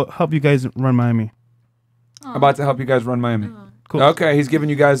podcast about help you guys run Miami. About to help you guys run Miami. Cool. Okay, he's giving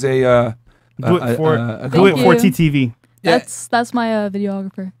you guys a Do it for Thank you. TTV. Yeah. That's my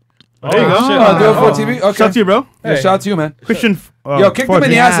videographer. There you go. Oh, do it for TV. Okay. Shout out to you, bro. Yeah, shout out to you, man. Christian. Yo, kick them in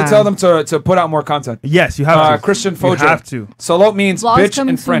the ass and tell them to put out more content. Yes, you have to. Christian You Fojo. have to. Solo means Vlogs bitch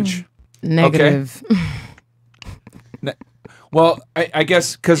coming in French. soon. Negative. Well, I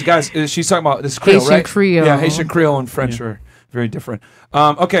guess because guys, she's talking about this Creole, Haitian right? Creole. Yeah, Haitian Creole and French are very different.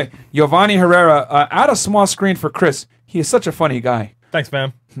 Okay, Giovanni Herrera, add a small screen for Chris. He is such a funny guy. Thanks,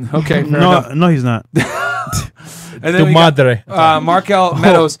 fam. Okay, fair enough. No, he's not. And then Tu we got, madre. Markel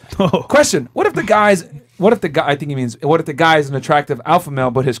Meadows. Oh. Question: what if the guy? I think he means, what if the guy is an attractive alpha male,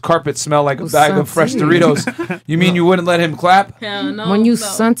 but his carpets smell like a bag of fresh Santi. Doritos? You mean you wouldn't let him clap? Hell no. When you no.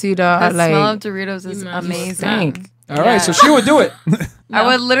 Santi, The like, smell of Doritos is You amazing. stink. All right, so she would do it. I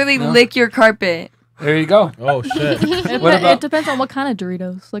would literally lick your carpet. There you go. Oh shit. It depends on what kind of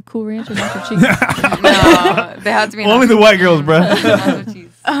Doritos, like Cool Ranch or nacho cheese. No, they have to be Only the white girls, bro.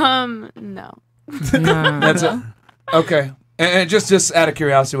 No. That's it. Okay. And just out of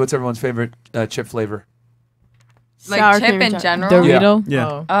curiosity, what's everyone's favorite chip flavor? Like Sour chip cream in chip. general? Dorito.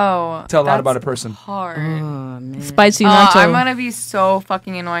 Yeah. Oh. Tell a lot that's about a person. Hard. Spicy nacho. I'm gonna be so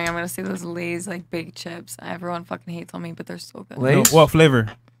fucking annoying. I'm gonna say those Lay's like big chips. Everyone fucking hates on me, but they're so good. No, what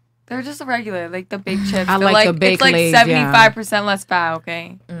flavor? They're just regular, like the big chips. I They're like the baked it's like Lay's, 75% less fat.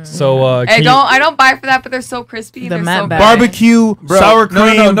 Okay. So I don't buy for that, but they're so crispy. They're so good. Barbecue, sour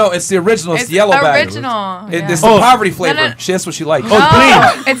cream. No, it's the original. It's the yellow It's bag. original. It's the poverty flavor. That's what she likes.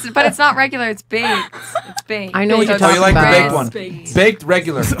 No, but it's not regular. It's baked. It's baked. I know what you're Oh, you like the baked one? Baked. Baked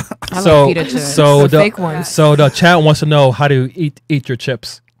regular. So the chat wants to know how to eat your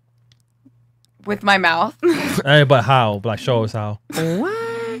chips. With my mouth. Hey, but how? Like, show us how. What?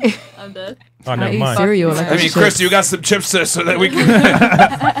 I'm dead. Oh, never mind. Cereal. I mean, Chris, you got some chips there so that we can.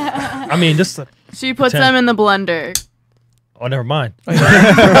 I mean, just. She puts them in the blender. Oh, never mind.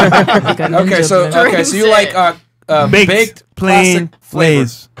 Okay, so you like baked plain plastic flavor.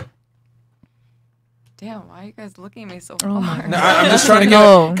 Lay's. Damn, why are you guys looking at me so hard? No, I'm just trying to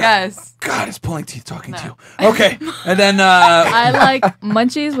get. Yes. God, it's pulling teeth talking to you. Okay, and then I like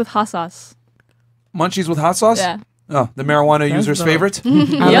munchies with hot sauce. munchies with hot sauce. Yeah. Oh, the marijuana user's favorite. I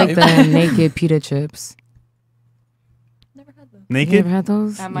like the naked pita chips. Naked? You ever had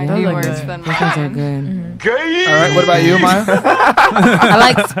those? That might Those be are worse good. than Those things are mine. good. All right, what about you, Maya? I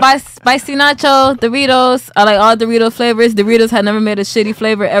like spicy nacho, Doritos. I like all Dorito flavors. Doritos had never made a shitty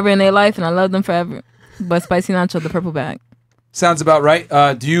flavor ever in their life, and I love them forever. But spicy nacho, the purple bag. Sounds about right.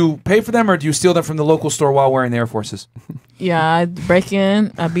 Do you pay for them or do you steal them from the local store while wearing the Air Forces? Yeah, I break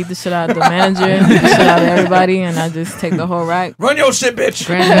in, I beat the shit out of the manager, beat the shit out of everybody, and I just take the whole rack. Run your shit, bitch.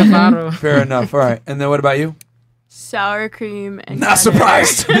 Fair enough. All right. And then what about you? Sour cream and Not cheddar.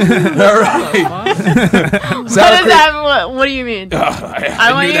 surprised. All right. What does that? What do you mean?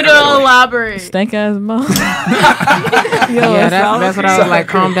 I want knew you that to right away. elaborate. Stank ass mouth. Yeah, that's what I was like.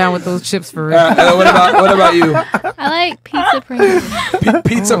 Calm down with those chips for real. What about you? I like pizza Pringles.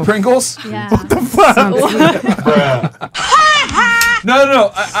 Pizza Pringles? Yeah. What the fuck? No.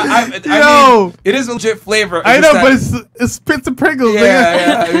 I mean, it is a legit flavor. I It's know, just but it's pizza Pringles.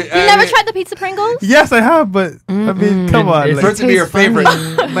 Yeah, nigga. You never tried the pizza Pringles? Yes, I have, but I mean, come on. for it to be your favorite.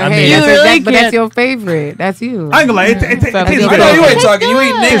 But hey, but that's your favorite. That's you. I ain't gonna lie. It tastes I good. know you ain't talking. You eat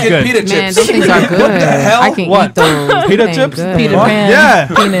It's naked good. pita Man, chips. those things are good. What the hell? I can eat those. Pita They chips? good. Peter What? Pan. Yeah.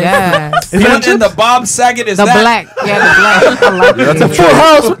 Penis. Yes. Is What that in the Bob Saget is The that? black. Yeah, the black. I like That's a it. Full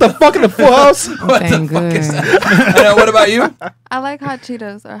House. What the fuck in the Full House? What the Dang fuck is good. that? What about you? I like hot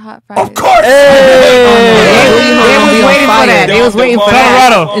Cheetos or hot fries. Of course. They was waiting for that. They was waiting for that.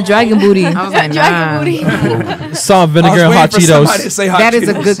 Colorado. The dragon booty. I was like, nah. Salt, I vinegar, was and hot waiting for somebody to Cheetos. say hot That is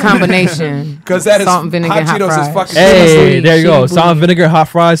a Cheetos. good combination. Because that is Salt and vinegar, hot hot Cheetos fries. is fucking. Hey, there you go. Shitty Salt, booty. vinegar, hot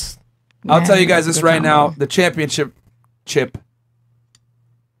fries. I'll tell you guys Good this right now: combo. the championship chip,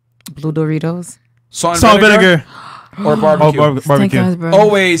 Blue Doritos. salt Salt and vinegar, vinegar. or barbecue. Stank ass, Barbecue. bro.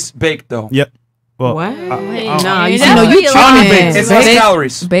 Always baked though. Yep. Well, What? I- No, you that's know what you you trying. like. It's less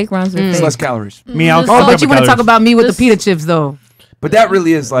calories. Bake rounds with It's fake. less calories. me, I'll Just talk Oh, but you want to talk calories. about me with the Just- pita chips though? But that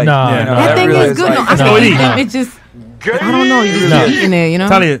really is like Nah, you know, nah. That thing really is good. No, I No, can't eat no. them. It just, I don't know. You're No. eating it, you know?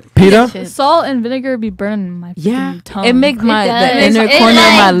 Tell you. Pita? Salt and vinegar be burning my Yeah. fucking tongue. It makes my does. the inner It corner of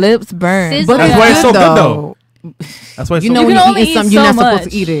like my lips burn. sizzles. But That's it's why it's so good, though. though. That's why it's You so know You when can you only eat eat something, you're so not supposed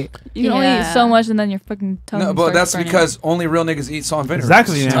much. to eat it. You can only eat so much and then your fucking tongue. No, but starts that's burning. because only real niggas eat salt and vinegar.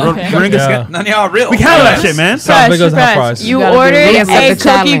 Exactly. Yeah. Okay. We're gonna Yeah. get None of y'all real. We can handle that shit, man. Salt, vinegar, and hot fries. You gotta do ordered it. Yes, a that's the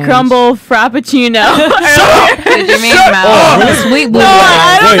cookie challenge. crumble frappuccino. Did you mean mouth? Sweet booty. No,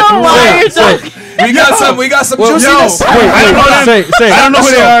 I don't Wait, know why wait, you're talking. We got some Yo, juiciness. I don't know them. Say. I don't know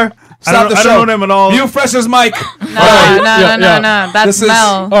who they are. Stop the I show. don't know them at all. You fresh as Mike. No. That's This is Mel.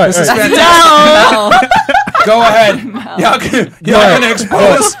 All right, this is all right. fantastic. Go ahead. Y'all can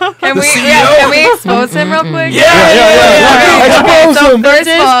expose Can the we CEO. expose him real quick? Yeah. Okay, Expose so him. first This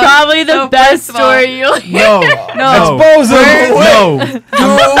is of all- probably the so best first of all- story you'll hear. No. Expose him. No.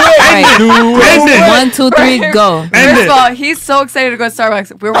 Right. End it. 1, 2, 3, go. End First it. of all, he's so excited to go to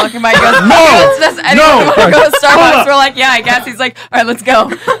Starbucks. We're walking by. He goes, No. Does anyone No. want to go to Hold Starbucks? up. We're like, yeah, I guess. He's like, all right, let's go. All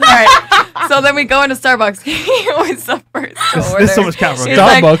right. So then we go into Starbucks. He always the first to There's order. so much cap, bro. He's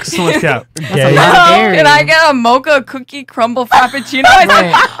like, Starbucks. So much cap. Gay. lot of dairy. and I get a mocha cookie crumble frappuccino? I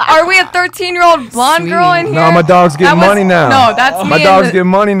said, are we a 13-year-old blonde girl in here? No, my dog's getting money now. No, that's me. My dog's getting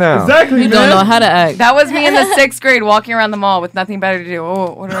money now. Exactly. You don't know how to act. That was me in the 6th grade walking around the mall with nothing better to do.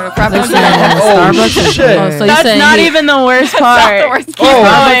 Oh, what are the frappuccino? Oh, shit. So that's not even the worst part. Keep Starbucks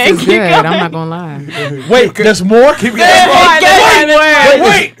going. is good. I'm not gonna lie. Wait, there's more? Keep going.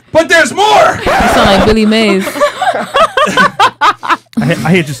 Wait, but there's more. You sound like Billy Mays. I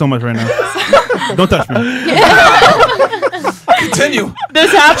hate you so much right now. Don't touch me. Continue.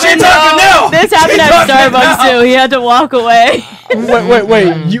 This happened. This happened at Starbucks too. He had to walk away.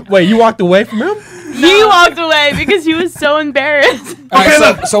 Wait, you walked away from him? He walked away because he was so embarrassed. All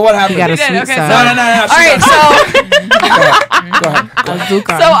right, so what happened? You got a sweet Okay, side. no. All right, so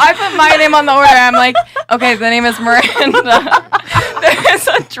so I put my name on the order. I'm like, okay, the name is Miranda. There's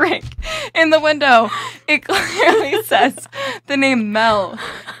a drink in the window. It clearly says the name Mel.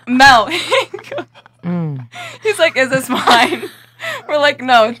 He's like, is this mine? We're like,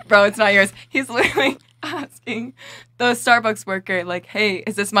 no, bro, it's not yours. He's literally asking the Starbucks worker, like, hey,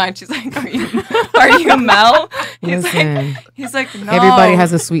 is this mine? She's like, are you Mel? He's like, no. Everybody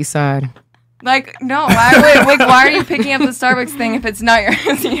has a sweet side. Like, no, why are you picking up the Starbucks thing if it's not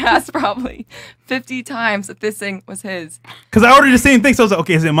yours? He asked probably 50 times if this thing was his. Because I ordered the same thing, so I was like,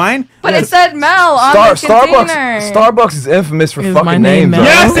 okay, is it mine? But it said Mel on the container. Starbucks is infamous for Is my fucking name names. Mel?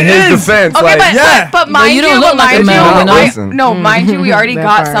 Yes, in it his is. defense, Okay, like, but mind you you, don't look like a Mel, mind you, we already That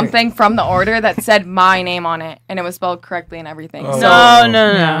got part. something from the order that said my name on it, and it was spelled correctly and everything. Oh. So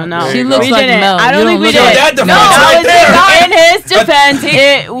No. She looks We like didn't. Mel. I don't You think we look did. like- That defense No, right there. in his defense,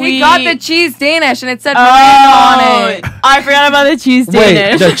 he got the cheese Danish, and it said my name on it. I forgot about the cheese Wait,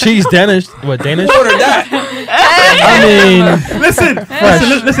 Danish. the cheese Danish? What, Danish? Ordered that. I mean, Listen.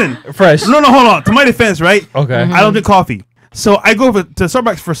 fresh. No, hold on. To my defense, right? Okay. I don't drink coffee. So I go to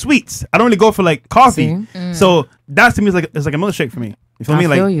Starbucks for sweets. I don't really go for like coffee. So that to me is like it's like a milkshake for me. You feel me? I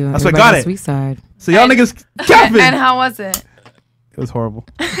feel Like you. that's what Everybody got has it. Sweet side. So y'all niggas capping. And how was it? It was horrible.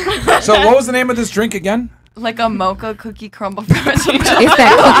 So what was the name of this drink again? Like a mocha cookie crumble frappuccino. It's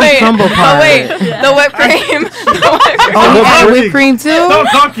that cookie crumble part. Oh wait, the whipped cream. Oh, you add whipped cream too?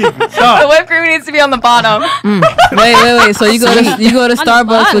 Stop talking. The Stop. whipped cream needs to be on the bottom. Wait. So you go to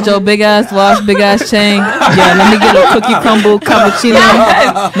Starbucks with your big ass watch, big ass chain. Yeah, let me get a cookie crumble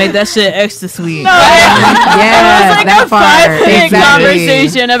cappuccino. Make that shit extra sweet. Yeah, Like that a part. 5-minute Exactly.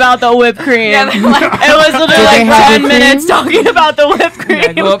 conversation about the whipped cream. Yeah, It was literally Did they like have 10 whipped minute talking about the whipped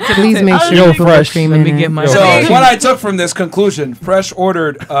cream. Please make sure Yo, you put Fresh, whipped cream let in me it. get my- So what I took from this conclusion, Fresh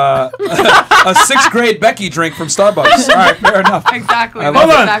ordered a 6th grade Becky drink from Starbucks. All right, fair enough. Exactly. I That's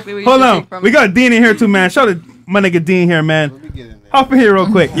love it. exactly what you Hold should on. take from We it. got Dean in here too, man. Shout out to my nigga Dean here, man. Hop in here real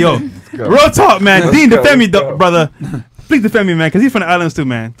quick. Yo, real talk, man. Dean, defend me, brother. Please defend me, man, because he's from the islands too,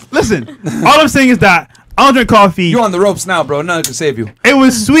 man. Listen, all I'm saying is that I don't drink coffee. You're on the ropes now, bro. Nothing can save you. It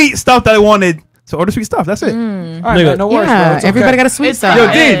was sweet stuff that I wanted. So order sweet stuff. That's it. All right, man, no worries, bro. Yeah, It's everybody okay. got a sweet side. Yo,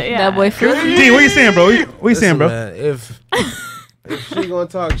 Dean. That boy fruit. Dean, what you saying, bro? What you saying, bro? Man, if she gonna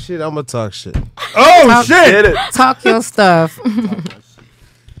talk shit, I'm gonna talk shit. Oh, shit. Talk your stuff.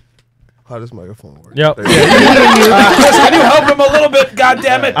 How does microphone work? Yep. Chris, can you help him a little bit? God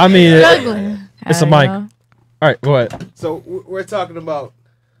damn it. I mean, Struggling. it's a mic. All right, go ahead. So we're talking about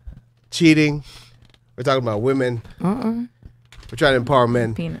cheating. We're talking about women. We're trying to empower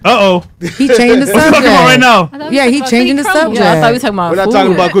men. Uh-oh. He changed the What's subject. talking about right now? Yeah, he changing the subject. Yeah, I thought we were talking about We're not food.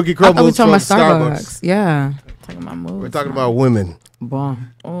 talking about cookie I thought we crumbles talking from about Starbucks. Starbucks. Yeah. Talking about moves. We're talking about women.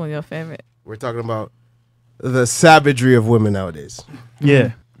 Bon. Oh, your favorite. We're talking about the savagery of women nowadays.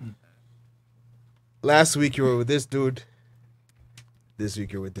 Yeah. Last week you were with this dude. This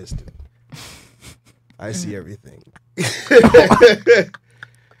week you're with this dude. I see everything.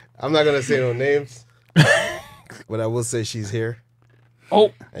 I'm not gonna say no names, but I will say she's here.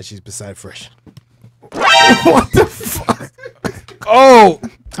 Oh, and she's beside Fresh. What the fuck? Oh.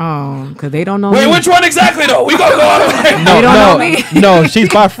 Oh, because they don't know Wait, me. which one exactly though? We gonna go all the way. They don't know me. No, she's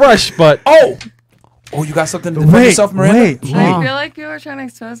by Fresh, but Oh, you got something to defend yourself, Miranda? I feel like you were trying to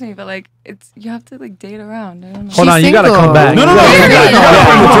expose me, but like you have to like date around. I don't know. Hold on, you gotta come back. No. You gotta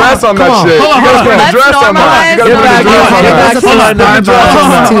put the dress on that shit. You gotta put the dress on that. You gotta put the dress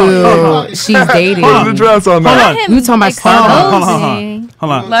on that. To she's dating. Put the dress on that. You talking about Starbucks?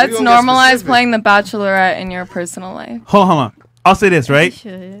 Hold on. Let's normalize playing the Bachelorette in your personal life. Hold on. I'll say this, right?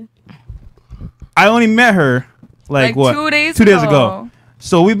 I only met her like what? 2 days 2 days ago. ago.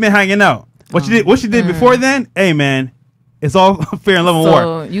 So we've been hanging out. What she did before then? Hey man, it's all fair and love and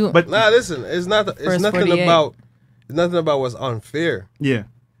war. But nah, listen, it's nothing 48. about what's unfair. Yeah.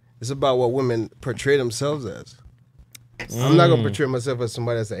 It's about what women portray themselves as. I'm not gonna portray myself as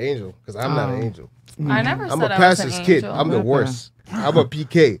somebody that's an angel because I'm not an angel. I never I'm said a I was an pastor's kid. angel. I'm the worst. I'm a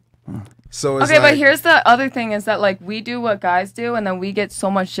PK. So it's Okay, like, but here's the other thing is that like we do what guys do and then we get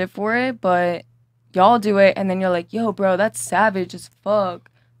so much shit for it, but y'all do it and then you're like, yo, bro, that's savage as fuck.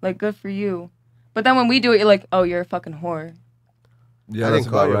 Like, good for you. But then when we do it, you're like, oh, you're a fucking whore. Yeah, I that's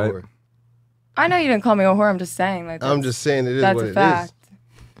didn't call about you a right. whore. I know you didn't call me a whore. I'm just saying. Like, I'm just saying it is that's what a it fact.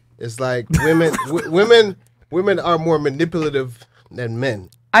 is. It's like women are more manipulative than men.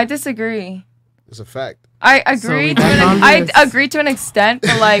 I disagree. It's a fact. I agree. I agree to an extent,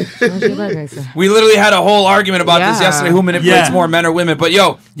 but like, We literally had a whole argument about this Yeah. yesterday. Who manipulates Yeah. more, men or women? But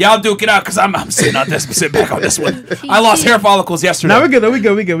yo, y'all duke it out because I'm sitting on this, sit back on this one. I lost hair follicles yesterday. No, we good. We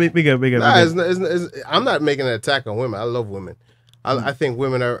good. Nah, I'm not making an attack on women. I love women. I think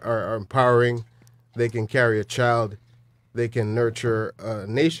women are empowering. They can carry a child. They can nurture a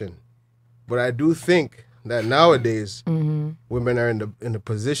nation. But I do think that nowadays women are in the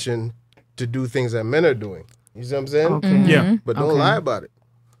position to do things that men are doing. You see what I'm saying? Okay. Yeah. But don't Okay. lie about it.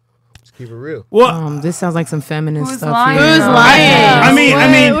 Just keep it real. This sounds like some feminist stuff. lying? Here. Who's lying? I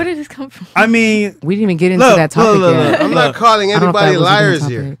mean, where did this come from? I mean, we didn't even get into look, that topic look, yet. look, I'm not calling I don't know if that anybody was a good liars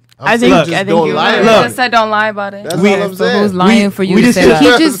topic. here. I I'm think saying just don't lie I about just it. said don't lie about it. That's all I'm So saying. who's lying for you we to just- say that? He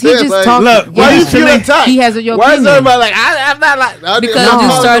just Like, talked. Look, why we you just feel chilling- attacked? He has your Why is opinion. everybody like, I'm not like... Because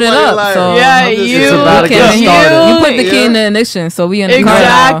you started up. So Yeah, I'm just- you- it's about to Okay, get you started. put the key in the ignition, so we in the car now.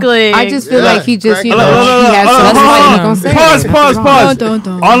 Exactly. I just feel like he just, you Hold on, know, hold on, he has hold on, something hold he on. gonna say. Pause. Don't.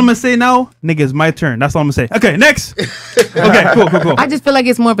 All I'm gonna say now, nigga, it's my turn. That's all I'm gonna say. Okay, next. Okay, cool. I just feel like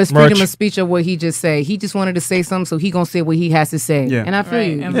it's more of a freedom Merch. of speech of what he just said. He just wanted to say something, so he gonna say what he has to say. Yeah. And I feel Right,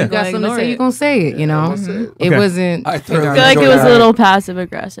 you. and You we're got gonna something to ignore say, it. you gonna say it. You know, it Okay. wasn't. I think I feel like it was a little passive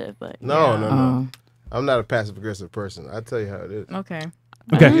aggressive, but No. I'm not a passive aggressive person. I tell you how it is. Okay.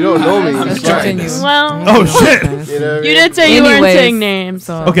 Okay. You don't know me. Let's It's fine. continue. Well, Oh shit. You know what I you mean? did say you weren't Anyways, saying names.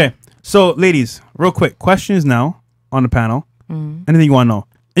 So. Okay, so ladies, real quick, questions now on the panel. Anything you want to know?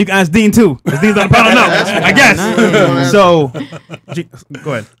 You can ask Dean too. 'Cause Dean's on the panel now, I guess. So,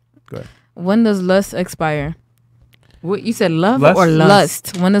 go ahead. When does lust expire? What you said, love Lust? or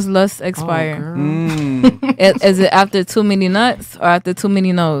lust? When does lust expire? girl. Is it after too many nuts or after too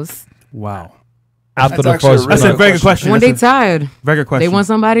many no's? Wow. After That's the actually a first really That's a good very good question. When they That's a tired, very good question. they want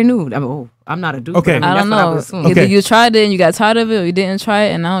somebody new. I mean, I'm not a dude. Okay. but I, I mean, don't that's what I would know. assume. Okay. Either you tried it and you got tired of it, or you didn't try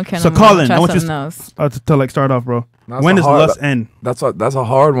it, and I don't care. So, no more. Colin, Try I want you something else. to like start off, bro. That's When a does hard- lust end? That's a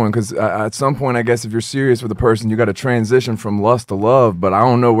hard one because at some point, I guess if you're serious with a person, you got to transition from lust to love. But I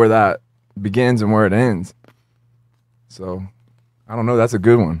don't know where that begins and where it ends. So I don't know. That's a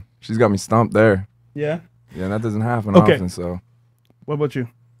good one. She's got me stumped there. Yeah. Yeah, that doesn't happen Okay. often. So What about you?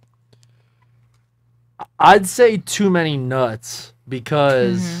 I'd say too many nuts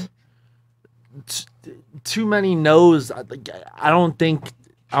because too many no's. I don't think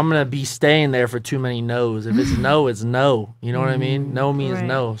I'm gonna be staying there for too many no's. If it's no, it's no. You know what I mean? No means Right.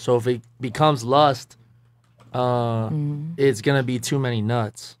 no. So if it becomes lust, it's gonna be too many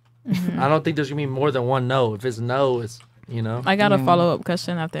nuts. I don't think there's gonna be more than one no. If it's no, it's you know. I got a follow up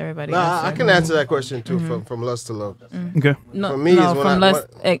question after everybody. Nah, I answered. can answer that question too from lust to love. Okay. No, For me, no, it's when from I- lust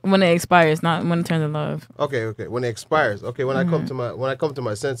when it expires, not when it turns to love. Okay. When it expires. Okay. When I come to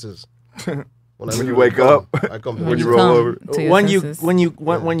my senses. when you wake up, I come to when you my roll senses. over. To your When senses. you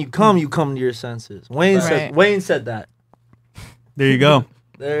come, you come to your senses. Wayne said that. There you go.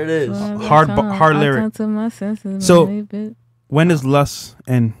 There it is. Hard lyric. I come to my senses So- when they bit. When does lust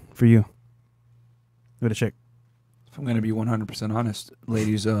end for you? Give it a check. If I'm gonna be 100% honest,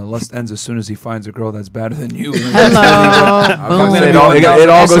 ladies, lust ends as soon as he finds a girl that's better than you. It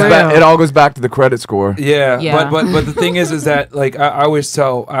all goes back to the credit score. Yeah, Yeah. but the thing is that like I always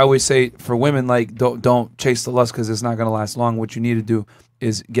say for women, like don't chase the lust because it's not gonna last long. What you need to do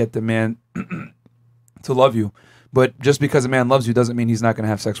is get the man to love you. But just because a man loves you doesn't mean he's not gonna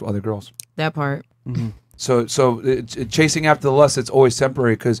have sex with other girls. That part. So chasing after the lust, it's always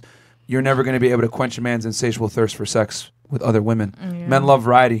temporary because you're never going to be able to quench a man's insatiable thirst for sex with other women. Yeah. Men love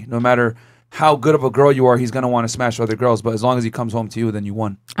variety. No matter how good of a girl you are, he's going to want to smash other girls. But as long as he comes home to you, then you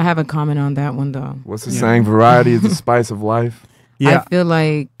won. I have a comment on that one though. What's the saying? Variety is the spice of life. I feel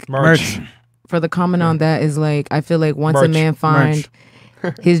like Merch. for the comment on that is like I feel like once a Merch. man find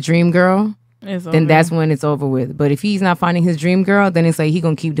his dream girl, It's then over. that's when it's over with. But if he's not finding his dream girl, then it's like he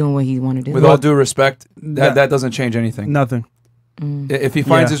gonna keep doing what he want to do. With all due respect, that doesn't change anything. Nothing. If he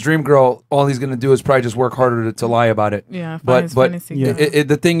finds Yeah. his dream girl, all he's going to do is probably just work harder to lie about it. Yeah, find but his but fantasy Yeah. girl.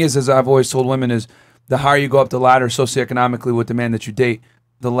 the thing is, as I've always told women, is the higher you go up the ladder socioeconomically with the man that you date,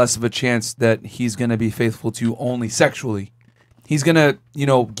 the less of a chance that he's going to be faithful to you only sexually. he's gonna, you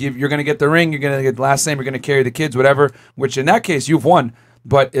know, you're gonna get the ring, you're gonna get the last name, you're gonna carry the kids, whatever. Which in that case, you've won.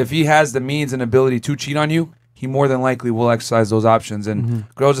 But if he has the means and ability to cheat on you, he more than likely will exercise those options. And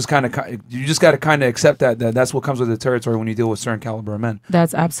girls just kind of, you just got to kind of accept that's what comes with the territory when you deal with certain caliber of men.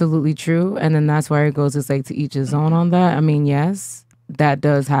 That's absolutely true. And then that's where it goes. It's like to each his own on that. I mean, yes, that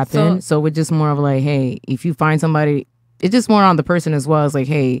does happen. So it's just more of like, hey, if you find somebody, it's just more on the person as well. It's like,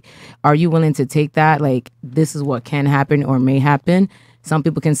 hey, are you willing to take that? Like, this is what can happen or may happen. Some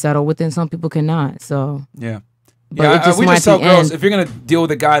people can settle with it, some people cannot. So yeah. But we just tell girls, if you're going to deal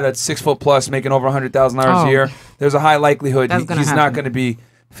with a guy that's 6 foot plus, making over $100,000 a year, there's a high likelihood he's not going to be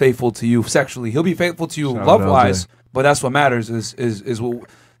faithful to you sexually. He'll be faithful to you love wise, but that's what matters is what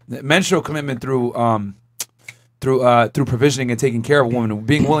men show commitment through provisioning and taking care of a woman,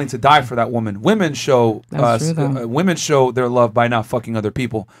 being willing to die for that woman. Women show women show their love by not fucking other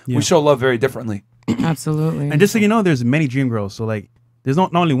people. Yeah. We show love very differently. Absolutely. And just so you know, there's many dream girls. So like, there's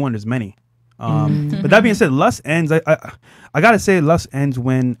not only one, there's many. But that being said, lust ends. I gotta say, lust ends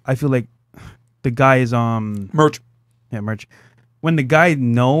when I feel like the guy is merch. Yeah, merch. When the guy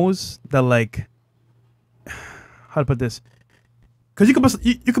knows that, like, how to put this, because you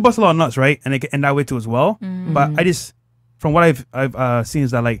could bust a lot of nuts, right? And it can end that way too as well. But I just, from what I've seen,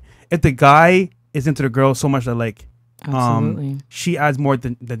 is that like if the guy is into the girl so much that like she adds more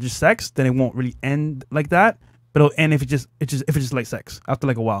than just sex, then it won't really end like that. But it'll end if it's just like sex after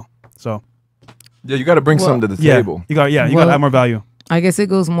like a while. So. Yeah, you got to bring something to the table. You got to add more value. I guess it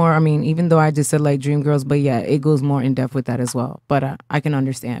goes more. I mean, even though I just said like dream girls, but yeah, it goes more in depth with that as well. But I can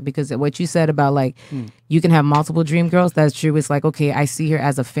understand because what you said about like you can have multiple dream girls. That's true. It's like, okay, I see her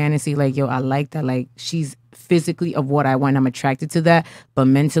as a fantasy. Like, yo, I like that. Like, she's physically of what I want. I'm attracted to that, but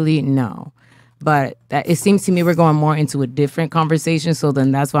mentally, no. But it seems to me we're going more into a different conversation. So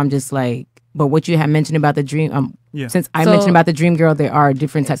then that's why I'm just like. But what you had mentioned about the dream, since I mentioned about the dream girl, there are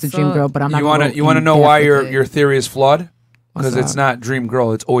different types of dream girl. But I'm not. You want to know why your theory is flawed? Because it's not dream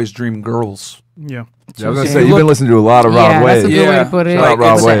girl; it's always dream girls. Yeah. I was gonna say you've been listening to a lot of Rod Wave. That's a good way to put it. Shout out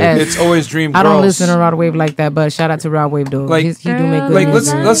Rod Wave. It's always dream girls. I don't listen to Rod Wave like that, but shout out to Rod Wave though. He do make good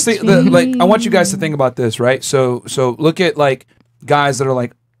music. Let's see. I want you guys to think about this, right? So look at like guys that are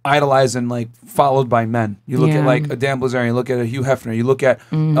like idolizing, like followed by men. You look at like a Dan Bilzerian, you look at a Hugh Hefner, you look at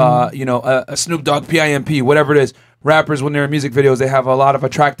a Snoop Dogg, PIMP, whatever it is. Rappers, when they're in music videos, they have a lot of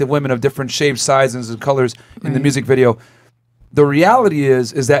attractive women of different shapes, sizes, and colors in the music video. The reality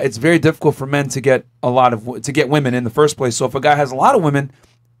is that it's very difficult for men to get women in the first place. So if a guy has a lot of women,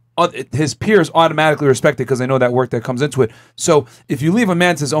 his peers automatically respect it because they know that work that comes into it. So if you leave a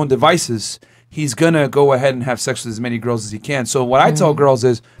man to his own devices, he's gonna go ahead and have sex with as many girls as he can. So what I tell girls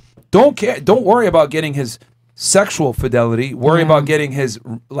is, don't worry about getting his sexual fidelity. Worry about getting his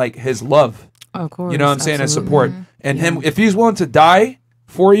love. Of course, you know what I'm saying, and support. And him, if he's willing to die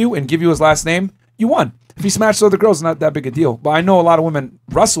for you and give you his last name, you won. If he smashes other girls, it's not that big a deal. But I know a lot of women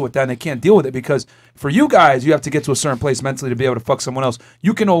wrestle with that and they can't deal with it because for you guys, you have to get to a certain place mentally to be able to fuck someone else.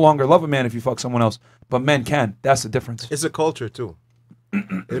 You can no longer love a man if you fuck someone else, but men can. That's the difference. It's a culture too.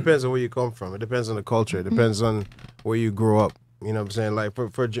 It depends on where you come from. It depends on the culture. It depends on where you grow up. You know what I'm saying? Like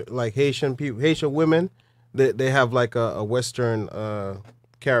for like Haitian people, Haitian women, they have like a Western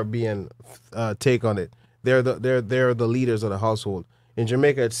Caribbean take on it. They're the leaders of the household. In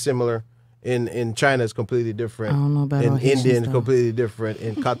Jamaica, it's similar. In China, it's completely different. I don't know about in all Haitians, India, it's though. completely different.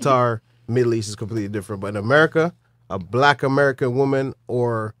 In Qatar, Middle East is completely different. But in America, a Black American woman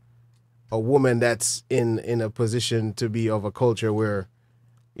or a woman that's in a position to be of a culture where,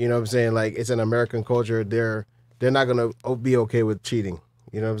 you know what I'm saying, like it's an American culture, they're not gonna be okay with cheating.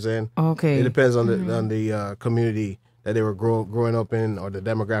 You know what I'm saying? Okay. It depends on the community that they were growing up in or the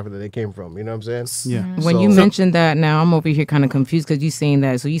demographic that they came from. You know what I'm saying? Yeah. When you mentioned that, now I'm over here kind of confused because you saying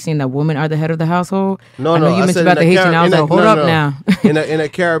that. So you saying that women are the head of the household? No, I know you mentioned about the Haitian. I was like, hold up now. in a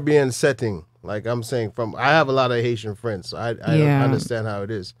Caribbean setting, like I'm saying, I have a lot of Haitian friends, so I understand how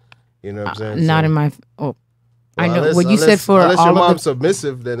it is. You know what I'm saying? Not so, in my. I know unless, what you said for unless all your of mom's the,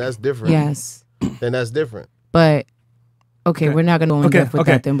 submissive, then that's different. Yes. Then that's different. But okay, we're not gonna go in depth with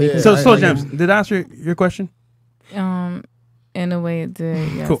that. Then, Yeah, so James, did I answer your question? In a way, it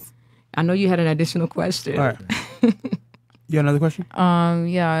did. Yes. Cool. I know you had an additional question. All right. You got another question?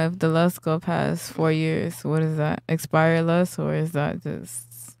 Yeah. If the lust go past 4 years, what is that? Expired lust, or is that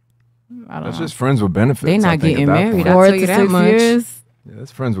just? I don't know. That's just friends with benefits. They not getting married. I'll 4 tell to you 6 that much. years. Yeah,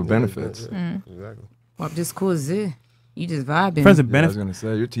 that's friends with benefits. Exactly. Well, just cool as it. You just vibing. Friends with I benefits. was gonna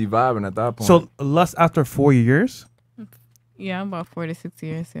say you're T-vibing at that point. So lust after 4 years? Yeah, about 4 to 6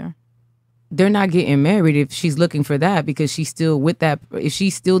 years. Yeah. they're not getting married if she's looking for that, because she's still with that. If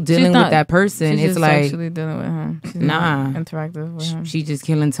she's still dealing with that person, she's it's just like sexually dealing with him. She's nah, not interactive with him. She just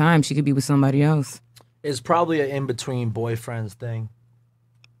killing time. She could be with somebody else. It's probably an in between boyfriends thing.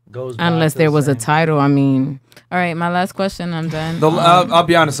 Goes back Unless to there the was a same. title. I mean, all right. My last question. I'm done. I'll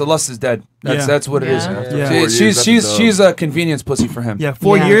be honest. The lust is dead. That's what it is. Yeah. She's a convenience pussy for him. Yeah,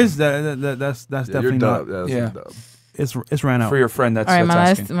 4 years. That's definitely not. It's ran out for your friend. That's all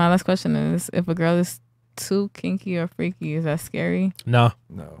right. that's My last question is: if a girl is too kinky or freaky, is that scary? No.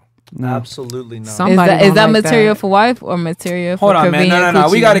 Absolutely not. Is that material for wife or material for Hold on, man. No.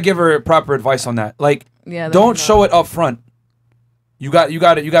 We got to give her proper advice on that. Like, don't show it up front. You got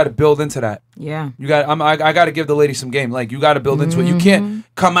to build into that. Yeah. I got to give the lady some game. Like, you got to build into it. You can't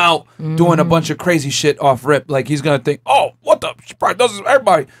come out doing a bunch of crazy shit off rip. Like, he's gonna think, oh, what the? She probably does this to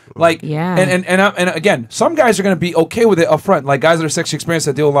everybody. Like, yeah. And again, some guys are gonna be okay with it up front. Like, guys that are sexually experienced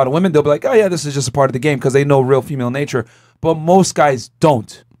that deal with a lot of women, they'll be like, oh yeah, this is just a part of the game because they know real female nature. But most guys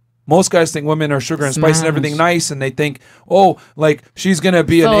don't. Most guys think women are sugar and spice and everything nice, and they think, oh, like she's gonna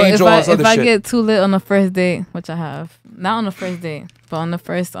be an angel. If I get too lit on the first date, which I have, not on the first date, but on the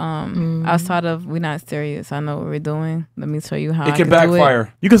first outside of we're not serious. I know what we're doing. Let me show you how it can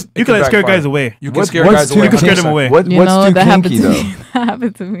backfire. You can scare guys away. You can scare guys away. You can scare them away. What's too kinky though? That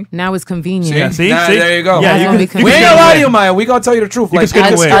happened to me. Now it's convenient. There you go. Yeah, we ain't gonna lie to you, Maya. We gonna tell you the truth. Like, I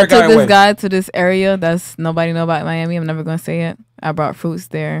took this guy to this area that's nobody know about Miami. I'm never gonna say it. I brought fruits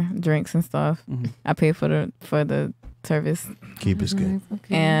there, drinks and stuff. I paid for the service. Keep it skin.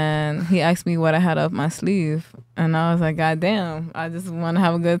 Okay. And he asked me what I had up my sleeve, and I was like, God damn, I just want to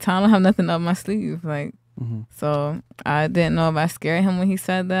have a good time. I don't have nothing up my sleeve, like. So I didn't know if I scared him when he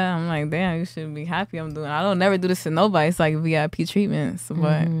said that. I'm like, damn, you should be happy I'm doing. I don't never do this to nobody. It's like VIP treatments,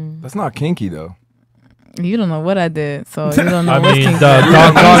 but that's not kinky though. You don't know what I did, so you don't know. I what's mean, kinky.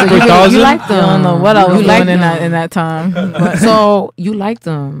 you like them. You don't know what I was doing in that time. But so you like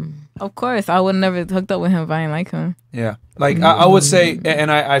them? Of course, I would never hooked up with him if I didn't like him. Yeah, like I would say,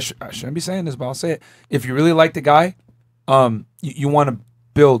 and I shouldn't be saying this, but I'll say it. If you really like the guy, you want to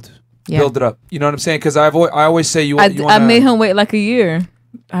build it up. You know what I'm saying? Because I always say I made him wait like a year.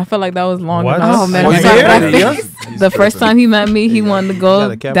 I felt like that was long What? enough. Oh man, The first time he met me, he wanted to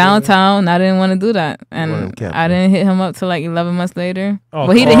go downtown. And I didn't want to do that, and I didn't hit him up till like 11 months later. Oh,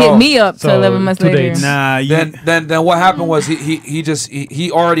 well, he didn't hit me up till 11 months 2 later. dates. Nah, then what happened was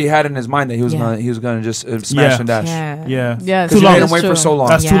he already had in his mind that he was gonna just smash and dash. Yeah. Too long. Made him wait for so long.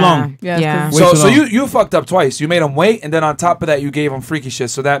 That's too long. Yeah. So you fucked up twice. You made him wait, and then on top of that, you gave him freaky shit.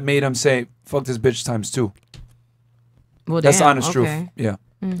 So that made him say, "Fuck this bitch" ×2. Well, that's damn, honest truth. okay. Yeah.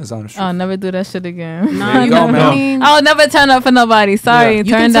 That's honest truth. I'll never do that shit again. There you go, man. I'll never turn up for nobody. Sorry, You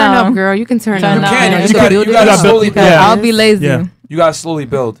turn can down. turn up, girl. You can turn up. You can. You do gotta this. slowly build. I'll be lazy. Yeah. You gotta slowly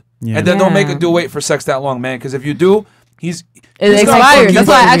build, and then don't make a dude wait for sex that long, man. Because if you do, it expires. That's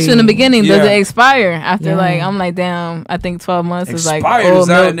why I asked you in the beginning. Does Yeah. it expire after I'm like, damn. I think 12 months is like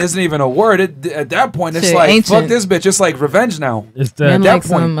expired isn't even a word. At that point, it's Shit, like ancient. fuck this bitch. It's like revenge now. It's at that like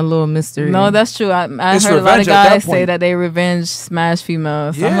point. a little mystery. No, that's true. I It's heard a lot of revenge at that guys say point. that they revenge smash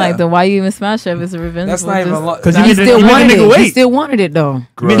females. Yeah. I'm like, then why you even smash her if it's a revenge? That's not even because he still wanted it. wait. He still wanted it though.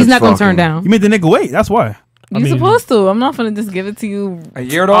 Gross He's not gonna turn fucking. down. You made the nigga wait. That's why. You're supposed to. I'm not gonna just give it to you a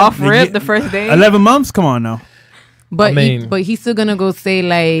year though? off rip the first day. 11 months. Come on now. But I mean- but he's still gonna go say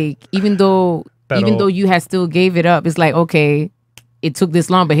like even though you had still gave it up, it's like okay, it took this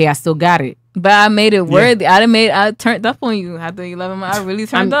long, but hey, I still got it. But I made it worthy. I turned up on you after 11 months. I really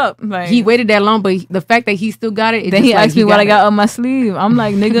turned up. Like He waited that long, but the fact that he still got it. then he asked me what I got up my sleeve. I'm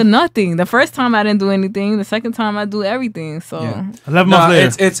like, nigga, nothing. The first time I didn't do anything. The second time I do everything. So 11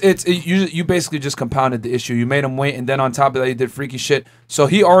 months later. You basically just compounded the issue. You made him wait, and then on top of that, you did freaky shit. So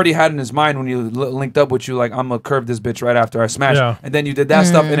he already had in his mind when you linked up with you, like I'm gonna curve this bitch right after I smash. Yeah. And then you did that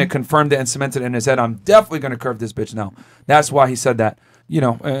stuff, and it confirmed it and cemented it in his head. I'm definitely gonna curve this bitch now. That's why he said that. You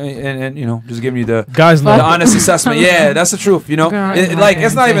know, and you know, just giving you the Guys know. the honest assessment. Yeah, that's the truth. You know, Girl, like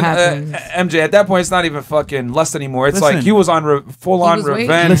it's not it even happens. MJ at that point. It's not even fucking lust anymore. It's Listen. like he was on full on was waiting.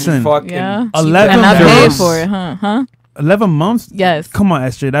 revenge. Listen. Fucking yeah. 11 And I paid months. for it, huh? 11 months. Yes. Come on,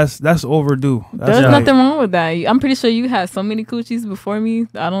 SJ. That's overdue. That's There's like- nothing wrong with that. I'm pretty sure you had so many coochies before me.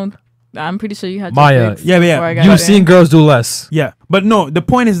 I'm pretty sure you had your Maya, fix yeah. before I got You've there. seen girls do less. Yeah, but no. The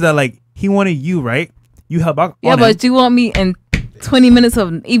point is that like he wanted you, right? You help out. Yeah, on but you want me in 20 minutes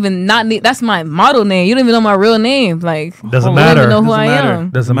of even not that's my model name. You don't even know my real name. Like Doesn't you matter. don't even know who Doesn't I matter. am.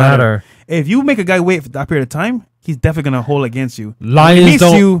 Doesn't matter. If you make a guy wait for that period of time, he's definitely gonna hold against you. Lions when he meets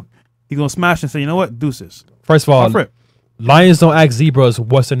don't- you, he's gonna smash and say, you know what, deuces. First of all, Off rip. lions don't ask zebras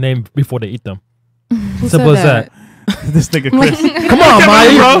what's their name before they eat them. Who Simple said as that. This nigga Chris. Come on,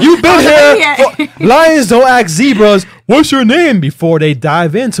 Maya. You've been here. Lions don't ask zebras, "What's your name?" before they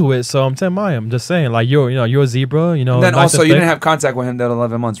dive into it. So I'm telling Maya, I'm just saying, like you're a zebra. You know. And then nice also, and you thick. didn't have contact with him that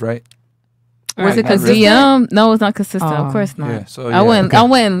 11 months, right? Was it Not really. DM? No, it's not consistent. Of course not. Yeah, so, I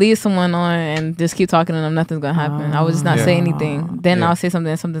wouldn't leave someone on and just keep talking to them. Nothing's gonna happen. I would just not say anything. Then I'll say something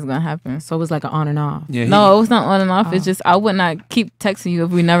and something's gonna happen. So it was like an on and off. Yeah, No, it was not on and off. It's just I would not keep texting you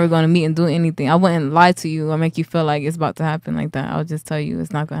if we're never gonna meet and do anything. I wouldn't lie to you or make you feel like it's about to happen like that. I would just tell you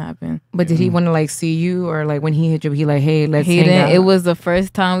it's not gonna happen. But did he want to like see you, or like when he hit you, he like, hey, let's He hang didn't. out? It was the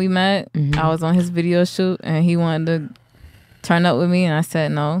first time we met. I was on his video shoot and he wanted to turn up with me and I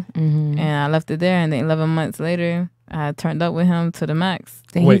said no. And I left it there, and then 11 months later I turned up with him to the max.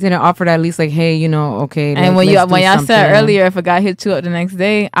 Then he didn't offer to at least like, hey, you know, okay. And when y'all said earlier, if a guy hit you up the next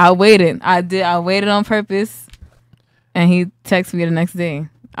day, I waited. I waited on purpose, and he texted me the next day.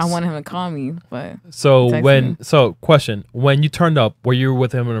 I wanted him to call me, but question: when you turned up, were you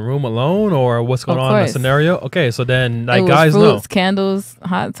with him in a room alone, or what's going on in the scenario? Okay, so then like it was guys fruits, know candles,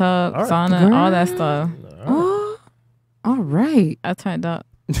 hot tub, All right. sauna, all that stuff. All right. I turned up.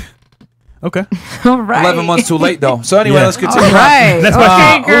 Okay. All right. 11 months too late though. So anyway, Yeah. let's continue. All right. Next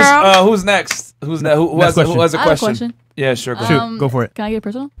question. girl. Who's next? Who has Next a I have a question? question. Yeah, sure. Go. Shoot, go for it. Can I get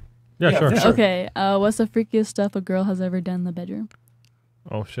personal? Yeah, sure. Okay. What's the freakiest stuff a girl has ever done in the bedroom?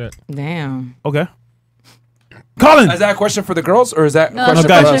 Oh shit. Damn. Okay. Colin. Is that a question for the girls, or is that a No, question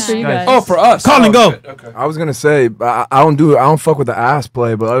guys. for us? For you guys. Oh, for us. Colin, Oh, go. shit. Okay. I was gonna say I don't fuck with the ass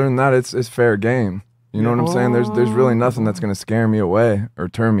play, but other than that, it's fair game. You know what I'm saying? There's really nothing that's gonna scare me away or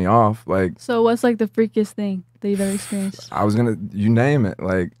turn me off. Like So what's like the freakiest thing that you've ever experienced? you name it.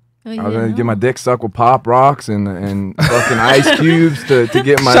 Like Oh, I was yeah. gonna get my dick sucked with pop rocks and fucking ice cubes to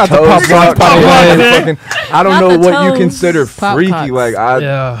get my Shout out to toes Pop sucked. Rocks, by the way. And fucking, I don't Not know the what you toes. consider Pop freaky. cocks. Like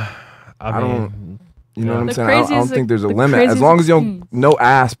I I mean, don't. You know what I'm The saying? I don't craziest- think there's a the limit as craziest long as you don't experience. no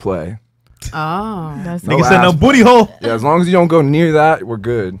ass play. Oh. That's No Nigga said no ass booty hole. Yeah, as long as you don't go near that, we're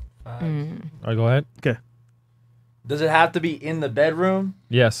good. All right, go ahead. Okay. Does it have to be in the bedroom?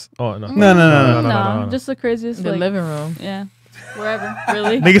 Yes. Oh no. No. Just the craziest. the like, living room. Yeah. Wherever.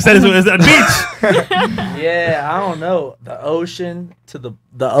 Really. Nigga said it's a beach. Yeah, I don't know. The ocean to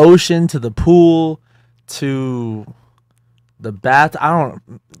the pool to the bath. I don't.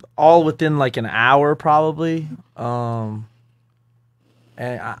 All within like an hour probably.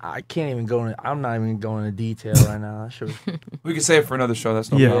 And I can't even go in. I'm not even going into detail right now. Sure. We can save it for another show.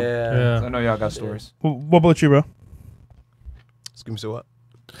 That's no Yeah. problem. Yeah. I know y'all got stories. What about you, bro? Excuse me, say what?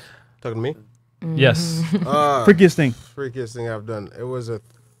 Talking to me? Yes. Freakiest thing. Freakiest thing I've done. It was a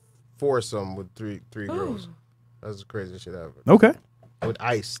foursome with three girls. That's the craziest shit ever. Okay. With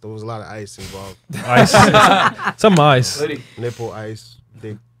ice. There was a lot of ice involved. Ice. Some ice. Nipple ice.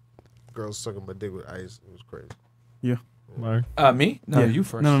 Dick. Girls sucking my dick with ice. It was crazy. Yeah. Me? No, Yeah. you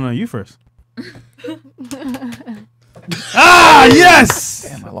first. No, you first. Yes.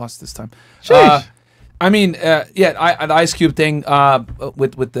 Damn, I lost this time. Sheesh. I mean, the ice cube thing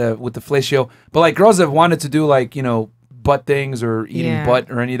with the fellatio, but like girls have wanted to do like butt things or eating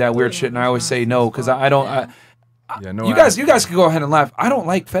butt or any of that weird shit, and I always say no because I don't. You guys can go ahead and laugh. I don't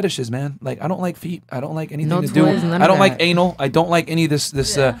like fetishes, man. Like I don't like feet. I don't like anything No to do. toys, none I of don't like that. anal. I don't like any of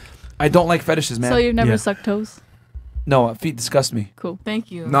this. I don't like fetishes, man. So you've never Yeah. sucked toes? No, feet disgust me. Cool.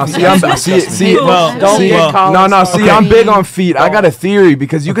 Thank you. No, see, I'm see, Well, Don't see, get Colin no. started. See, I'm big on feet. I got a theory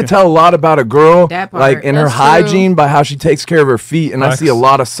because you could tell a lot about a girl, That part. like in her That's true. hygiene, by how she takes care of her feet. And I see a Facts.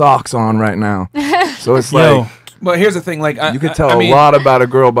 lot of socks on right now, so it's Yo. like But here's the thing, like you could I tell mean, a lot about a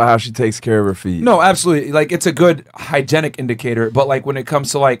girl by how she takes care of her feet. No, absolutely. Like it's a good hygienic indicator, but like when it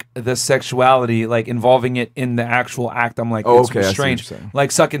comes to like the sexuality, like involving it in the actual act, I'm like, Oh, it's okay, I see what strange. you're saying. Like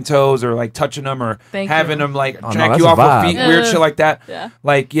sucking toes or like touching them or Thank having you. them like Oh, no, jack that's you a off vibe. with feet, weird shit like that. Yeah.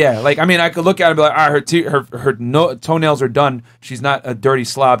 Like like I mean, I could look at it and be like, all right, her toenails are done. She's not a dirty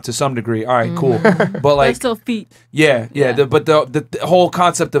slob to some degree. All right, cool. But But like, still feet. yeah. Yeah. But the whole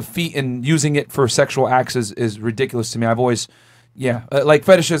concept of feet and using it for sexual acts is ridiculous to me. I've always, like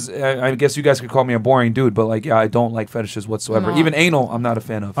fetishes. I guess you guys could call me a boring dude, but like, I don't like fetishes whatsoever. No. Even anal, I'm not a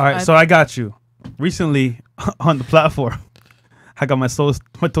fan of. All right, so I got you. Recently on the platform, I got my toes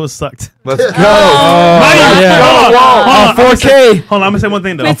sucked. Let's go. On 4K. Hold on, I'm gonna say one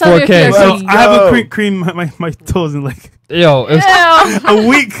thing though. Wait, tell me if 4K. you're So dirty. I haven't creamed my toes in like Yo, it was, a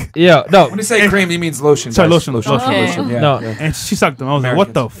week, yeah, no. When you say cream, he means lotion. Sorry, guys. lotion. Okay. Yeah. No. yeah. and she sucked them. I was like,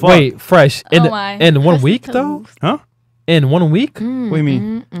 what the fuck? Wait, fresh. Oh my. In 1 That's week the though? toes. Huh? In 1 week? What do you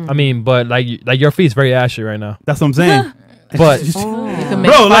mean? I mean, but like your feet's very ashy right now. That's what I'm saying. But You can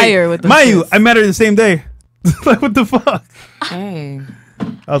make Bro, fire like, with the mind you, I met her the same day. Like, what the fuck? Hey.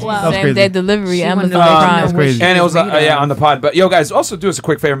 That was Same crazy. day delivery, She Amazon wanted to Prime. That's crazy. And it was on the pod. But yo, guys, also do us a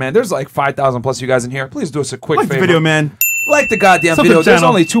quick favor, man. There's like 5,000 plus you guys in here. Please do us a quick Like the favor. video, man. Like the goddamn Sub to video. the There's channel.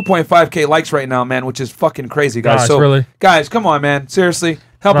 only 2.5K likes right now, man, which is fucking crazy, guys. Nice, so, really? guys, come on, man. Seriously,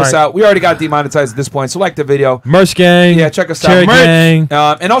 help us Right. out. We already got demonetized at this point, so like the video. Merch gang. Yeah, check us Cherry out. Merch. gang.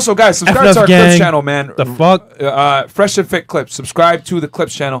 And also, guys, subscribe FNF to our gang. Clips channel, man. The fuck? Fresh and Fit Clips. Subscribe to the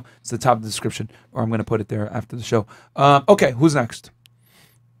Clips channel. It's the top of the description, or I'm going to put it there after the show. Okay, who's next?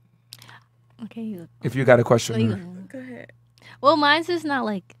 Okay. If you got a question. So you- Go ahead. Well, mine's is not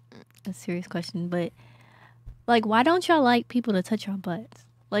like a serious question, but like, why don't y'all like people to touch your butts?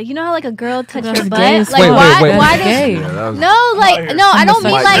 Like, you know how like a girl touch your butt? gay as Like, fuck. why? wait. Why That's gay. does? Yeah, that was- No, like, no, I don't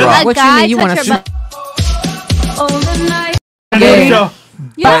mean Mic like drop. a What you guy mean? You wanna touch your shoot- butt. Gay.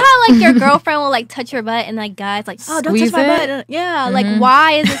 You know how like your girlfriend will like touch your butt and like guys like, oh, don't touch Squeeze my it? butt. Yeah, like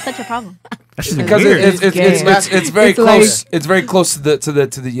why is it such a problem? That shit's Because weird. it's very It's close. It's very close to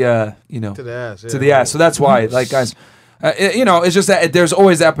the you know, To the ass. to the ass. So that's why, like, guys, you know, it's just that there's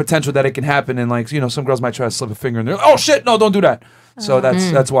always that potential that it can happen, and like, you know, some girls might try to slip a finger and they're like, oh shit, no, don't do that. So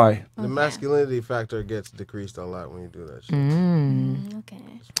that's why. The masculinity factor gets decreased a lot when you do that shit.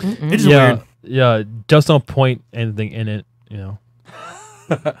 Okay. It's just Yeah, weird. yeah. Just don't point anything in it. You know.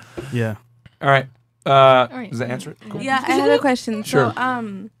 Yeah. All right. right. Does that answer it? Cool. Yeah, I had a question. Sure.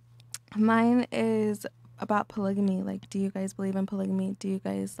 So, mine is about polygamy. Like, do you guys believe in polygamy? Do you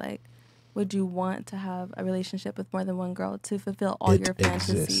guys like? Would you want to have a relationship with more than one girl to fulfill all your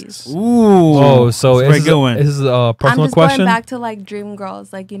fantasies? Ooh. Oh, so That's a very this good one. is a personal I'm just question. going back to like dream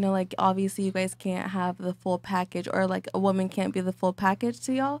girls. Like, you know, like obviously you guys can't have the full package, or like a woman can't be the full package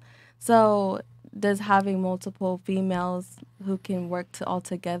to y'all. So does having multiple females who can work to all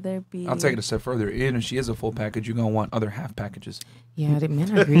together be? I'll take it a step further. Even if she is a full package, you're gonna want other half packages. Yeah, the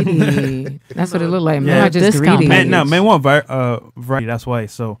men are greedy. That's what it look like. Men Yeah, are just discount greedy. Man, no, men want variety. That's why.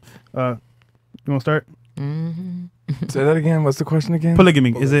 So, you want to start? Say that again. What's the question again?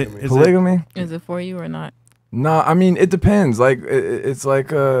 Polygamy. Is it Polygamy? Is it for you or not? No, I mean it depends. Like it's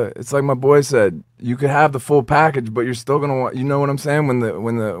like my boy said. You could have the full package, but you're still gonna want. You know what I'm saying? When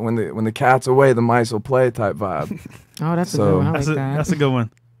the cat's away, the mice will play type vibe. Oh, that's a So- good one. I like That's that. that's a good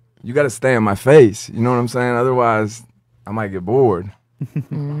one. You got to stay in my face. You know what I'm saying? Otherwise, I might get bored.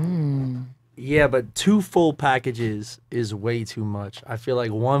 Yeah, but 2 full packages is way too much. I feel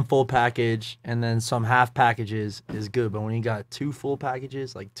like 1 full package and then some half packages is good. But when you got 2 full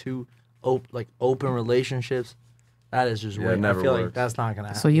packages, like 2 open relationships, that is just Yeah, way. it never I feel like works. that's not gonna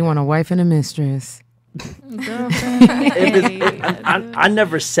happen. So you want a wife and a mistress? I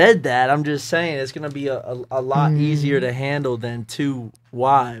never said that. I'm just saying it's gonna be a lot easier to handle than 2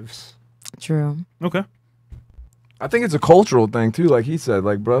 wives. True. Okay. I think it's a cultural thing too, like he said,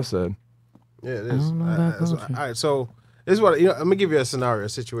 like bro said. Yeah, it I is. don't know about All culture. right, so this is what I'm gonna give you a scenario, a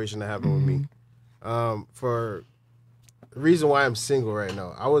situation that happened with me. For the reason why I'm single right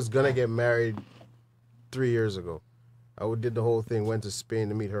now, I was gonna get married 3 years ago. I did the whole thing, went to Spain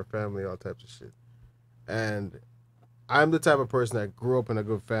to meet her family, all types of shit. And I'm the type of person that grew up in a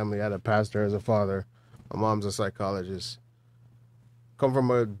good family. I had a pastor as a father. My mom's a psychologist. Come from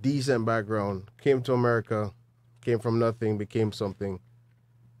a decent background. Came to America. Came from nothing, became something.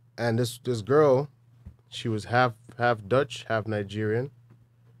 And this girl, she was half Dutch, half Nigerian,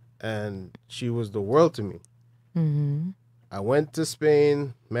 and she was the world to me. I went to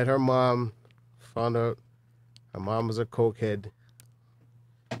Spain, met her mom, found out her mom was a cokehead,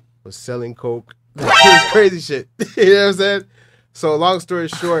 was selling coke. It was crazy shit. You know what I'm saying? So long story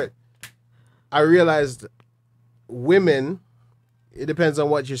short, I realized women, it depends on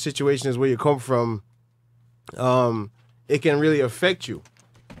what your situation is, where you come from. It can really affect you.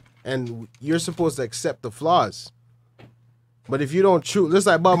 And you're supposed to accept the flaws. But if you don't choose, just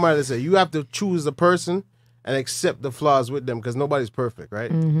like Bob Marley said, you have to choose the person and accept the flaws with them, because nobody's perfect,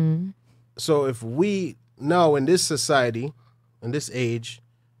 right? So if we now in this society, in this age,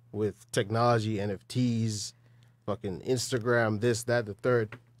 with technology, NFTs, fucking Instagram, this, that, the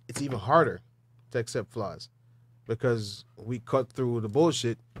third, it's even harder to accept flaws, because we cut through the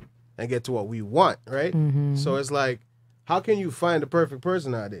bullshit and get to what we want, right? So it's like, how can you find the perfect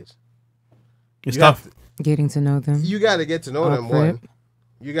person nowadays? It's You tough. have Getting to know them. You got to get to know them, Up front. one.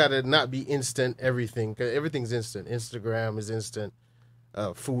 You got to not be instant everything, because everything's instant. Instagram is instant.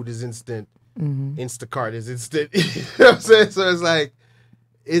 Food is instant. Instacart is instant. You know what I'm saying? So it's like,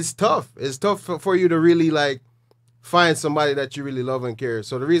 it's tough. It's tough for you to really like find somebody that you really love and care.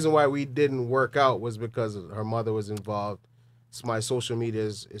 So the reason why we didn't work out was because her mother was involved. So my social media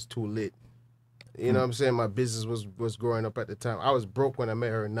is too lit. You know what I'm saying? My business was growing up at the time. I was broke when I met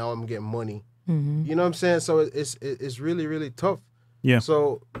her, and now I'm getting money. You know what I'm saying? So it's really, really tough. Yeah.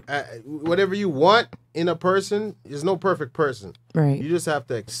 So whatever you want in a person, there's no perfect person. Right. You just have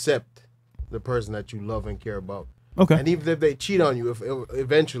to accept the person that you love and care about. Okay. And even if they cheat on you, if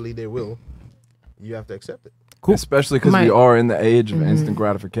eventually they will, you have to accept it. Cool. Especially because we are in the age of instant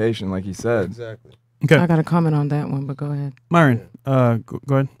gratification, like he said. Exactly. Okay. I got a comment on that one, but go ahead. Myron, go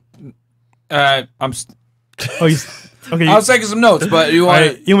ahead. Oh, you. Okay. I was taking some notes, but you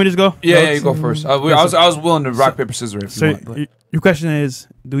want you want me to just go? Yeah, Notes? you go first. I was willing to rock paper scissors if So you want. But. your question is,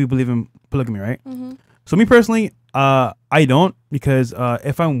 do we believe in polygamy, right? So me personally, I don't, because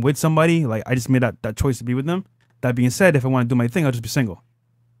if I'm with somebody, like I just made that choice to be with them. That being said, if I want to do my thing, I'll just be single.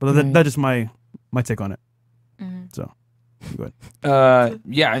 But that's just my take on it. So, go ahead.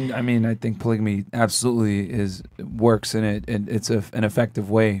 Yeah, I mean, I think polygamy absolutely works, and it's an effective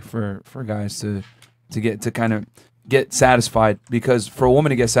way for guys to kind of get satisfied, because for a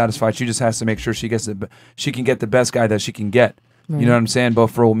woman to get satisfied, she just has to make sure she can get the best guy that she can get. Right. You know what I'm saying? But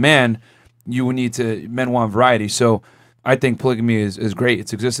for a man, men want variety. So I think polygamy is great.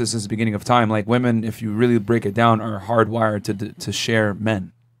 It's existed since the beginning of time. Like women, if you really break it down, are hardwired to share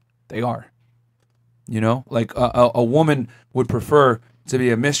men. They are. You know, like a woman would prefer to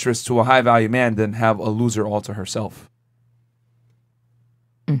be a mistress to a high value man than have a loser all to herself.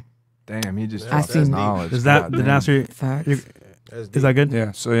 Damn, he just I see knowledge. Does that answer? Is that good?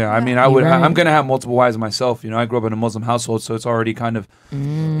 Yeah. So yeah, I mean, I'm gonna have multiple wives myself. You know, I grew up in a Muslim household, so it's already kind of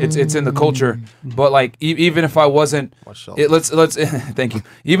it's in the culture. But like, even if I wasn't, let's thank you.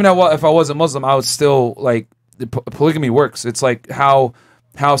 Even if I wasn't Muslim, I would still like polygamy works. It's like how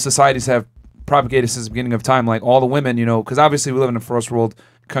societies have propagated since the beginning of time. Like all the women, you know, because obviously we live in a first world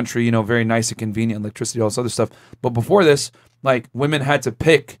country, you know, very nice and convenient, electricity, all this other stuff. But before this, like women had to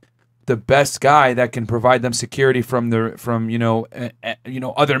pick the best guy that can provide them security from other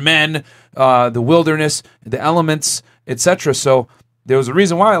men, the wilderness, the elements, etc. So there was a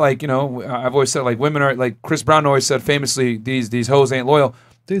reason why, like, you know, I've always said, like, women are, like Chris Brown always said famously, these hoes ain't loyal.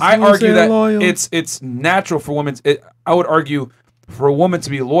 I argue that it's natural for women. I would argue for a woman to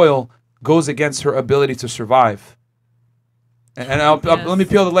be loyal goes against her ability to survive. And let me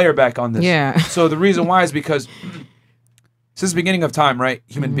peel the layer back on this. Yeah. So the reason why is because since the beginning of time, right,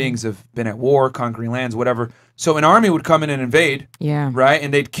 human beings have been at war, conquering lands, whatever. So an army would come in and invade, right,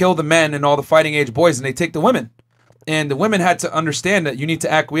 and they'd kill the men and all the fighting age boys, and they'd take the women. And the women had to understand that you need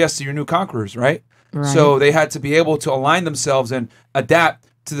to acquiesce to your new conquerors, right? So they had to be able to align themselves and adapt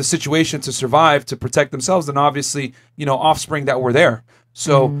to the situation to survive, to protect themselves, and obviously, you know, offspring that were there.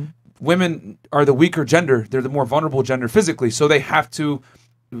 So women are the weaker gender. They're the more vulnerable gender physically. So they have to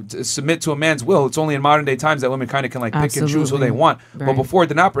submit to a man's will. It's only in modern day times that women kind of can like pick and choose who they want. But before it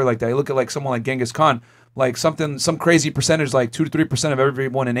did not operate like that. You look at like someone like Genghis Khan, like some crazy percentage, like 2 to 3% of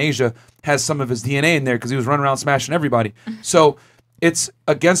everyone in Asia has some of his DNA in there because he was running around smashing everybody. So it's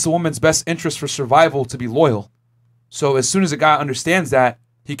against the woman's best interest for survival to be loyal. So as soon as a guy understands that,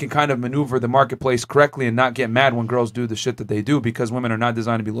 he can kind of maneuver the marketplace correctly and not get mad when girls do the shit that they do, because women are not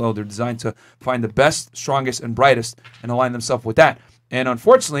designed to be loyal. They're designed to find the best, strongest, and brightest and align themselves with that. And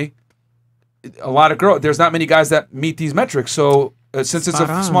unfortunately, a lot of there's not many guys that meet these metrics. So since it's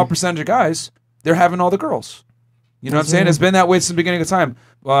a small percentage of guys, they're having all the girls. You know what I'm saying? It's been that way since the beginning of time.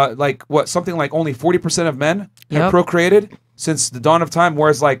 Something like only 40% of men have procreated since the dawn of time,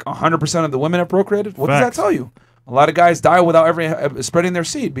 whereas like 100% of the women have procreated. What does that tell you? A lot of guys die without spreading their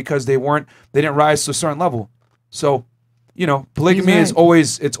seed because they didn't rise to a certain level. So, you know, polygamy is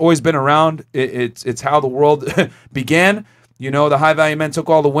always been around. It's how the world began. You know, the high value men took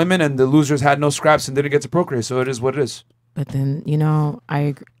all the women, and the losers had no scraps and didn't get to procreate. So it is what it is. But then, you know,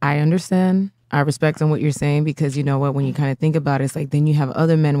 I understand. I respect on what you're saying, because you know what, when you kind of think about it, it's like then you have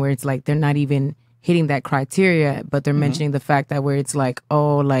other men where it's like they're not even hitting that criteria, but they're mentioning the fact that where it's like,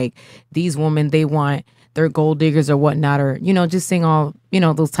 oh, like these women, they're gold diggers or whatnot, or, you know, just saying all, you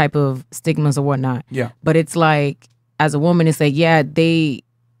know, those type of stigmas or whatnot. Yeah. But it's like, as a woman, it's like, yeah, they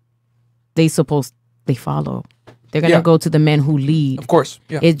follow. They're going to go to the men who lead. Of course.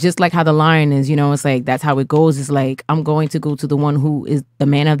 Yeah. It's just like how the lion is, you know, it's like, that's how it goes. It's like, I'm going to go to the one who is the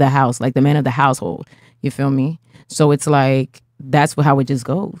man of the house, like the man of the household. You feel me? So it's like, that's how it just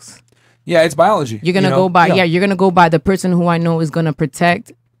goes. Yeah, it's biology. You're going to go by, you're going to go by the person who I know is going to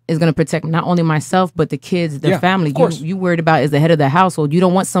protect not only myself, but the kids, the family. You worried about is the head of the household. You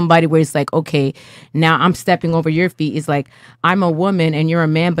don't want somebody where it's like, okay, now I'm stepping over your feet. It's like, I'm a woman and you're a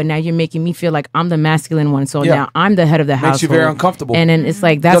man, but now you're making me feel like I'm the masculine one. So now I'm the head of the household. Makes you very uncomfortable. And then it's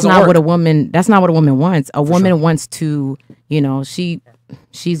like, that's not what a woman wants. A woman wants to, you know,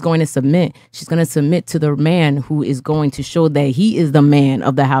 she's going to submit. She's going to submit to the man who is going to show that he is the man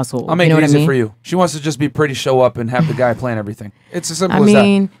of the household. I'll make you know it what easy I mean? for you. She wants to just be pretty, show up, and have the guy plan everything. It's as simple I as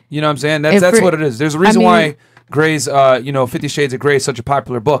mean, that. You know what I'm saying? That's what it is. There's a reason why Gray's, 50 Shades of Grey is such a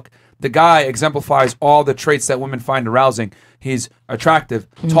popular book. The guy exemplifies all the traits that women find arousing. He's attractive,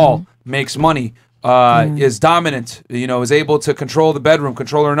 tall, makes money, is dominant, is able to control the bedroom,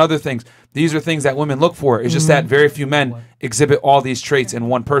 control her and other things. These are things that women look for. It's just that very few men exhibit all these traits in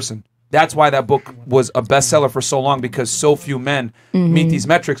one person. That's why that book was a bestseller for so long, because so few men meet these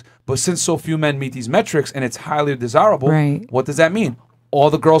metrics. But since so few men meet these metrics and it's highly desirable, what does that mean?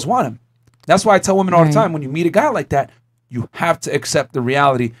 All the girls want him. That's why I tell women all the time, when you meet a guy like that, you have to accept the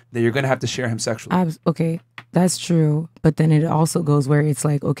reality that you're going to have to share him sexually. Okay, that's true. But then it also goes where it's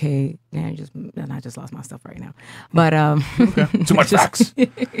like, okay, I just lost my stuff right now. But too much facts.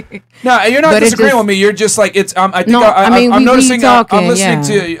 No, you're not disagreeing with me. You're just like it's. I'm noticing. I'm listening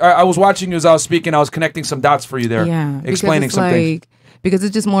to. I was watching you as I was speaking. I was connecting some dots for you there. Yeah, explaining something. Because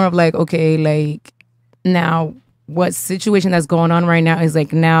it's just more of like, okay, like now, what situation that's going on right now is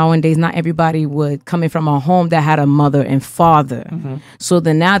like nowadays not everybody would coming from a home that had a mother and father. So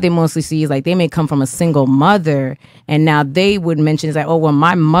then now they mostly see is like they may come from a single mother, and now they would mention it's like, oh well,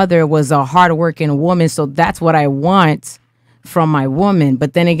 my mother was a hardworking woman, so that's what I want from my woman.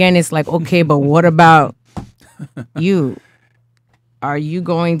 But then again, it's like, okay, but what about you? Are you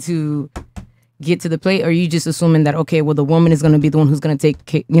going to get to the plate, or are you just assuming that, okay, well, the woman is going to be the one who's going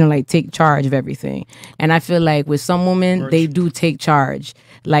to take charge of everything? And I feel like with some women, they do take charge.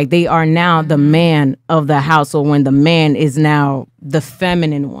 Like they are now the man of the household when the man is now the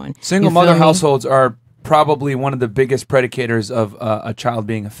feminine one. Single mother households are probably one of the biggest predicators of a child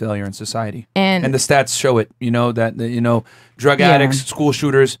being a failure in society. And the stats show it, drug addicts, school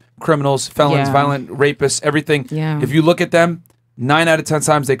shooters, criminals, felons, violent rapists, everything. If you look at them, 9 out of 10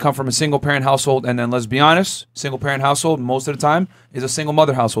 times they come from a single parent household. And then let's be honest, single parent household most of the time is a single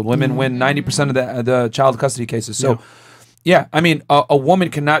mother household. Women win 90% of the child custody cases. So I mean, a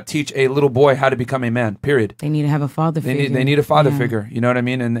woman cannot teach a little boy how to become a man, period. They need to have a father figure. They need a father figure. You know what I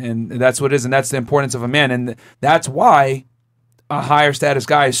mean? And that's what it is. And that's the importance of a man. And that's why a higher status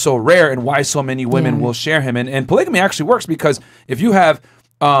guy is so rare, and why so many women will share him. And polygamy actually works, because if you have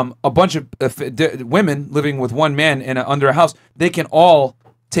a bunch of women living with one man under a house, they can all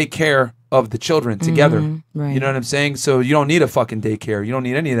take care of the children together. Right. You know what I'm saying? So you don't need a fucking daycare. You don't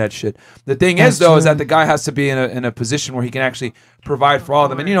need any of that shit. The thing is that the guy has to be in a position where he can actually provide for all of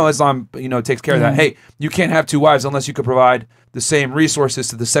them. And Islam, takes care of that. Hey, you can't have 2 wives unless you could provide the same resources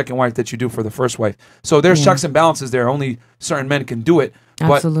to the second wife that you do for the first wife. So there's checks and balances there. Only certain men can do it.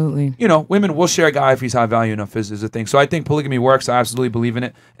 Absolutely. But, women will share a guy if he's high value enough is the thing. So I think polygamy works. I absolutely believe in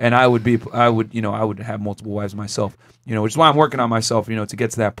it. And I would have multiple wives myself, which is why I'm working on myself, to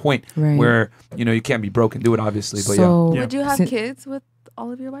get to that point where, you can't be broke and do it, obviously. But Would you have kids with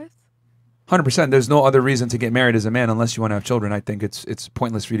all of your wives? 100%. There's no other reason to get married as a man unless you want to have children. I think it's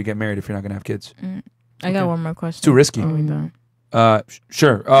pointless for you to get married if you're not going to have kids. I got one more question. It's too risky.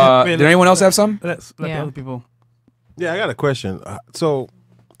 Sure. Did anyone else have some? Let's let the other people. Yeah, I got a question. So,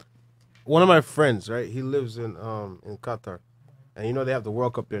 one of my friends, right? He lives in Qatar, and they have the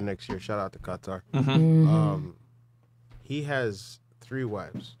World Cup there next year. Shout out to Qatar. He has 3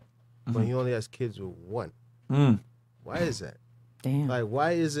 wives, but he only has kids with 1. Why is that? Damn. Like,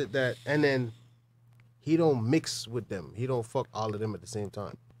 why is it that? And then he don't mix with them. He don't fuck all of them at the same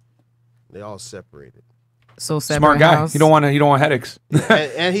time. They all separated. So smart guy. House. You don't want headaches.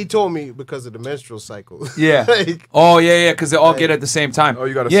 and he told me because of the menstrual cycle. Yeah. Like, because they all get at the same time. Oh,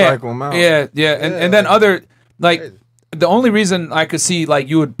 you got to cycle them out. Yeah. And then the only reason I could see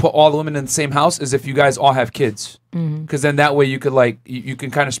you would put all the women in the same house is if you guys all have kids, because then that way you could you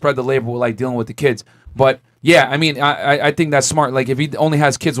can kind of spread the labor with dealing with the kids. But yeah, I mean, I think that's smart. Like if he only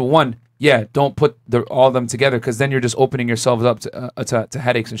has kids with 1, don't put all of them together, because then you're just opening yourselves up to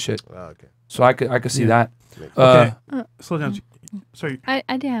headaches and shit. Okay. So I could see that. Okay. Slow down. Sorry.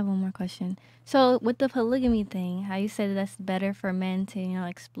 I did have one more question. So with the polygamy thing, how you said that's better for men to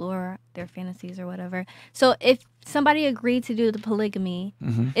explore their fantasies or whatever. So if somebody agreed to do the polygamy,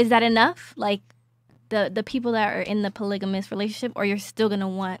 is that enough? Like the people that are in the polygamous relationship, or you're still gonna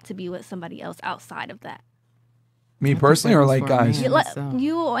want to be with somebody else outside of that? Me personally, or guys?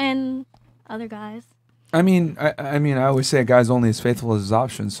 You and other guys. I mean, I always say a guy's only as faithful as his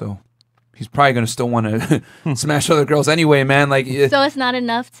options, so he's probably gonna still want to smash other girls anyway, man. So it's not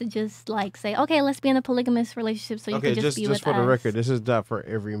enough to just say, okay, let's be in a polygamous relationship, so you can just be with us. For the record, this is not for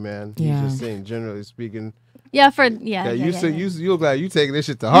every man. He's just saying, generally speaking, Yeah, you look like you taking this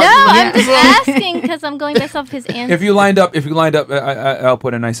shit to No, heart. I'm just asking because I'm going based off his answer. If you lined up, I'll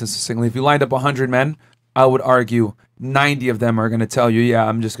put it nice and succinctly. If you lined up 100 men, I would argue 90 of them are going to tell you, yeah,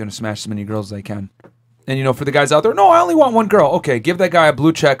 I'm just going to smash as many girls as I can. And, you know, for the guys out there, no, I only want one girl. Okay, give that guy a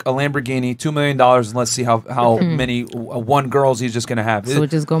blue check, a Lamborghini, $2 million, and let's see how many one girls he's just going to have. So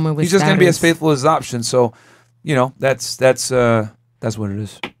just going with he's just going to be as faithful as his option. So, you know, that's what it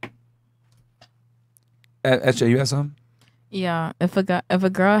is. SJ, you have something? Yeah, if a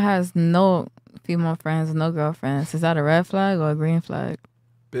girl has no female friends, no girlfriends, is that a red flag or a green flag?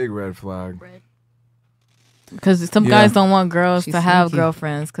 Big red flag. Because some guys don't want girls to have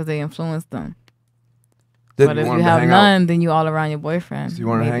girlfriends because they influence them. But if you have none, then you all around your boyfriend. So you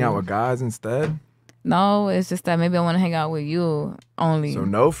want to hang out with guys instead? No, it's just that maybe I want to hang out with you only. So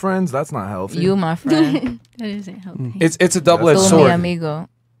no friends? That's not healthy. You, my friend. That isn't healthy. It's a double-edged sword. Amigo.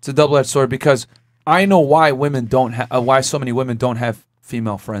 It's a double-edged sword because I know why women don't have why so many women don't have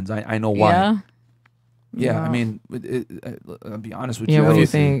female friends. I know why. Yeah, I mean, I'll be honest with you. What do you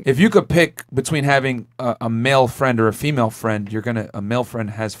think? If you could pick between having a male friend or a female friend, a male friend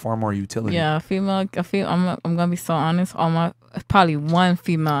has far more utility. Yeah, I'm gonna be so honest. Probably one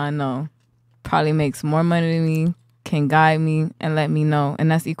female I know probably makes more money than me, can guide me and let me know, and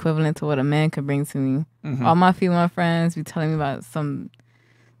that's equivalent to what a man could bring to me. All my female friends be telling me about some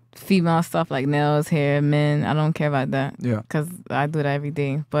female stuff like nails, hair, men. I don't care about that. Yeah, because I do that every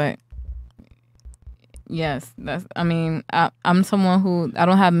day. But yes, I'm someone who I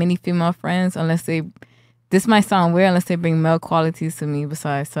don't have many female friends unless this might sound weird, unless they bring male qualities to me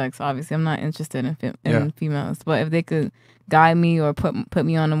besides sex. Obviously, I'm not interested in females. But if they could guide me or put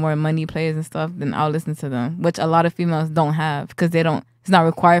me on the more money plays and stuff, then I'll listen to them, which a lot of females don't have because it's not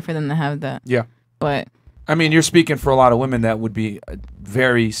required for them to have that. Yeah. But I mean, you're speaking for a lot of women that would be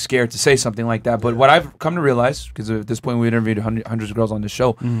very scared to say something like that. But what I've come to realize, because at this point we interviewed hundreds of girls on the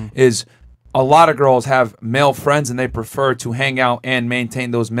show, is a lot of girls have male friends and they prefer to hang out and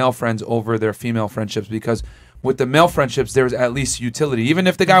maintain those male friends over their female friendships, because with the male friendships there's at least utility. Even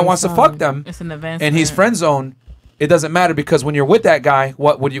if the guy wants to fuck them it's an advancement, and he's friend zone, it doesn't matter, because when you're with that guy,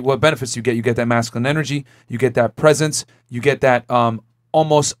 what benefits you get? You get that masculine energy, you get that presence, you get that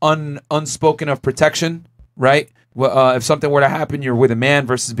almost unspoken of protection, right? If something were to happen, you're with a man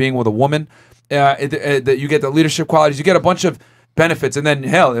versus being with a woman. You get the leadership qualities, you get a bunch of benefits, and then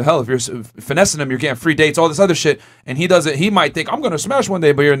hell, if you're finessing him, you're getting free dates, all this other shit, and he might think I'm gonna smash one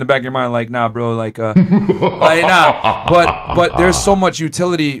day, but you're in the back of your mind like, nah, bro, like nah. But there's so much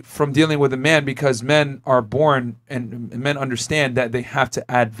utility from dealing with a man, because men are born and men understand that they have to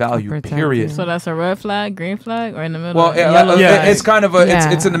add value. Period. So that's a red flag, green flag, or in the middle? Well, it's kind of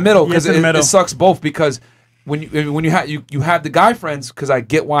it's in the middle, because it sucks both, because when you have the guy friends, because I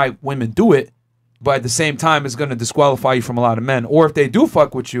get why women do it. But at the same time, it's going to disqualify you from a lot of men. Or if they do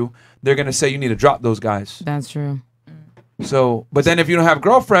fuck with you, they're going to say you need to drop those guys. That's true. So, but then if you don't have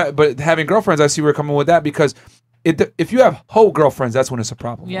having girlfriends, I see where you're coming with that, because if you have hoe girlfriends, that's when it's a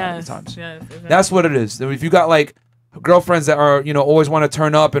problem. Yes, a lot of the times. yes. Exactly. That's what it is. If you got like girlfriends that are, always want to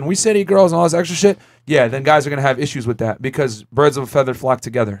turn up and we city girls and all this extra shit, yeah, then guys are going to have issues with that, because birds of a feather flock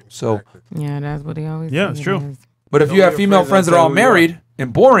together. So, yeah, that's what he always it's true. Is. But if you have female friends that are all married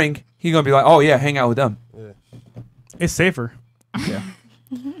and boring, he's going to be like, oh yeah, hang out with them. Yeah. It's safer. Yeah.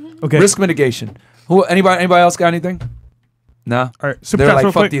 Okay. Risk mitigation. Anybody else got anything? No. All right. Super They're chats like,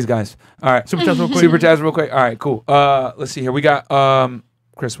 real fuck quick. these guys. All right. Super chats real quick. Super chats real quick. All right. Cool. Let's see here. We got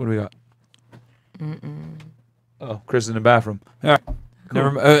Chris. What do we got? Oh, Chris in the bathroom. All right.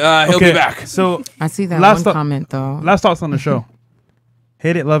 Cool. He'll be back. So I see that one comment though. Last thoughts on the show.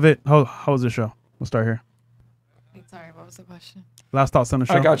 Hate it, love it. How was the show? We'll start here. Sorry, what was the question? Last thoughts on the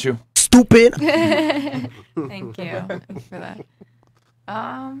show. I got you. Stupid. Thank you for that.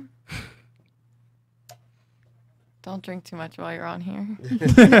 Don't drink too much while you're on here,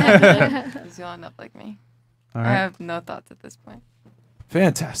 because you'll end up like me. All I right. have no thoughts at this point.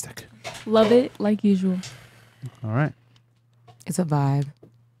 Fantastic. Love it like usual. All right. It's a vibe.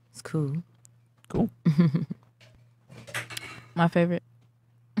 It's cool. Cool. My favorite.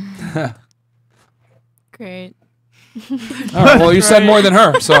 Great. All right. Well, you said more than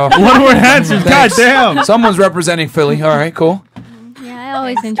her, so one word answers. God damn. Someone's representing Philly. All right. Cool. Yeah, I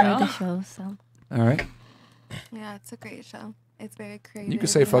always enjoy the show. So. All right. Yeah, it's a great show. It's very creative. You can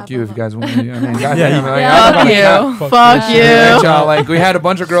say fuck you if you guys want. I mean, Fuck you. Like, we had a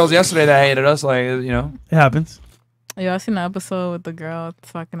bunch of girls yesterday that hated us. Like, It happens. Yo, I seen an episode with the girl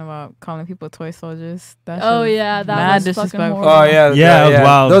talking about calling people toy soldiers. That Oh, shit yeah, that mad was fucking disrespectful. horrible. Oh yeah, Yeah, it was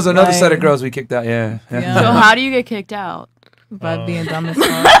wild. There was another set of girls we kicked out. Yeah. So how do you get kicked out? By being dumb as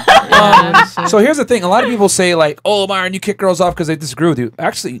fuck. So here's the thing: a lot of people say like, "Oh, Myron, you kick girls off because they disagree with you."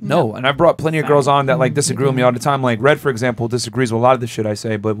 Actually, no. And I brought plenty of girls on that like disagree with me all the time. Like Red, for example, disagrees with a lot of the shit I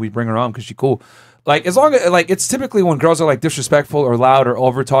say, but we bring her on because she's cool. Like as long as like it's typically when girls are like disrespectful or loud or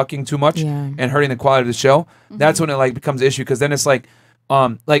over talking too much and hurting the quality of the show. That's when it like becomes an issue because then it's like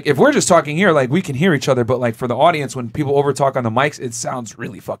if we're just talking here, like we can hear each other, but like for the audience, when people over talk on the mics, it sounds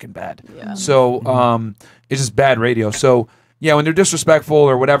really fucking bad. Yeah. So it's just bad radio. So yeah, when they're disrespectful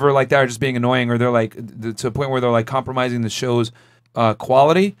or whatever like that, or just being annoying, or they're like to a point where they're like compromising the show's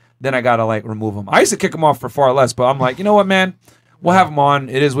quality, then I gotta like remove them. I used to kick them off for far less, but I'm like, you know what, man. We'll have them on.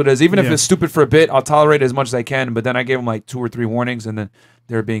 It is what it is. Even if it's stupid for a bit, I'll tolerate it as much as I can. But then I gave them like 2 or 3 warnings, and then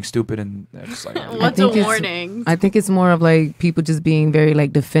they're being stupid, and they're just like, what's a warning? I think it's more of like people just being very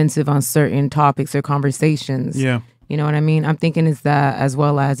like defensive on certain topics or conversations. Yeah. You know what I mean? I'm thinking it's that, as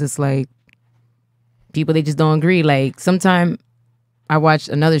well as it's like people, they just don't agree. Like sometime I watched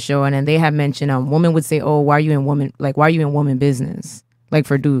another show, and then they had mentioned women would say, "Oh, why are you in woman business?" Like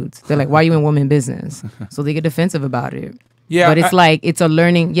for dudes, they're like, "Why are you in woman business?" So they get defensive about it. Yeah, but it's it's a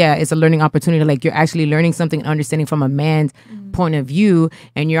learning opportunity. Like you're actually learning something and understanding from a man's point of view,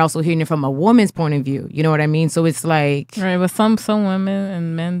 and you're also hearing it from a woman's point of view. You know what I mean? So it's like right, but some women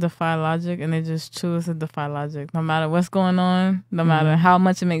and men defy logic, and they just choose to defy logic, no matter what's going on, no matter how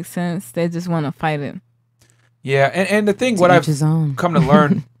much it makes sense. They just want to fight it. Yeah, and the thing, what I've come to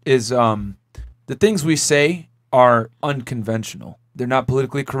learn is the things we say are unconventional. They're not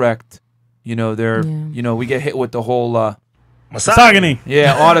politically correct. You know, they're we get hit with the whole misogyny.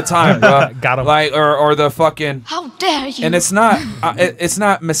 Yeah, all the time, bro. Got him. Like or the fucking. How dare you? And it's not it's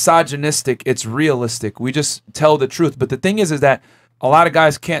not misogynistic. It's realistic. We just tell the truth. But the thing is that a lot of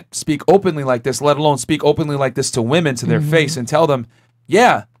guys can't speak openly like this, let alone speak openly like this to women to their face and tell them,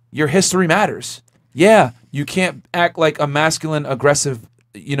 yeah, your history matters. Yeah, you can't act like a masculine, aggressive,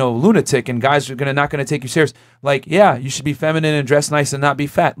 lunatic, and guys are not gonna take you serious. Like, yeah, you should be feminine and dress nice and not be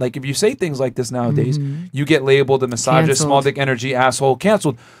fat. Like, if you say things like this nowadays, you get labeled a misogynist, small dick energy, asshole,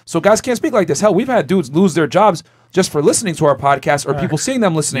 canceled. So guys can't speak like this. Hell, we've had dudes lose their jobs just for listening to our podcast or people seeing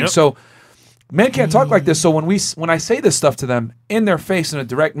them listening. So men can't talk like this. So when I say this stuff to them in their face in a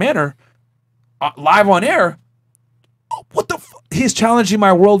direct manner, live on air, what the fuck? He's challenging my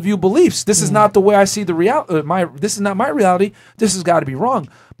worldview beliefs. This is not the way I see the reality. This is not my reality. This has got to be wrong.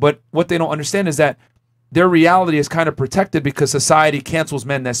 But what they don't understand is that their reality is kind of protected because society cancels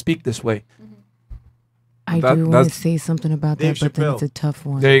men that speak this way. I do want to say something about Dave that, but then Chappelle. it's a tough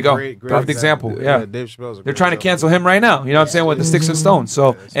one. There you go. Great Perfect example. Yeah. Dave Chappelle's a They're great trying to example. cancel him right now. You know what I'm saying? With the sticks and stones.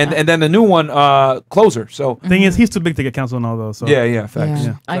 So and then the new one, Closer. So Thing is, he's too big to get canceled now, though. So yeah, facts.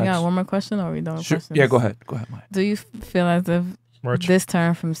 Yeah. I got one more question, or are we done with Sure. questions? Yeah, go ahead. Maya. Do you feel as if Merch. this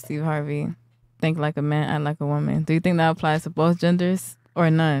term from Steve Harvey, think like a man, act like a woman, do you think that applies to both genders or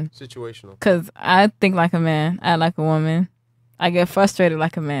none? Situational. Because I think like a man, act like a woman. I get frustrated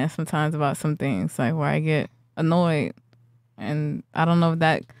like a man sometimes about some things, like where I get annoyed. And I don't know if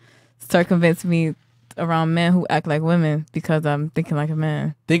that circumvents me around men who act like women because I'm thinking like a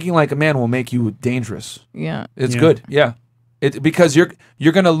man. Thinking like a man will make you dangerous. Yeah. It's good. Yeah. Because you're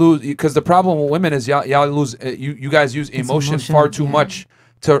gonna lose. Because the problem with women is y'all lose. You guys use emotion far too much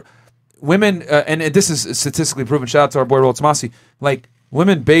to women. And this is statistically proven. Shout out to our boy Roll Tomasi. Like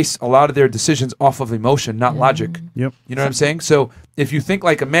women base a lot of their decisions off of emotion, not logic. Yep. You know what I'm saying? So if you think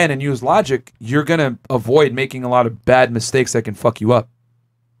like a man and use logic, you're gonna avoid making a lot of bad mistakes that can fuck you up.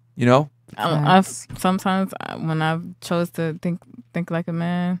 You know? I've sometimes when I've chose to think like a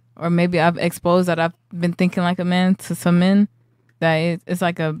man, or maybe I've exposed that I've been thinking like a man to some men, that it's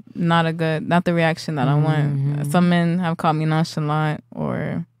like not the reaction that I want. Some men have called me nonchalant,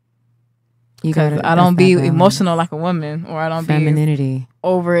 or because I don't be emotional like a woman, or I don't be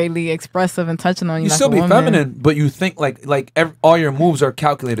overly expressive and touching on you. You like still a be woman. feminine, but you think like all your moves are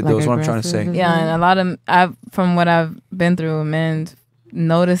calculated. Though is what I'm trying to say. Yeah, and a lot of from what I've been through, men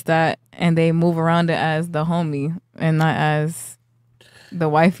notice that and they move around it as the homie and not as the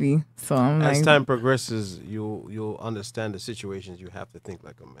wifey. So I'm As like, time progresses, you'll understand the situations. You have to think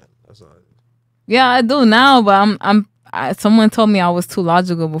like a man. That's all. yeah, I do now, but someone told me I was too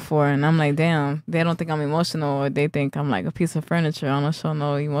logical before, and I'm like, damn, they don't think I'm emotional, or they think I'm like a piece of furniture. I don't show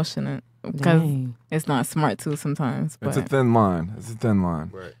no emotion because it's not smart too sometimes. It's a But thin line. It's a thin line.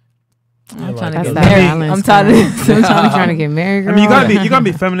 Right. I'm trying to That's get that married. balance, I'm tired of man. this. I'm trying to get married. I mean, you girl. gotta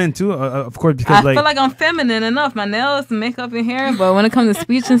be feminine too, of course, because I feel like I'm feminine enough. My nails, makeup, and hair, but when it comes to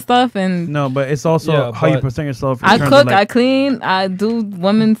speech and stuff, and no, but it's also how you present yourself. In I terms cook, of like, I clean, I do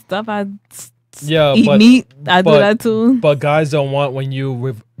women stuff. I Yeah, eat but meat. I do but- that too. But guys don't want when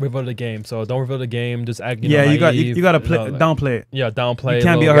you reveal the game. So don't reveal the game. Just act. Yeah, you got naive, you got to like- downplay it. Yeah, downplay. You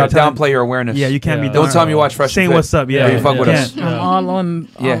can't be a out little here bit. downplay your awareness. Yeah, you can't be. Don't tell me you watch Fresh Saying Fit. what's up. Yeah, you fuck with us. can't. I'm all on.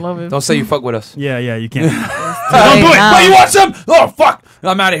 Yeah. All over. Don't say you fuck with us. Yeah, you can't. Don't do it. But you watch them. Oh fuck!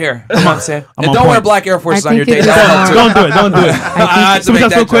 I'm out of here. Come on, Sam. I'm And on don't wear point. black Air Forces I on your think date. it is That'll help, too. Don't do it. I had to make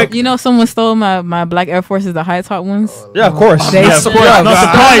that so quick. joke. You know, someone stole my black Air Forces, the high top ones. Yeah, of course. They Yeah, stole of course. it Not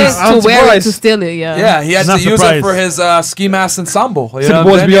surprised. to I'm wear it surprised. to steal it. Yeah. Yeah, he had Not to use it surprised. for his ski mask ensemble. You Super know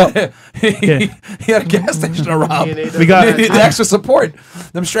Bowls what be I'm up. saying? he had a gas station to rob. We got- He needed extra support.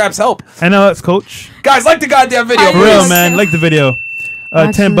 Them straps help. And now it's Coach. Guys, like the goddamn video. For real, please. man. Like the video.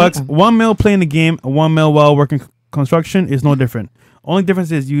 $10. $1 playing the game. $1 while working construction is no different. Only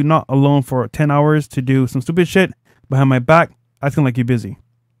difference is you're not alone for 10 hours to do some stupid shit behind my back, acting like you're busy.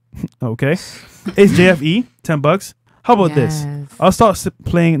 Okay. It's JFE. $10. How about this? I'll start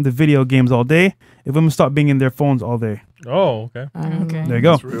playing the video games all day if women stop being in their phones all day. Oh, okay. Okay. There you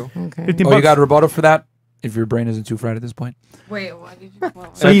go. That's real. $15. Oh, you got a rebuttal for that? If your brain isn't too fried at this point. Wait, why did you?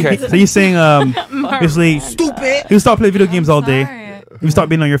 So, so you're saying, basically, Stupid. you stop playing video games all day. You stop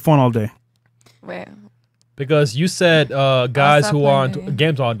being on your phone all day. Wait. Because you said guys stop who are on playing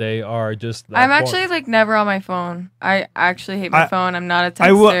games all day are just. I'm bored. actually like never on my phone. I actually hate my phone. I'm not a texter.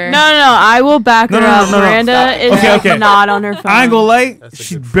 I will- No, I will back her up. Miranda is Okay. not on her phone. I ain't gonna lie,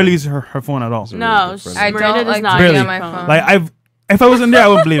 she barely uses her phone at all. No, I Miranda don't does like not to be Barely. on my phone. Like if I wasn't there, I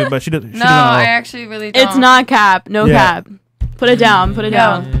wouldn't believe it. But she doesn't. No, doesn't at all. I actually really don't. It's not cap. No Yeah. cap. Put it down. Put it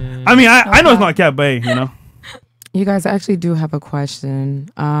down. I mean, I know it's not cat, but hey, you know. You guys, I actually do have a question.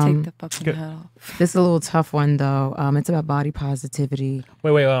 Take the fucking head off. This is a little tough one though. It's about body positivity.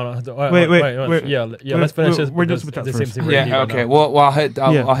 Wait. Wait. Yeah. Let's finish this. We're because just with that this first. seems really Yeah, deep right okay. now. Well,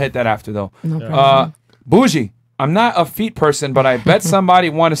 I'll hit that after though. No problem. Bougie. I'm not a feet person, but I bet somebody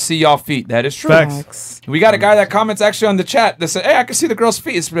want to see y'all feet. That is true. Facts. We got a guy that comments actually on the chat that said, "Hey, I can see the girl's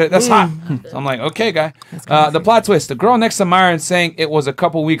feet. That's hot." So I'm like, "Okay, guy." The plot twist: the girl next to Myron saying it was a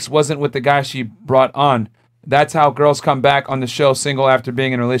couple weeks wasn't with the guy she brought on. That's how girls come back on the show single after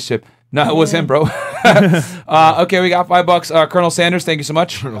being in a relationship. No, it was him, bro. Okay, we got $5. Colonel Sanders, thank you so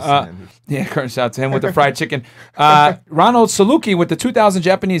much. Yeah, Colonel, shout out to him with the fried chicken. Ronald Saluki with the 2,000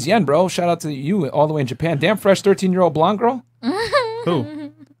 Japanese yen, bro. Shout out to you all the way in Japan. Damn fresh 13-year-old blonde girl.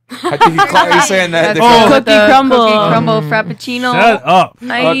 Who? I think you're saying that. Cookie crumble. Cookie crumble frappuccino. Shut up.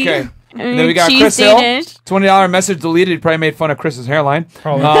 Okay. And then we got Cheese Chris Hill. Danish. $20 message deleted. He probably made fun of Chris's hairline.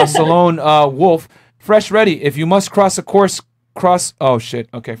 Salone Wolf. Fresh ready. If you must cross a course, cross. Oh, shit.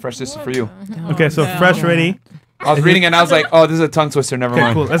 Okay, Fresh, this is for you. Okay, so fresh ready. I was reading it and I was like, oh, this is a tongue twister. Never Okay,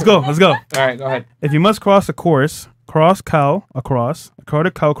 mind. cool. Let's go. All right, go ahead. If you must cross a course, cross cow across a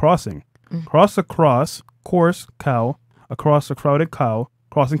crowded cow crossing. Cross across course cow across a crowded cow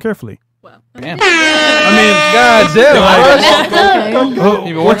crossing carefully. Damn. I mean, God damn. Oh,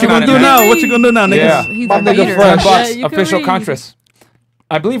 You've been what you working on gonna it, do man. now? What you gonna do now, niggas? Yeah. He's My a nigga reader. Fresh. Yeah, you can Official read. Contras.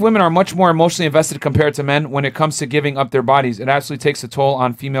 I believe women are much more emotionally invested compared to men when it comes to giving up their bodies. It absolutely takes a toll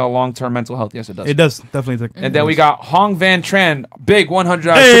on female long-term mental health. Yes, it does. It does definitely. And then we got Hong Van Tran, big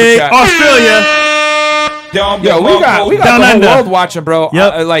 $100 Hey, super chat. Australia. Yo, we got Down the whole under. world watching, bro.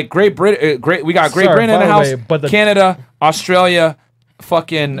 Yep. Like Great Britain, we got Great Sorry, Britain in by the the house. way, but the- Canada, Australia,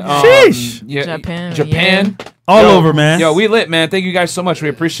 fucking Sheesh. Japan. All Yo, over, man. Yo, we lit, man. Thank you guys so much. We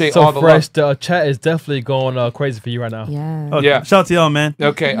appreciate So all the Fresh, love. the chat is definitely going crazy for you right now. Yeah. Oh, Yeah. Shout out to y'all, man.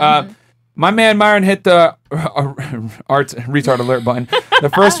 Okay. My man Myron hit the art retard alert button. The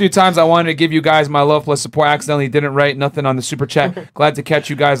first few times I wanted to give you guys my love plus support, I accidentally didn't write nothing on the super chat. Glad to catch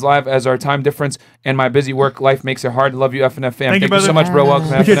you guys live as our time difference and my busy work life makes it hard. Love you, FNF fam. Thank you, so brother. much, bro. Welcome,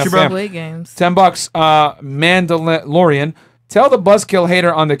 Appreciate FNF you, bro. fam. Play games. $10. Mandalorian. Tell the buzzkill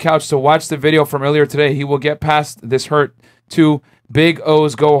hater on the couch to watch the video from earlier today. He will get past this hurt. 2 Big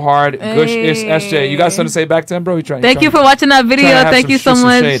O's go hard. Gush is SJ. You got something to say back to him, bro? Thank you for watching that video. trying to have Thank you so some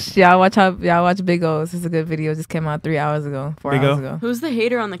much. shade. Y'all watch Big O's. It's a good video. It just came out 3 hours ago, 4 Big hours O? ago. Who's the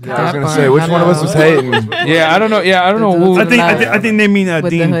hater on the couch? I was gonna say, which one of us was hating? Yeah, I don't know. Yeah, I don't know who. I think they mean With the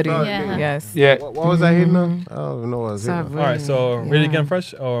Dean. hoodie. Yeah. Yes. Yeah. What was I hitting on? I don't even know what I was hitting on. All right, so read it again,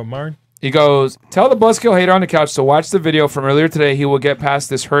 Fresh or Myron? He goes, tell the buzzkill hater on the couch to watch the video from earlier today. He will get past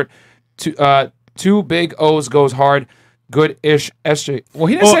this hurt. 2 Big O's goes hard. Good-ish SJ. Well,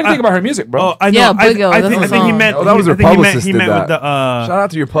 he didn't say anything about her music, bro. Oh, I know. Yeah, I, Big O, I that's think a he song. meant. Oh, that was I her think he meant- publicist He did meant with that. the Shout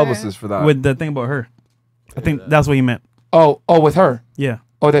out to your publicist for that. with the thing about her. I think that's what he meant. Oh, with her. Yeah.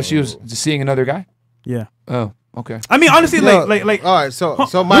 Oh, that she was seeing another guy? Yeah. Oh, okay. I mean, honestly, No, like. all right, so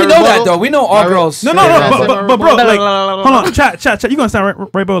We my know that, rebuttal- though. We know all my re- girls. No, but bro, like, hold on, chat. You gonna stand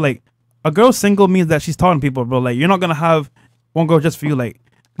right, bro? Like, a girl single means that she's talking to people, bro. Like, you're not gonna have one girl just for you. Like,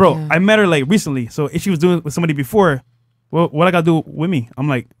 bro, I met her like recently. So if she was doing it with somebody before, well, what I gotta do with me? I'm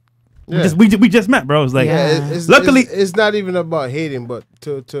like, Yeah. we just met, bro. It's like, luckily, it's not even about hating, but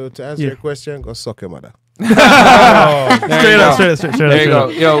to answer Yeah. your question, go suck your mother. Straight up. There you go.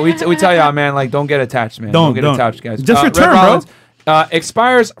 Yo, we tell y'all, man, like, don't get attached, man. Don't get attached, guys. Just Red return, bro. Rollins,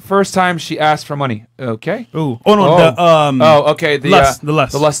 expires first time she asked for money. Okay. Ooh. Oh no. Okay. The lust.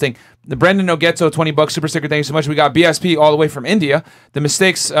 The lust thing. The Brendan Nogetto, $20 super sticker. Thank you so much. We got BSP all the way from India. The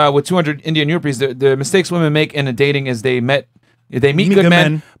mistakes with 200 Indian rupees. The mistakes women make in a dating is they meet good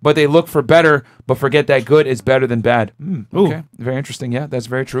men, but they look for better, but forget that good is better than bad. Okay, very interesting. Yeah, that's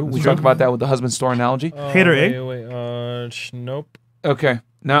very true. We talked about that with the husband store analogy. Hater, eh? Nope. Okay.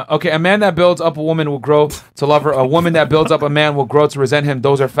 Now, a man that builds up a woman will grow to love her. A woman that builds up a man will grow to resent him.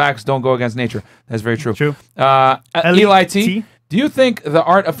 Those are facts. Don't go against nature. That's very true. True. Eli T. Do you think the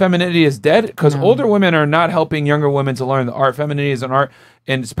art of femininity is dead? Because older women are not helping younger women to learn the art. Femininity is an art,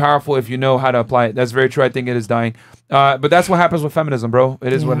 and it's powerful if you know how to apply it. That's very true. I think it is dying. But that's what happens with feminism, bro.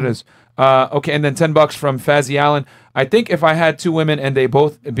 It is what it is. Okay, and then $10 from Fazzy Allen. I think if I had two women and they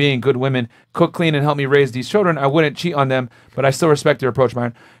both being good women, cook, clean, and help me raise these children, I wouldn't cheat on them, but I still respect your approach,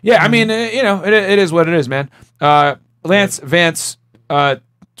 man. Yeah, I mean, it is what it is, man. Lance Vance,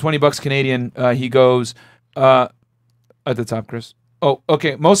 $20 Canadian. He goes... at the top, Chris. Oh,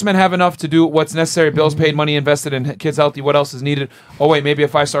 okay. Most men have enough to do what's necessary. Bills paid, money invested, and kids healthy. What else is needed? Oh, wait, maybe a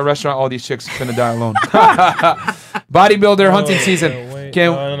 5-star restaurant. All these chicks finna die alone. Bodybuilder hunting season.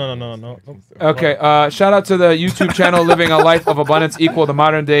 No. Okay. Shout out to the YouTube channel Living a Life of Abundance Equal. The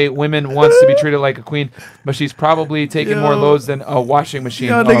modern day women wants to be treated like a queen, but she's probably taking more loads than a washing machine.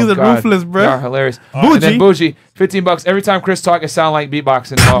 Y'all niggas are ruthless, bro. Y'all are hilarious. Bougie. And then Bougie, $15. Every time Chris talk, it sound like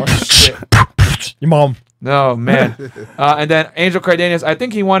beatboxing. Oh, shit. Your mom. No, man. And then Angel Cardenas, I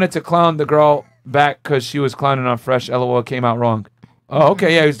think he wanted to clown the girl back because she was clowning on Fresh. LOL came out wrong. Oh,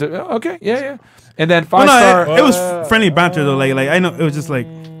 okay. Yeah, okay. Yeah. And then 5-star. It was friendly banter though. Like I know it was just like,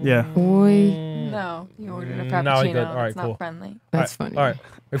 yeah. No, you ordered a cappuccino. No, good. All right, it's cool. not friendly. That's funny. All right,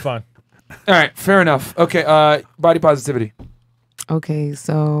 we're fine. All right, fair enough. Okay, body positivity. Okay,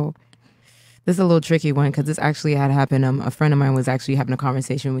 so this is a little tricky one because this actually had happened. A friend of mine was actually having a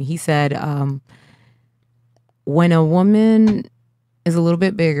conversation when he said, when a woman is a little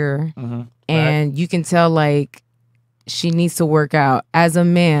bit bigger and you can tell like she needs to work out as a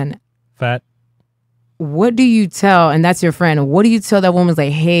man, fat. What do you tell? And that's your friend. What do you tell that woman's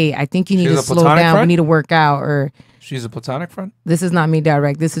like, hey, I think you need She's to a slow platonic down. We friend? need to work out. Or She's a platonic friend? this is not me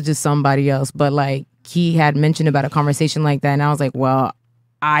direct. This is just somebody else. But like he had mentioned about a conversation like that. And I was like, well,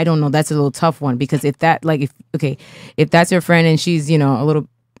 I don't know. That's a little tough one because if that like, if that's your friend and she's, a little,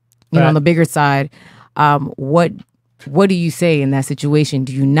 on the bigger side, what do you say in that situation?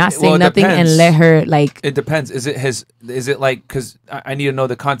 Do you not say nothing and let her like? It depends. Is it like, because I need to know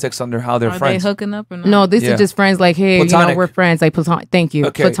the context under how they're Are friends. they hooking up or not? No, this is just friends. Like, hey, Platonic. we're friends. Like, thank you,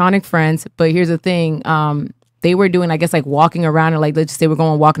 Okay. platonic friends. But here's the thing. They were doing, I guess, like walking around, or like let's just say we're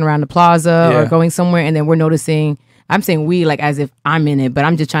going walking around the plaza or going somewhere, and then we're noticing. I'm saying we like as if I'm in it, but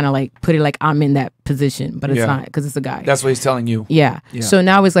I'm just trying to like put it like I'm in that position, but it's not because it's a guy. That's what he's telling you. Yeah. So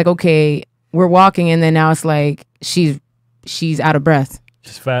now it's like, okay, we're walking, and then now it's like she's out of breath.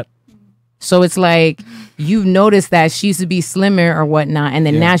 She's fat. So it's like you've noticed that she used to be slimmer or whatnot, and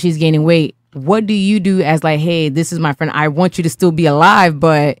then now she's gaining weight. What do you do as like, hey, this is my friend. I want you to still be alive,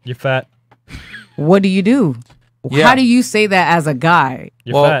 but You're fat. what do you do? Yeah. How do you say that as a guy?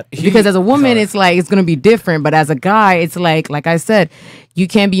 You're fat. Because as a woman, it's like it's gonna be different, but as a guy, it's like I said, you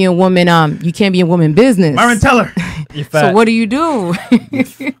can't be in woman business. Myron, tell her. You're fat. So what do you do?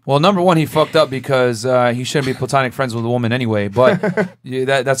 Well, number one, he fucked up because he shouldn't be platonic friends with a woman anyway. But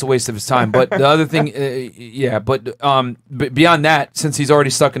that's a waste of his time. But the other thing, but beyond that, since he's already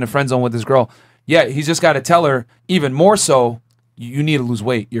stuck in a friend zone with this girl, he's just got to tell her even more so. You need to lose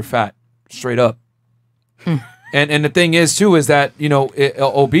weight. You're fat, straight up. And the thing is too is that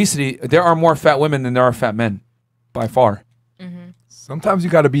obesity. There are more fat women than there are fat men, by far. Sometimes you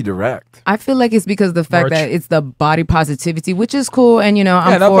got to be direct. I feel like it's because of the fact Merch. that it's the body positivity, which is cool, and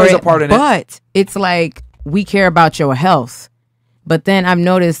I'm that for plays it. a part in it. But it's like we care about your health. But then I've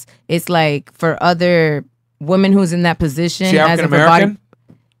noticed it's like for other women who's in that position, She as African if her body. American?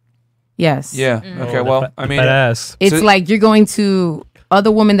 Yes. Yeah. Okay. Well, I mean, It's like you're going to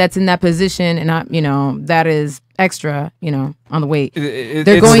other women that's in that position, and that is extra, on the weight.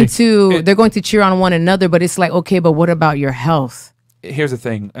 They're going to cheer on one another, but it's like, okay, but what about your health? Here's the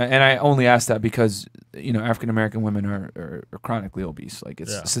thing, and I only ask that because African American women are chronically obese. Like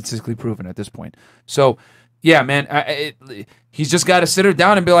it's statistically proven at this point. So, yeah, man, he's just got to sit her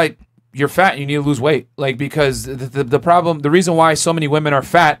down and be like, you're fat and you need to lose weight. Like, because the problem, the reason why so many women are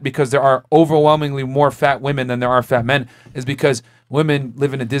fat, because there are overwhelmingly more fat women than there are fat men, is because women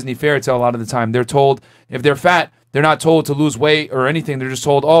live in a Disney fairy tale a lot of the time. They're told if they're fat, they're not told to lose weight or anything. They're just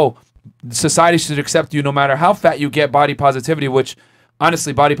told, oh, society should accept you no matter how fat you get. Body positivity, which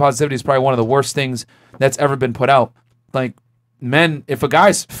honestly, body positivity is probably one of the worst things that's ever been put out. Like, men, if a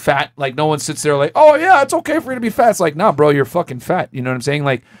guy's fat, like, no one sits there like, oh yeah, it's okay for you to be fat. It's like, nah, bro, you're fucking fat. You know what I'm saying?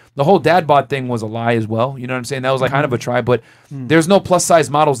 Like, the whole dad bod thing was a lie as well. You know what I'm saying? That was like kind of a try, but there's no plus size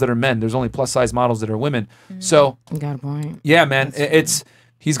models that are men. There's only plus size models that are women. So, you got a point. Yeah, man,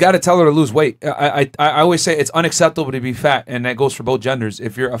 he's got to tell her to lose weight. I always say it's unacceptable to be fat, and that goes for both genders.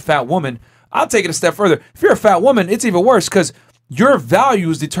 If you're a fat woman, I'll take it a step further. If you're a fat woman, it's even worse because your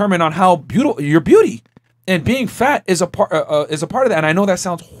values determine on how beautiful your beauty. And being fat is a part of that. And I know that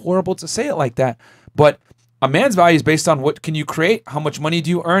sounds horrible to say it like that, but a man's value is based on what can you create, how much money do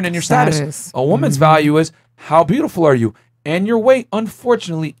you earn, and your status. A woman's value is how beautiful are you, and your weight,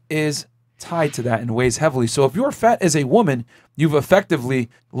 unfortunately, is tied to that and weighs heavily. So if you're fat as a woman, you've effectively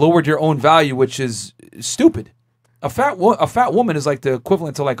lowered your own value, which is stupid. A fat woman is like the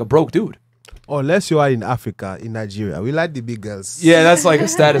equivalent to like a broke dude. Unless you are in Africa, in Nigeria, we like the big girls. Yeah, that's like a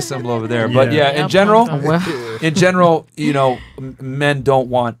status symbol over there. But yeah, in general, you know, men don't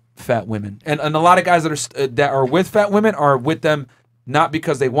want fat women, and a lot of guys that are with fat women are with them not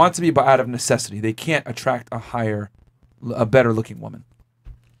because they want to be, but out of necessity. They can't attract a better looking woman.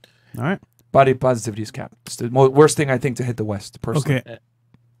 All right, body positivity is capped. It's the worst thing I think to hit the West. Personally. Okay.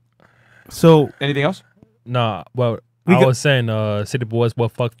 So anything else? Nah. Well, I was saying, city boys will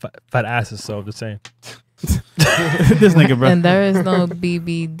fuck fat asses. So I'm just saying. This nigga, bro. And there is no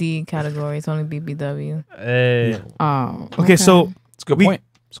BBD category. It's only BBW. Hey. Oh. Okay, so it's a good point.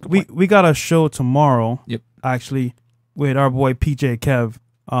 We got a show tomorrow. Yep. Actually, with our boy PJ Kev.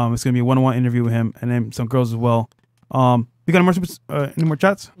 It's gonna be a one-on-one interview with him, and then some girls as well. We got any more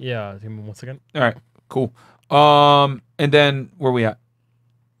chats? Yeah. Give me 1 second. All right. Cool. And then where we at?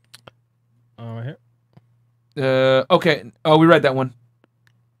 Right here. Okay. Oh, we read that one.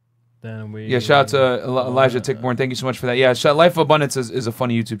 Then we. Yeah, shout out to Elijah Tickborn. Thank you so much for that. Yeah, Life of Abundance is a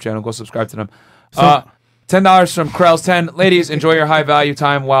funny YouTube channel. Go subscribe to them. $10 from Krell's 10. Ladies, enjoy your high value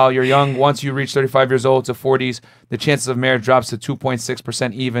time while you're young. Once you reach 35 years old to 40s, the chances of marriage drops to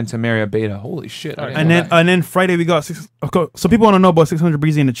 2.6% even to marry a beta. Holy shit. And then Friday we got so people want to know about 600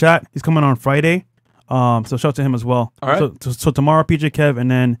 Breezy in the chat. He's coming on Friday. So shout out to him as well. All right. So tomorrow PJ Kev,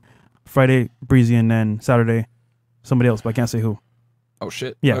 and then Friday Breezy, and then Saturday somebody else, but I can't say who. Oh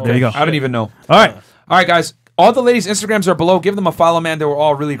shit. Yeah, okay. there you go. I don't even know. All right. All right, guys. All the ladies' Instagrams are below. Give them a follow, man. They were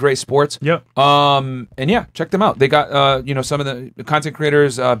all really great sports. Yep. And yeah, check them out. They got some of the content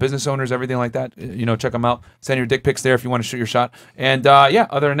creators, business owners, everything like that. Check them out. Send your dick pics there if you want to shoot your shot. And yeah,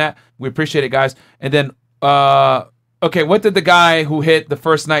 other than that, we appreciate it, guys. And then okay, what did the guy who hit the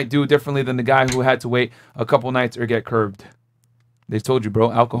first night do differently than the guy who had to wait a couple nights or get curbed? They told you,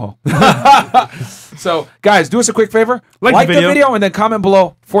 bro. Alcohol. So, guys, do us a quick favor. Like the video and then comment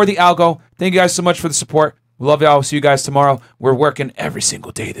below for the algo. Thank you guys so much for the support. We love y'all. We'll see you guys tomorrow. We're working every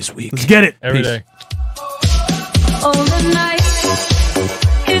single day this week. Let's get it. Every day. All the night.